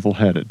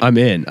level-headed. I'm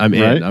in. I'm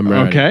right? in. I'm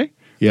ready. Okay.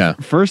 Yeah.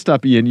 First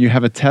up, Ian, you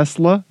have a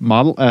Tesla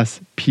Model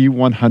S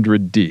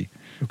P100D.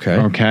 Okay.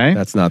 Okay.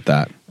 That's not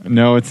that.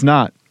 No, it's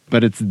not,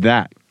 but it's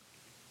that.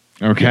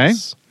 Okay.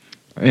 Yes.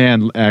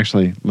 And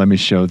actually, let me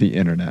show the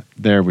internet.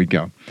 There we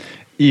go.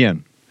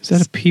 Ian. Is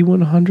that a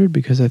P100?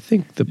 Because I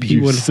think the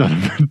You P100 son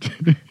of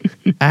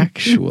a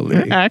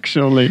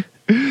actually.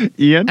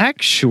 Ian.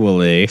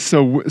 Actually.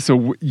 So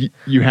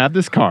you have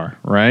this car,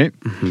 right?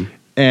 Mm-hmm.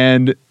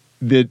 And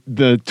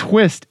the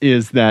twist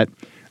is that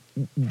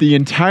the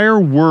entire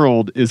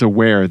world is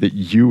aware that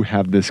you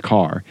have this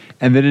car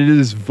and that it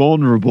is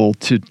vulnerable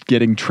to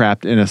getting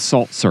trapped in a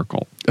salt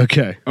circle.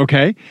 Okay.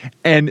 Okay?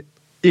 And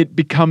it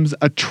becomes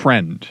a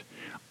trend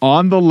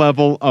on the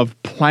level of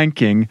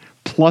planking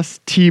plus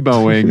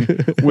T-bowing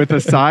with a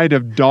side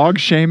of dog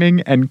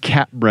shaming and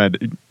cat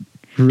bread.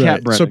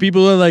 Cat bread. So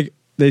people are like,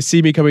 they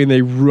see me coming,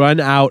 they run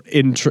out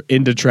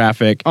into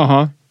traffic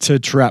to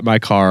trap my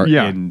car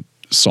in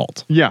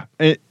salt. Yeah.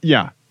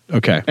 Yeah.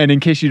 Okay. And in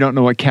case you don't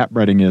know what cat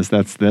breading is,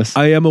 that's this.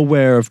 I am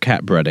aware of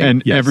cat breading.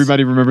 And yes.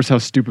 everybody remembers how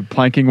stupid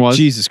planking was.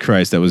 Jesus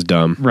Christ, that was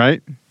dumb.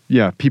 Right?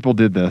 Yeah. People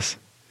did this.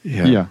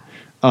 Yeah.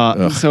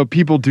 So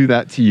people do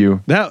that to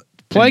you. That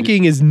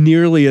planking is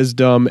nearly as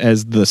dumb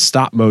as the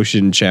stop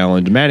motion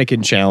challenge,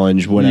 mannequin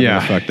challenge, whatever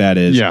the fuck that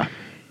is. Yeah.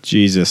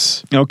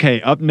 Jesus.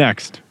 Okay. Up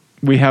next,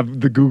 we have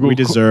the Google. We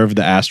deserve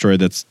the asteroid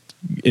that's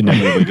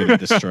inevitably going to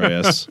destroy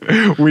us.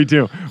 We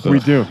do. We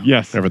do.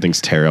 Yes.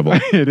 Everything's terrible.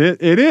 It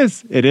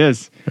is. It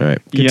is. All right.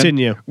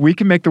 Continue. Ian, we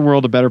can make the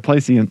world a better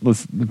place, Ian.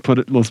 Let's put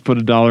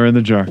 $1 in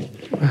the jar.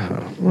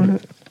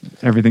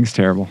 Everything's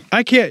terrible.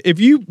 I can't. If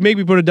you make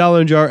me put $1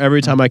 in a jar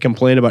every time I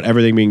complain about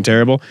everything being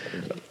terrible,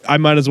 I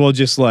might as well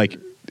just like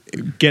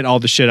get all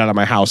the shit out of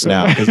my house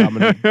now because I'm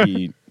going to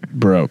be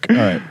broke. All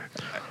right.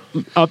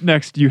 Up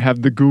next, you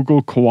have the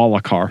Google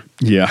Koala car.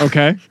 Yeah.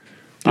 Okay.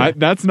 Yeah.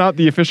 That's not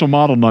the official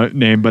model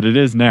name, but it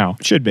is now.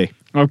 Should be.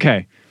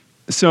 Okay.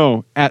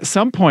 So at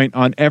some point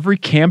on every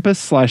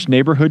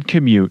campus/neighborhood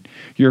commute,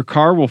 your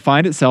car will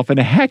find itself in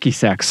a hacky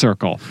sack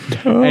circle.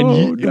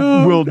 And you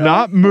will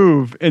not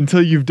move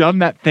until you've done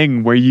that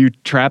thing where you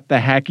trap the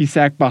hacky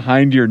sack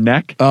behind your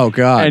neck. Oh,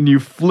 God. And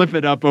you flip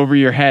it up over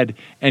your head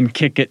and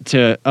kick it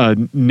to a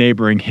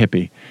neighboring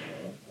hippie.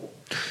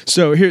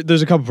 So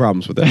there's a couple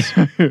problems with this.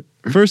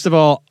 First of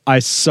all, I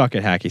suck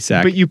at hacky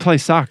sack. But you play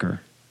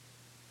soccer.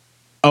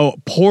 Oh,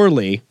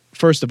 poorly.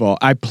 First of all,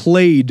 I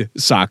played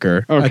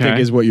soccer, I think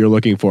is what you're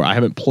looking for. I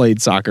haven't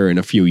played soccer in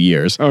a few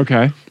years.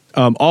 Okay.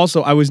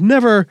 Also, I was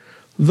never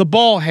the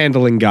ball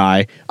handling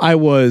guy.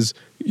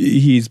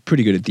 He's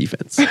pretty good at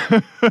defense.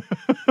 Okay.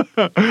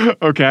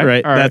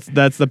 Right? All right.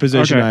 That's the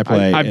position I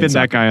play. I've been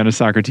that guy on a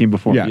soccer team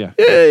before. Yeah.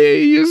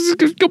 You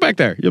just go back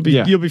there. You'll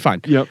be fine.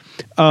 Yep.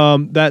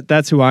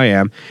 That's who I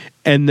am.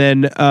 And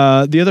then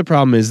the other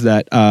problem is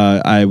that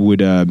I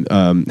would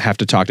have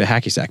to talk to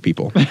hacky sack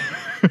people.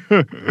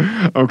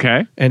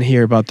 Okay. And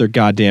hear about their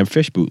goddamn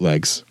fish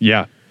bootlegs.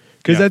 Yeah.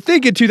 Because I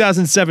think in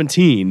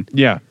 2017,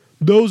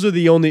 those are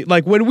the only,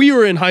 like when we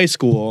were in high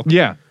school,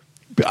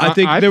 I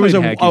think there was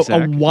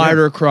a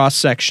wider cross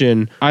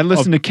section. I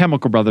listened to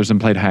Chemical Brothers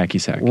and played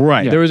hacky sack.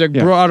 Right. Yeah. There was a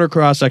broader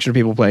cross section of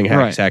people playing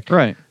hacky sack.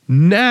 Right.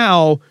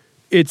 Now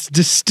it's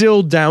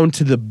distilled down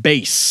to the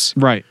base.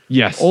 Right.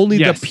 Yes. Only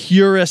the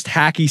purest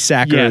hacky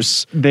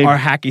sackers are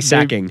hacky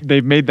sacking.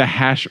 They've made the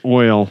hash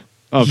oil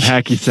of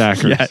hacky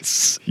sackers.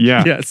 Yes.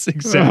 Yeah. Yes,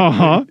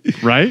 exactly.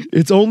 Right?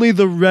 It's only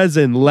the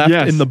resin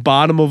left in the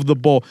bottom of the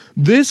bowl.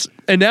 This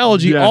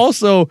analogy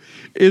also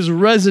is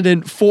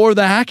resonant for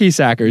the hacky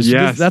sackers.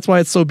 Yes. That's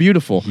why it's so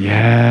beautiful.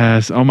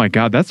 Yes. Oh my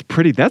God. That's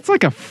pretty. That's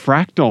like a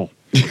fractal.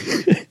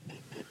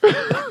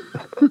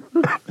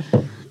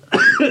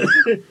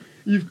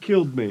 You've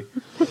killed me.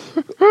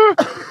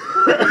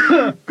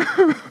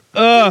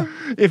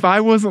 If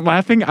I wasn't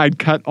laughing, I'd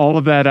cut all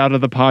of that out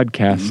of the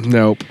podcast.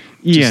 Nope.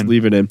 Ian. Just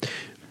leave it in.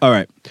 All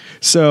right.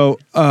 So,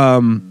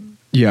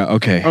 yeah,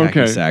 okay.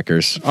 Okay. Hacky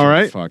sackers. All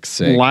right. For fuck's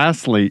sake.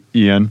 Lastly,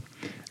 Ian,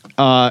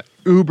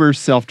 Uber's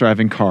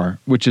self-driving car,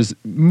 which is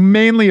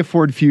mainly a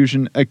Ford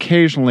Fusion,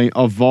 occasionally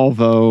a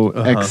Volvo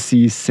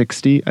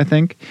XC60, I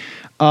think.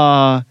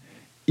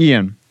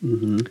 Ian,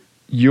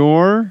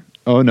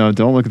 oh no,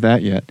 don't look at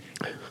that yet.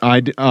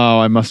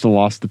 I must have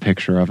lost the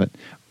picture of it.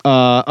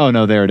 Oh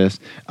no, there it is.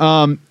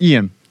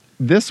 Ian,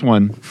 this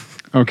one,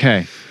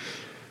 okay.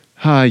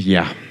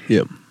 Yeah.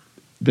 Yep.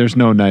 There's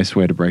no nice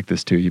way to break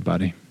this to you,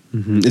 buddy.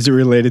 Is it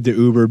related to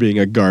Uber being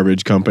a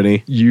garbage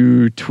company?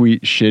 You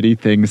tweet shitty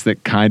things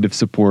that kind of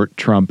support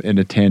Trump in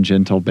a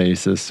tangential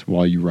basis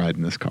while you ride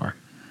in this car.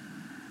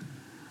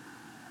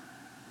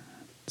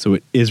 So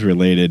it is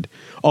related.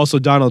 Also,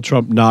 Donald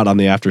Trump not on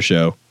the after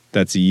show.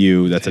 That's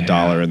you. That's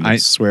 $1 in the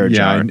swear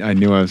jar. I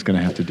knew I was going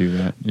to have to do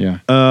that. Yeah.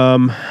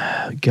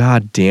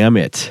 God damn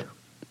it.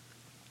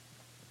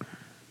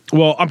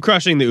 Well, I'm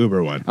crushing the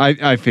Uber one.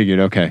 I figured.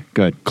 Okay,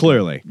 good.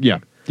 Clearly. Yeah.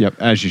 Yep.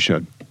 As you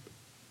should.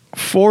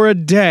 For a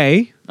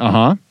day.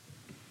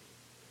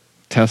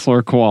 Tesla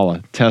or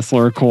koala?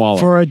 Tesla or koala?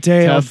 For a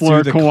day, Tesla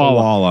I'll do the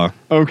koala.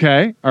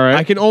 Okay. All right.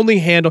 I can only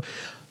handle...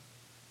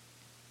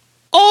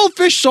 All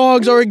Fish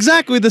songs are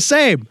exactly the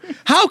same.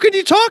 How can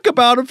you talk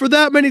about them for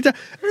that many times?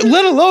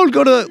 Let alone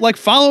go to, like,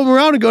 follow them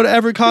around and go to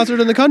every concert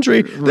in the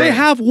country. Right. They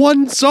have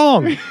one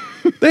song.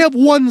 They have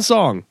one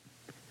song.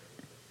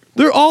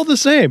 They're all the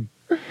same.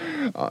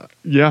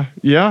 Yeah.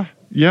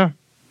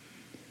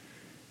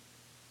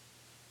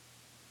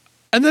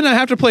 And then I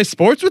have to play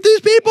sports with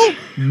these people?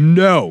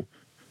 No.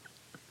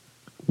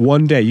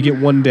 One day. You get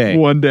one day.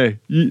 One day.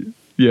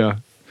 Yeah.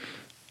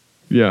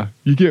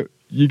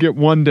 You get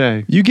one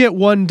day. You get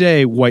one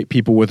day, white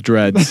people with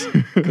dreads.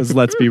 Because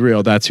let's be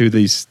real, that's who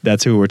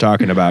we're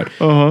talking about.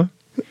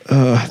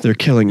 They're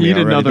killing me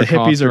already. The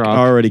hippies are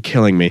already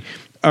killing me.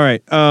 All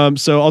right.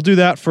 So I'll do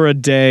that for a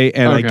day,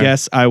 and I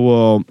guess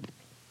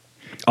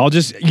I'll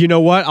just, you know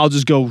what? I'll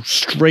just go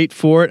straight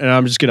for it, and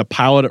I'm just going to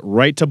pilot it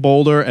right to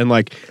Boulder and,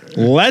 like,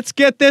 let's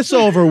get this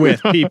over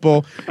with,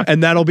 people.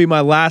 And that'll be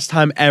my last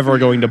time ever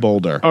going to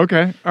Boulder.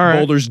 Okay. All right.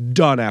 Boulder's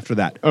done after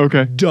that.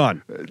 Okay.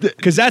 Done.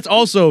 Because that's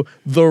also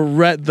the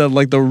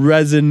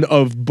resin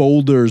of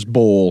Boulder's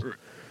bowl.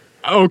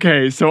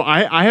 Okay. So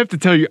I have to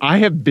tell you, I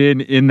have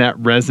been in that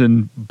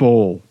resin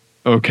bowl.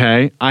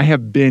 Okay. I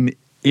have been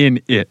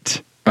in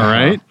it. All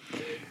right.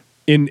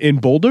 In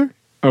Boulder?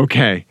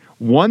 Okay.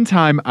 One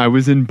time I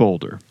was in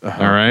Boulder, all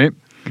right?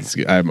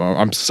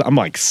 I'm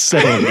like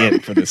settling in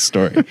for this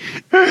story.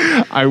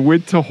 I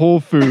went to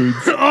Whole Foods.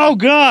 Oh,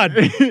 God!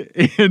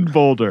 In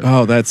Boulder.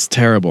 Oh, that's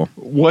terrible.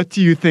 What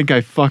do you think I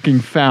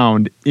fucking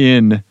found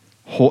inside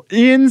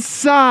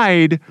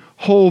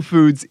Whole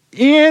Foods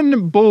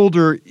in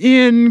Boulder,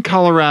 in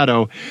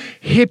Colorado?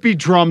 Hippie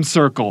drum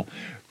circle.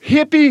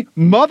 Hippie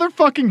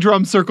motherfucking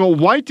drum circle,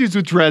 white dudes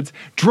with dreads,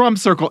 drum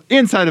circle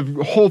inside of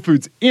Whole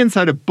Foods,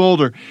 inside of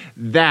Boulder.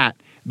 That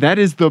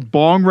is the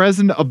bong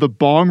resin of the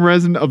bong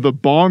resin of the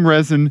bong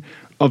resin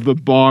of the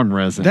bong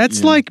resin.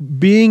 That's like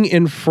being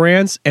in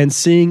France and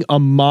seeing a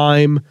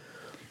mime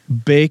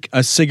bake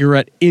a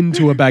cigarette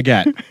into a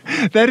baguette.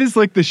 That is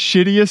like the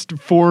shittiest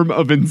form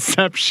of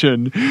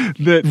inception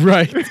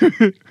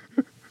that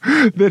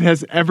that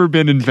has ever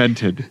been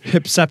invented.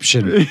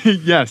 Hipception.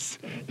 Yes.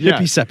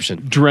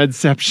 Hippieception.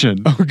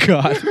 Dreadception. Oh,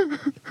 God.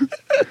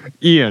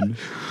 Ian.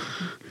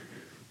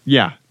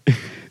 Yeah.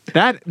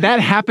 That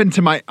happened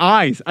to my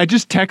eyes. I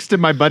just texted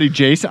my buddy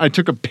Jason. I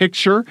took a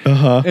picture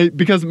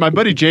because my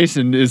buddy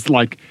Jason is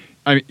like,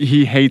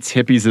 he hates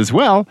hippies as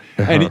well,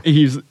 and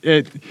he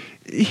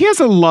has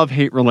a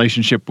love-hate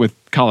relationship with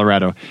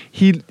Colorado.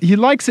 He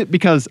likes it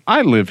because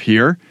I live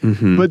here,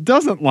 but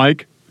doesn't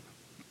like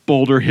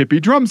Boulder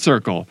hippie drum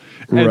circle.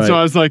 And so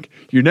I was like,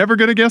 you're never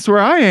going to guess where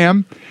I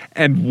am,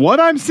 and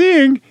what I'm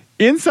seeing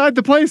inside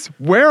the place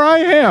where I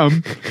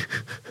am.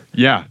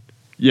 Yeah.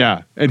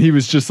 And he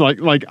was just like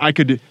I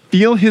could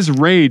feel his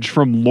rage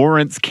from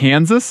Lawrence,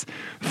 Kansas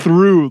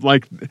through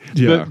like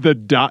the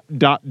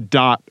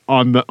dot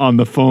on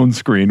the phone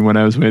screen when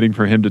I was waiting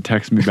for him to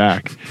text me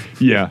back.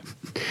 Yeah.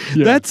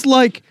 That's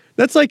like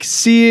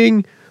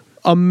seeing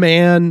a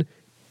man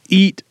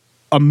eat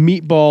a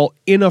meatball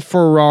in a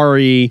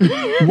Ferrari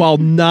while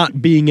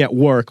not being at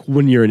work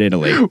when you're in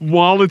Italy.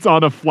 While it's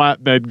on a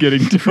flatbed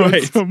getting to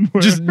it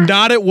somewhere. Just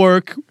not at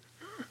work.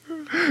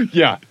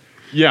 Yeah.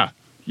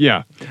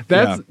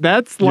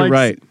 That's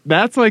like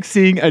that's like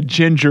seeing a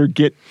ginger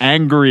get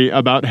angry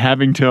about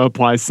having to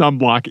apply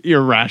sunblock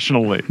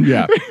irrationally.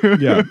 Yeah.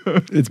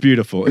 It's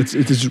beautiful. It's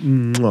just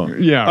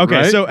yeah. Okay,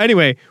 right? So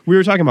anyway, we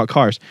were talking about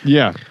cars.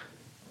 Yeah.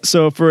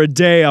 So for a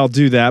day I'll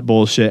do that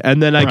bullshit.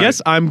 And then I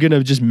guess I'm going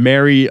to just I'm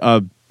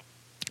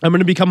going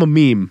to become a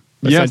meme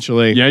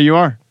essentially. Yes. Yeah, you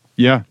are.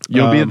 Yeah.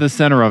 You'll be at the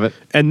center of it.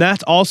 And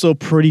that's also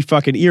pretty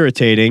fucking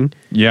irritating.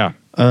 Yeah.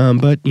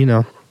 But you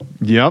know.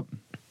 Yep.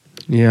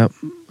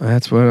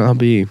 That's what I'll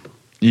be.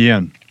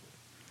 Ian.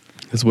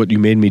 That's what you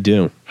made me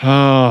do.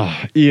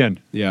 Ian,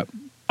 Yeah.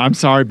 I'm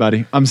sorry,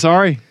 buddy. I'm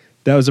sorry.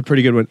 That was a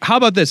pretty good one. How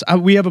about this?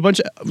 We have a bunch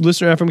of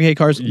listener FMK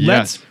cars. Yes.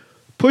 Let's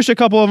push a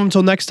couple of them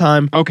till next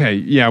time. Okay,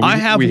 yeah. I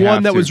have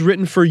one that was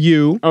written for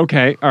you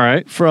Okay, all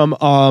right. from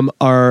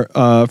our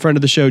friend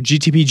of the show,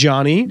 GTP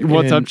Johnny.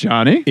 What's up,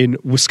 Johnny? In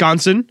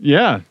Wisconsin.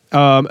 Yeah.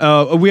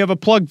 We have a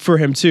plug for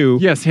him, too.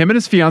 Yes, him and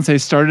his fiance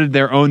started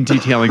their own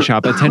detailing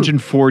shop, Attention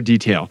for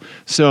Detail.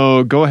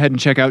 So go ahead and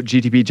check out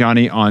GTP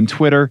Johnny on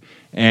Twitter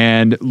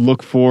and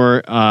look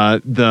for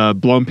the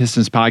Blown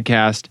Pistons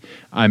podcast.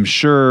 I'm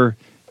sure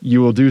you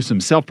will do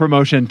some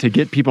self-promotion to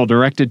get people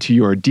directed to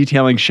your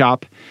detailing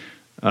shop.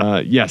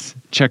 Yes,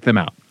 check them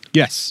out.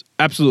 Yes,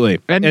 absolutely.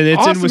 And it's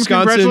awesome. in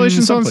Wisconsin.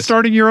 Congratulations on someplace.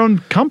 starting your own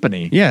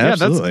company. Yeah,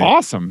 that's absolutely.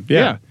 awesome.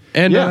 Yeah.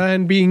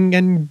 And being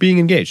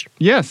engaged.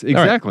 Yes,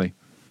 exactly.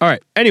 All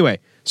right. Anyway,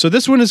 so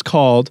this one is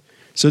called.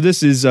 So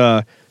this is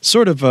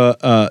sort of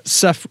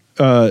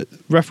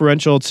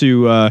referential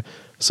to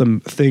some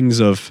things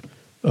of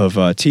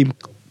Team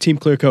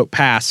Clearcoat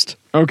past.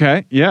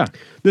 Okay. Yeah.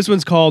 This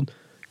one's called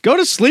 "Go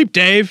to Sleep,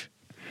 Dave."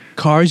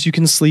 Cars you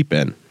can sleep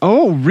in.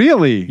 Oh,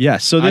 really? Yeah.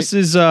 So this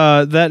is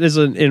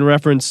in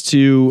reference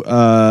to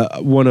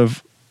one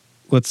of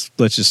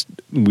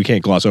we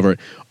can't gloss over it.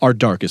 Our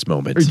darkest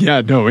moments.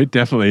 Yeah. No, it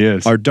definitely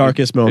is. Our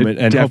darkest moment,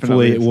 and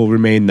hopefully it will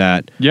remain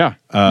that. Yeah.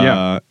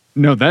 Yeah.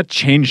 No, that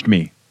changed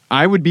me.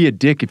 I would be a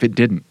dick if it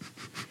didn't.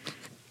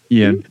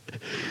 Ian.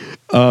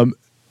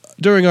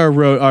 During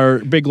our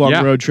big long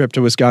road trip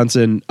to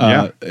Wisconsin,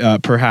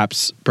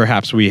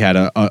 perhaps we had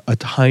a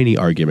tiny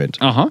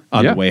argument on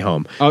the way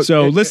home.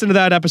 So listen to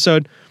that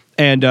episode,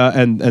 and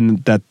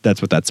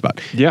that's what that's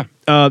about. Yeah.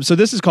 So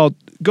this is called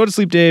 "Go to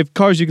Sleep, Dave."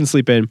 Cars you can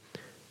sleep in.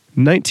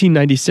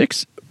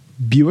 1996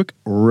 Buick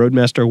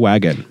Roadmaster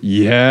wagon.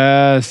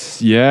 Yes.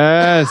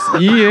 Yes.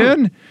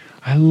 Ian.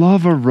 I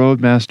love a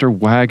Roadmaster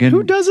wagon.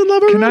 Who doesn't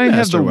love a Roadmaster wagon? Can I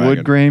have the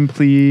wood grain,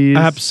 please?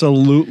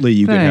 Absolutely,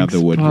 you can have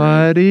the wood grain.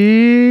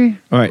 Buddy.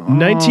 All right,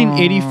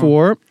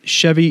 1984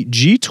 Chevy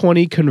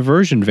G20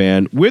 conversion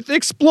van with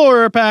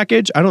Explorer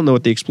package. I don't know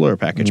what the Explorer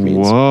package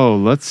means. Whoa,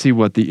 let's see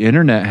what the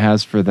internet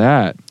has for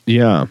that.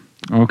 Yeah.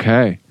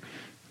 Okay.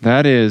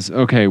 That is,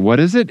 okay, what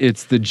is it?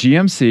 It's the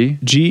GMC.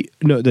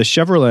 The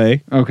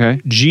Chevrolet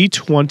Okay.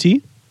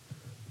 G20.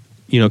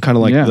 Kind of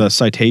like the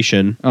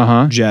Citation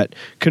jet.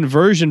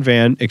 Conversion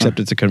van,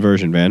 except it's a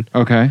conversion van.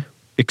 Okay.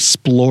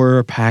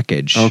 Explorer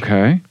package.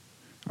 Okay.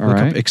 All Look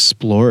right. up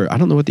Explorer. I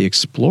don't know what the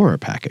Explorer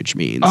package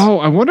means. Oh,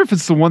 I wonder if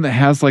it's the one that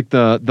has like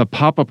the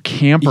pop-up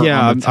camper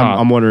on the top.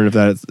 I'm wondering if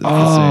that's the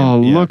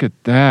same. Yeah. Look at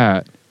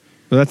that.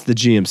 Well, that's the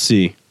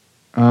GMC.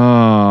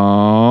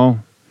 Oh,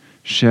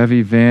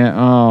 Chevy van.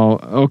 Oh,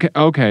 okay.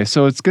 Okay,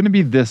 so it's going to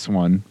be this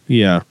one,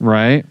 Yeah.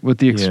 right? With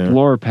the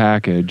Explorer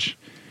package.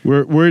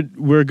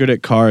 We're good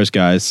at cars,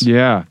 guys.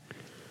 Yeah.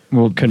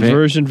 Well,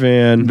 Conversion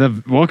van.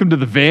 Welcome to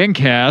the Van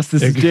Cast.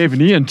 This is Dave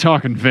and Ian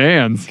talking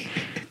vans.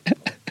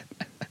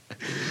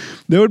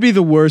 That would be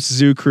the worst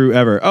zoo crew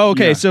ever. Oh,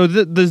 okay. Yeah. So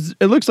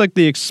it looks like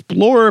the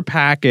Explorer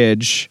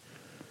package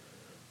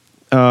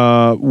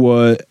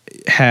it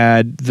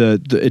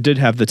did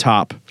have the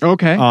top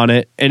Okay. on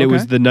it, and it Okay.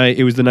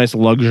 was the nice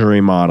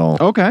luxury model.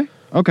 Okay.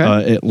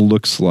 Okay. It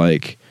looks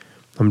like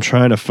I'm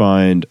trying to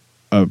find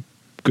a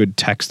good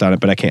text on it,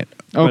 but I can't.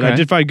 But I Okay.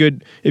 did find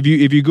good. If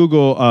you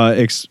Google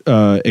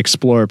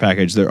Explorer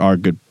package, there are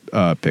good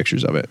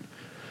pictures of it.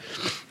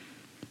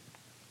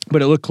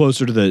 But it looked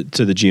closer to the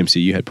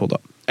GMC you had pulled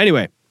up.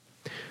 Anyway,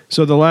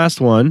 so the last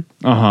one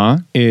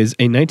is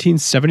a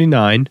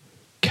 1979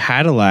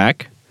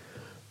 Cadillac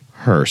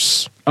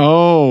hearse.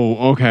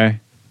 Oh, okay.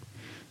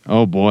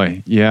 Oh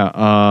boy. Yeah.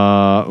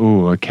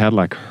 A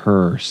Cadillac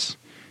hearse.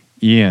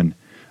 Ian.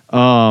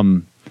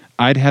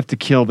 I'd have to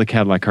kill the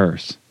Cadillac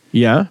hearse.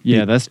 Yeah?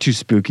 Yeah, that's too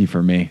spooky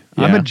for me.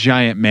 Yeah. I'm a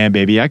giant man,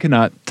 baby. I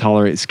cannot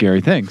tolerate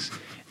scary things.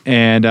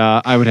 And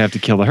I would have to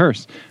kill the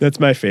hearse. That's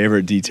my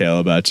favorite detail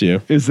about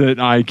you. Is that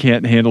I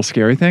can't handle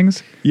scary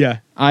things? Yeah.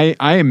 I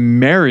am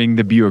marrying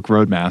the Buick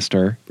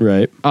Roadmaster.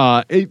 Right.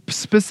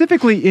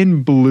 Specifically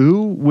in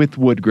blue with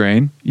wood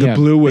grain. The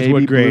blue with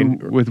wood grain.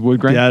 Blue with wood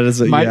grain. Yeah, that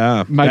is My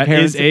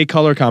parents, is a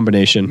color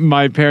combination.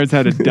 My parents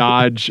had a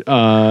Dodge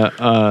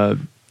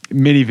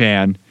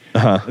minivan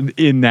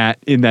in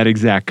that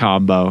exact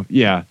combo.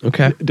 Yeah.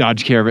 Okay.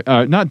 Dodge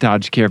Caravan, not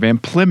Dodge Caravan,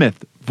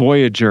 Plymouth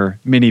Voyager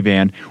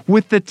minivan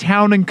with the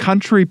Town and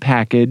Country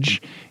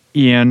package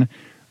in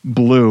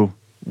blue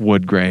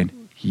wood grain.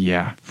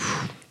 Yeah.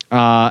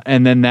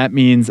 And then that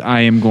means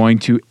I am going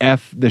to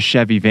F the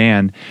Chevy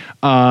van.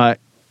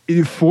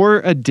 For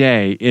a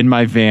day in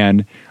my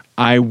van,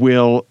 I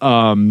will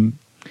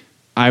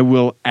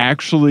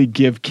actually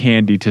give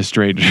candy to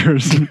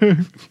strangers.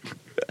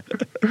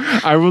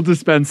 I will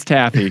dispense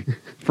taffy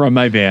from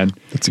my van.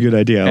 That's a good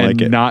idea. I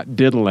like it. Not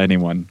diddle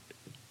anyone.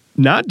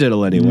 Not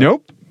diddle anyone.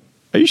 Nope.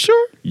 Are you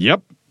sure?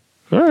 Yep.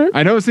 All right.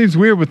 I know it seems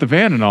weird with the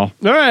van and all.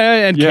 All right,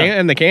 and Yeah.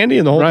 and the candy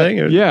and the whole Right,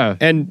 thing. yeah.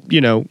 And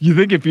You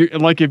think if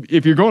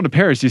you're going to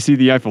Paris, you see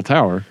the Eiffel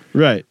Tower.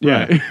 right,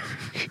 yeah, Right.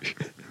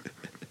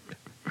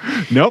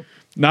 Nope.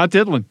 Not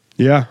diddling.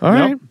 Yeah. All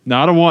right. Nope,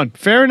 not a 1.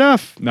 Fair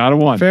enough. Not a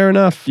 1. Fair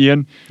enough.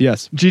 Ian,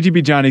 Yes.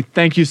 GTB Johnny,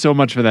 thank you so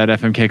much for that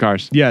FMK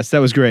Cars. Yes, that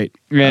was great.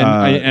 And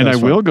I was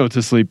fun. will go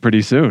to sleep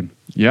pretty soon.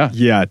 Yeah.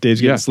 Yeah,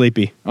 Dave's getting Yeah.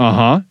 sleepy.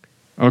 Uh-huh.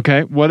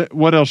 Okay.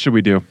 What else should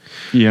we do,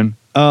 Ian?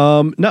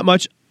 Not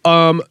much.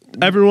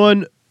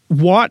 Everyone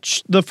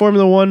watch the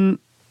Formula One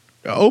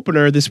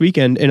opener this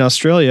weekend in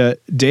Australia.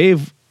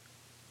 Dave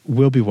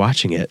will be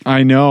watching it.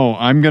 I know.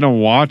 I'm going to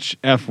watch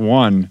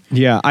F1.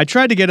 Yeah, I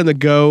tried to get him to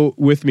go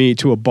with me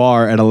to a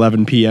bar at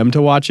 11 p.m.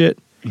 to watch it.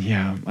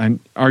 Yeah.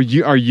 Are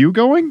you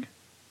going?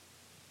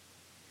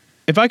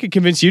 If I could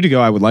convince you to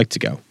go, I would like to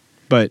go.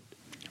 But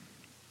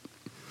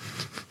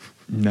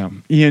No.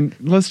 Ian,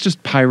 let's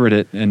just pirate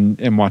it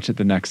and watch it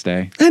the next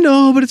day. I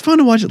know, but it's fun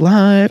to watch it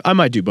live. I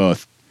might do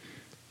both.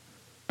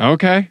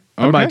 Okay.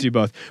 I might do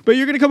both. But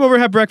you're going to come over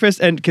and have breakfast,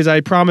 and because I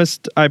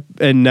promised,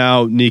 and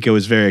now Nico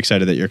is very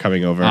excited that you're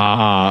coming over.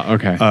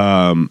 Okay.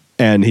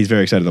 And he's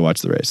very excited to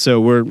watch the race. So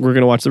we're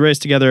going to watch the race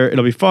together.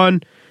 It'll be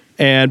fun.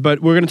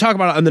 But we're going to talk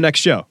about it on the next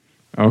show.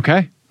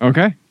 Okay.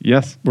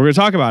 Yes. We're going to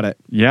talk about it.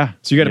 Yeah.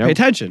 So you got to pay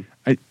attention.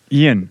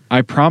 Ian,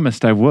 I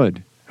promised I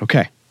would.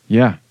 Okay.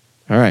 Yeah.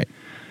 All right.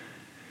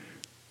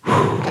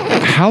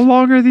 How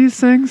long are these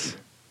things?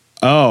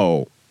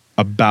 Oh,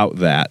 about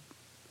that.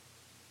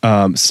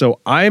 So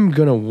I'm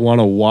going to want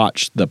to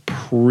watch the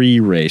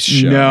pre-race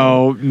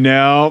show.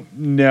 No.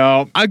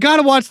 I got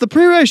to watch the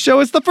pre-race show.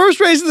 It's the first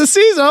race of the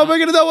season. How am I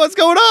going to know what's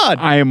going on?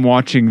 I am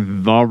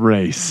watching the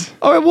race.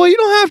 All right, well, you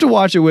don't have to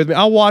watch it with me.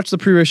 I'll watch the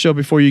pre-race show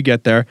before you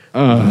get there.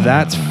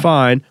 That's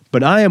fine.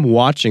 But I am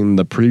watching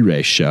the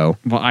pre-race show.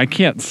 Well, I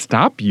can't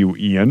stop you,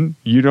 Ian.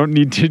 You don't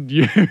need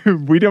to.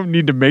 We don't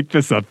need to make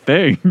this a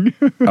thing.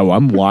 Oh,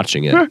 I'm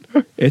watching it.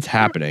 It's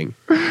happening.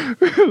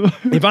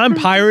 If I'm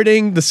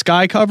pirating the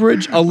Sky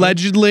coverage,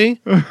 allegedly,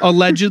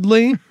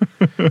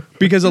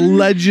 because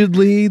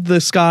allegedly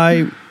the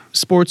Sky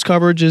sports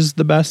coverage is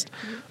the best,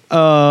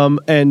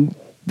 and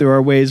there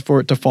are ways for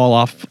it to fall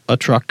off a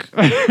truck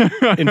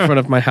in front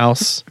of my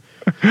house.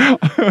 On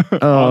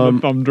a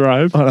thumb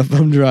drive. On a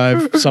thumb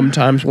drive,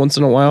 sometimes, once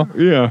in a while.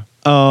 Yeah.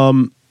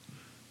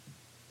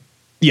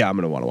 Yeah, I'm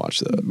going to want to watch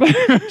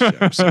the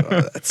show. So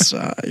that's,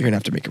 you're going to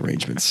have to make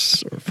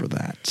arrangements for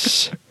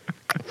that.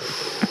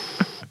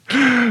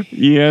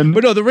 Ian.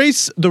 But no, the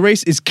race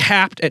is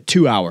capped at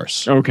 2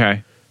 hours.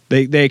 Okay.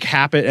 They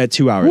cap it at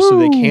 2 hours. So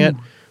they can't,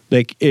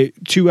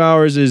 2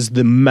 hours is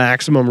the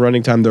maximum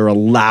running time they're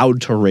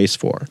allowed to race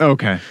for.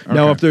 Okay.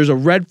 Now, if there's a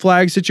red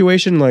flag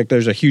situation, like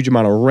there's a huge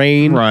amount of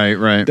rain,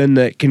 right. then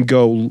that can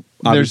go.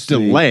 There's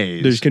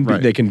delays.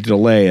 They can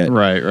delay it.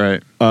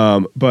 Right.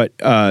 But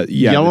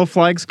yeah. Yellow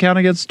flags count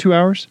against 2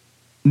 hours?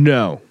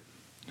 No.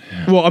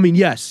 Well, I mean,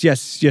 yes,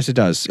 it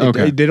does.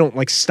 Okay. They don't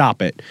like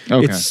stop it.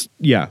 Okay. It's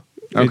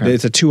Okay.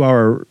 it's a 2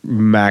 hour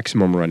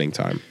maximum running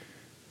time.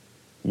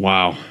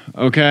 Wow.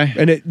 Okay.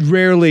 And it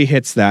rarely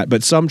hits that,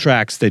 but some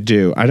tracks they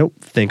do. I don't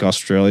think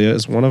Australia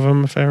is one of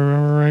them, if I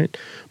remember right.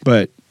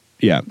 But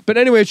yeah. But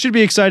anyway, it should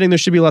be exciting. There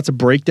should be lots of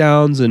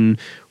breakdowns and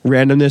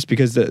randomness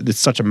because it's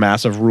such a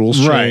massive rules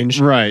change.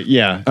 Right.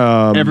 Yeah.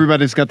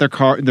 Everybody's got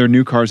their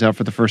new cars out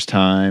for the first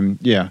time.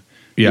 Yeah.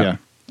 Yeah.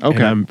 Okay.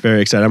 And I'm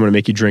very excited. I'm going to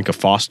make you drink a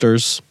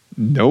Foster's.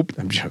 Nope.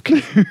 I'm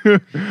joking.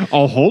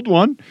 I'll hold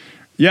one.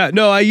 Yeah.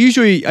 No, I used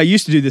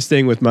to do this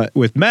thing with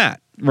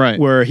Matt. Right.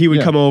 Where he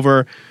would come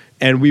over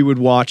and we would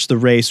watch the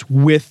race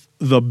with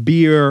the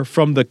beer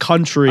from the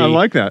country. I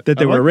like that. That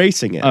they were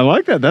racing in. I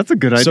like that. That's a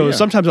good idea. So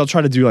sometimes I'll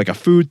try to do like a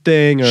food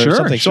thing or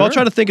something. So I'll Sure.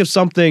 try to think of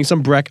something,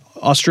 some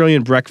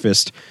Australian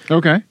breakfast.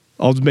 Okay.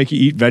 I'll make you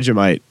eat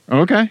Vegemite.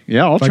 Okay.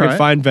 Yeah, I'll If try. I can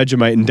find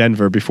Vegemite in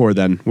Denver before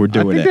then, we're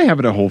doing I think it. they have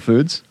it at Whole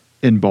Foods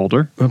in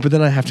Boulder. But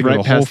then I have to Right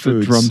go to Whole past the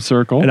Foods. drum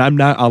circle. And I'm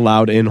not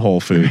allowed in Whole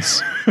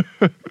Foods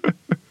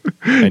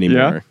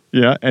anymore.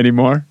 Yeah.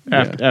 Anymore?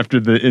 Yeah. After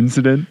the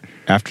incident?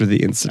 After the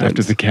incident.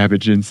 After the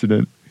cabbage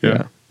incident.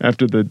 Yeah.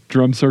 After the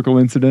drum circle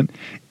incident.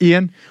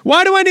 Ian?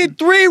 Why do I need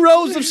 3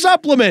 rows of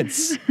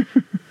supplements?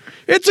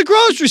 It's a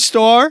grocery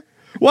store.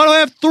 Why do I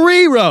have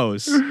 3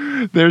 rows?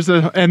 There's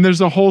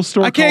a whole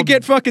store I can't called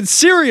get fucking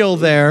cereal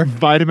there.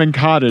 Vitamin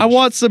Cottage. I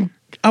want some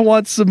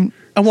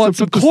put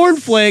the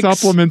cornflakes.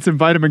 Supplements in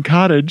Vitamin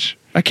Cottage.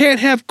 I can't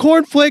have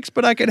cornflakes,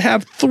 but I can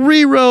have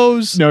 3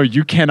 rows. No,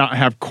 you cannot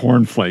have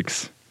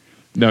cornflakes.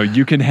 No,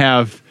 you can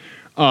have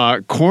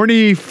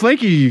corny,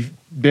 flaky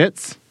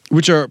bits.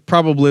 Which are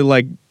probably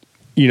like,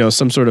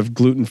 some sort of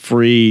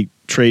gluten-free,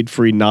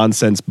 trade-free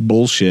nonsense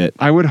bullshit.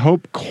 I would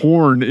hope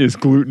corn is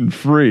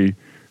gluten-free.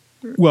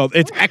 Well,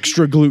 it's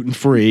extra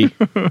gluten-free.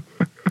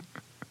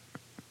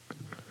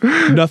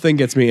 Nothing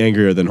gets me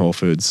angrier than Whole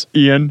Foods.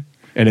 Ian?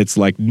 And it's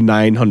like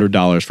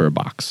 $900 for a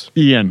box.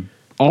 Ian.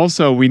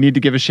 Also, we need to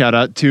give a shout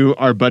out to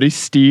our buddy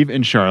Steve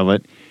in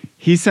Charlotte.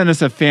 He sent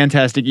us a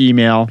fantastic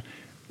email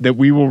that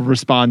we will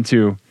respond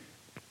to.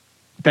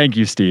 Thank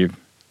you, Steve.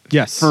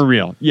 Yes. For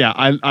real. Yeah,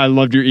 I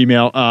loved your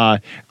email.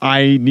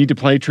 I need to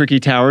play Tricky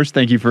Towers.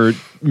 Thank you for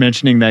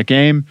mentioning that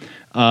game.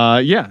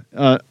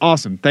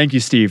 Awesome. Thank you,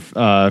 Steve,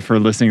 for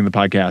listening to the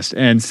podcast.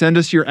 And send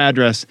us your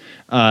address.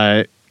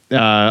 I'll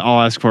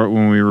ask for it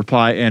when we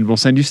reply, and we'll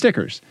send you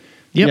stickers.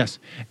 Yep. Yes.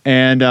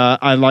 And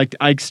I liked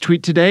Ike's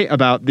tweet today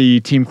about the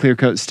Team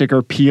Clearcoat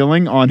sticker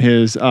peeling on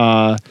his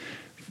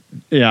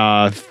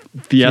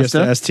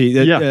Fiesta. ST.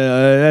 Yeah.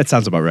 That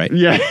sounds about right.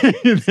 Yeah.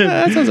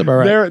 That sounds about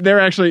right. They're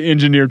actually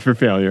engineered for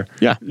failure.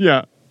 Yeah.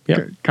 Yeah.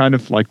 Yeah. Kind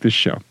of like this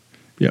show.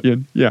 Yep.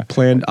 Yeah.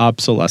 Planned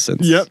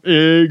obsolescence. Yep.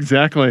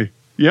 Exactly.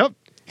 Yep.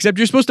 Except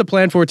you're supposed to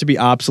plan for it to be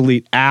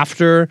obsolete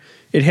after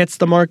it hits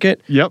the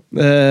market. Yep. We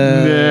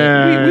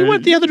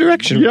went the other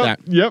direction with that.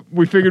 Yep.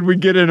 We figured we'd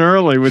get in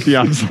early with the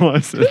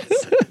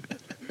obsolescence.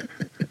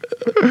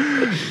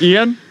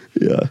 Ian?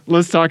 Yeah.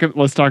 Let's talk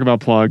about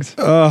plugs.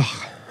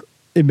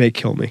 It may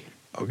kill me.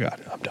 Oh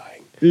God, I'm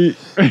dying.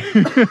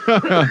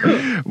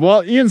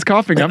 While Ian's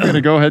coughing, I'm going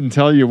to go ahead and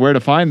tell you where to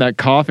find that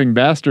coughing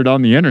bastard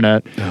on the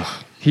internet.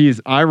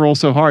 He's I Roll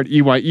So Hard,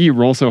 EYE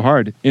Roll So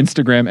Hard,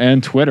 Instagram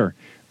and Twitter.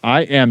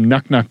 I am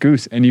Nuck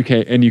Goose,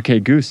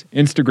 NUK Goose,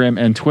 Instagram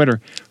and Twitter.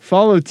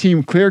 Follow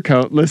Team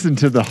Clearcoat. Listen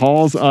to the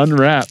Halls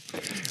Unwrap.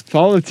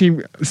 Follow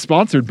Team,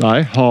 sponsored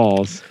by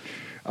Halls.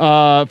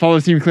 Follow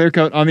Team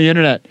Clearcoat on the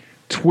internet.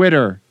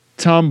 Twitter,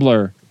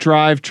 Tumblr,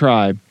 Drive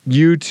Tribe,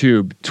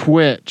 YouTube,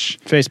 Twitch,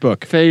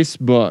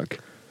 Facebook,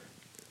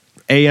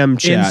 AM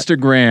chat,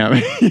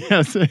 Instagram.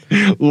 Yes,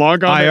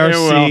 log on IRC. to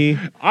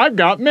AOL. I've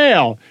got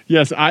mail.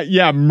 Yes,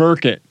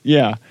 Merk it.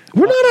 Yeah,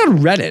 we're not on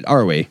Reddit,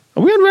 are we?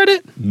 Are we on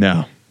Reddit?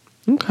 No.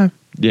 Okay.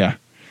 Yeah,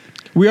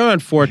 we are on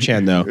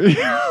 4chan though,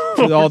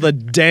 with all the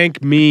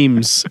dank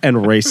memes and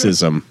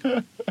racism.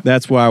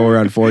 That's why we're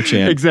on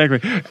 4chan. Exactly.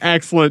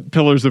 Excellent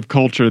pillars of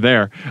culture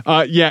there.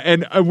 Yeah,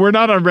 and we're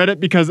not on Reddit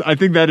because I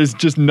think that is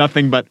just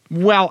nothing but,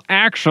 well,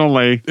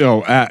 actually.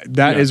 Oh,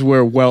 that is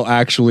where well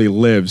actually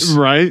lives.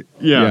 Right?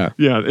 Yeah.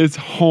 It's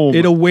home.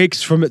 It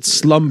awakes from its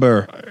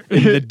slumber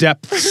in the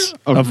depths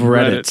of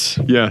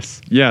Reddit.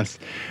 Yes.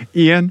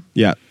 Ian?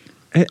 Yeah.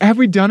 Have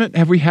we done it?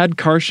 Have we had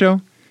Car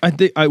Show? I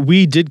think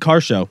we did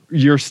Car Show.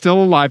 You're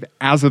still alive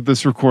as of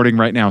this recording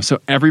right now. So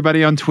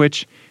everybody on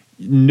Twitch,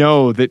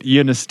 know that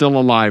Ian is still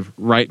alive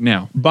right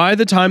now. By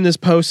the time this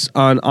posts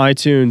on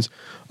iTunes,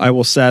 I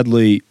will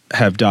sadly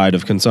have died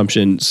of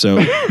consumption.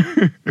 So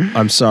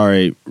I'm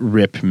sorry,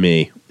 rip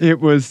me.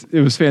 It was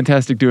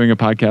fantastic doing a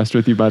podcast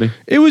with you, buddy.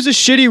 It was a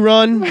shitty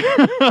run,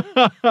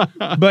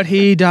 but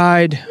he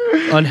died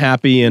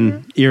unhappy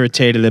and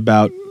irritated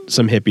about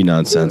some hippie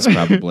nonsense,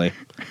 probably.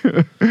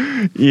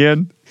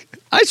 Ian?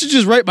 I should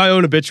just write my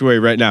own obituary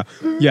right now.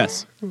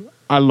 Yes.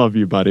 I love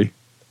you, buddy.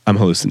 I'm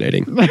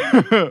hallucinating.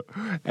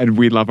 And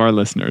we love our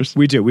listeners.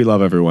 We do. We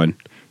love everyone.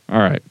 All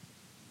right.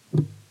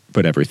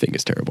 But everything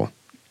is terrible.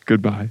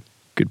 Goodbye.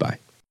 Goodbye.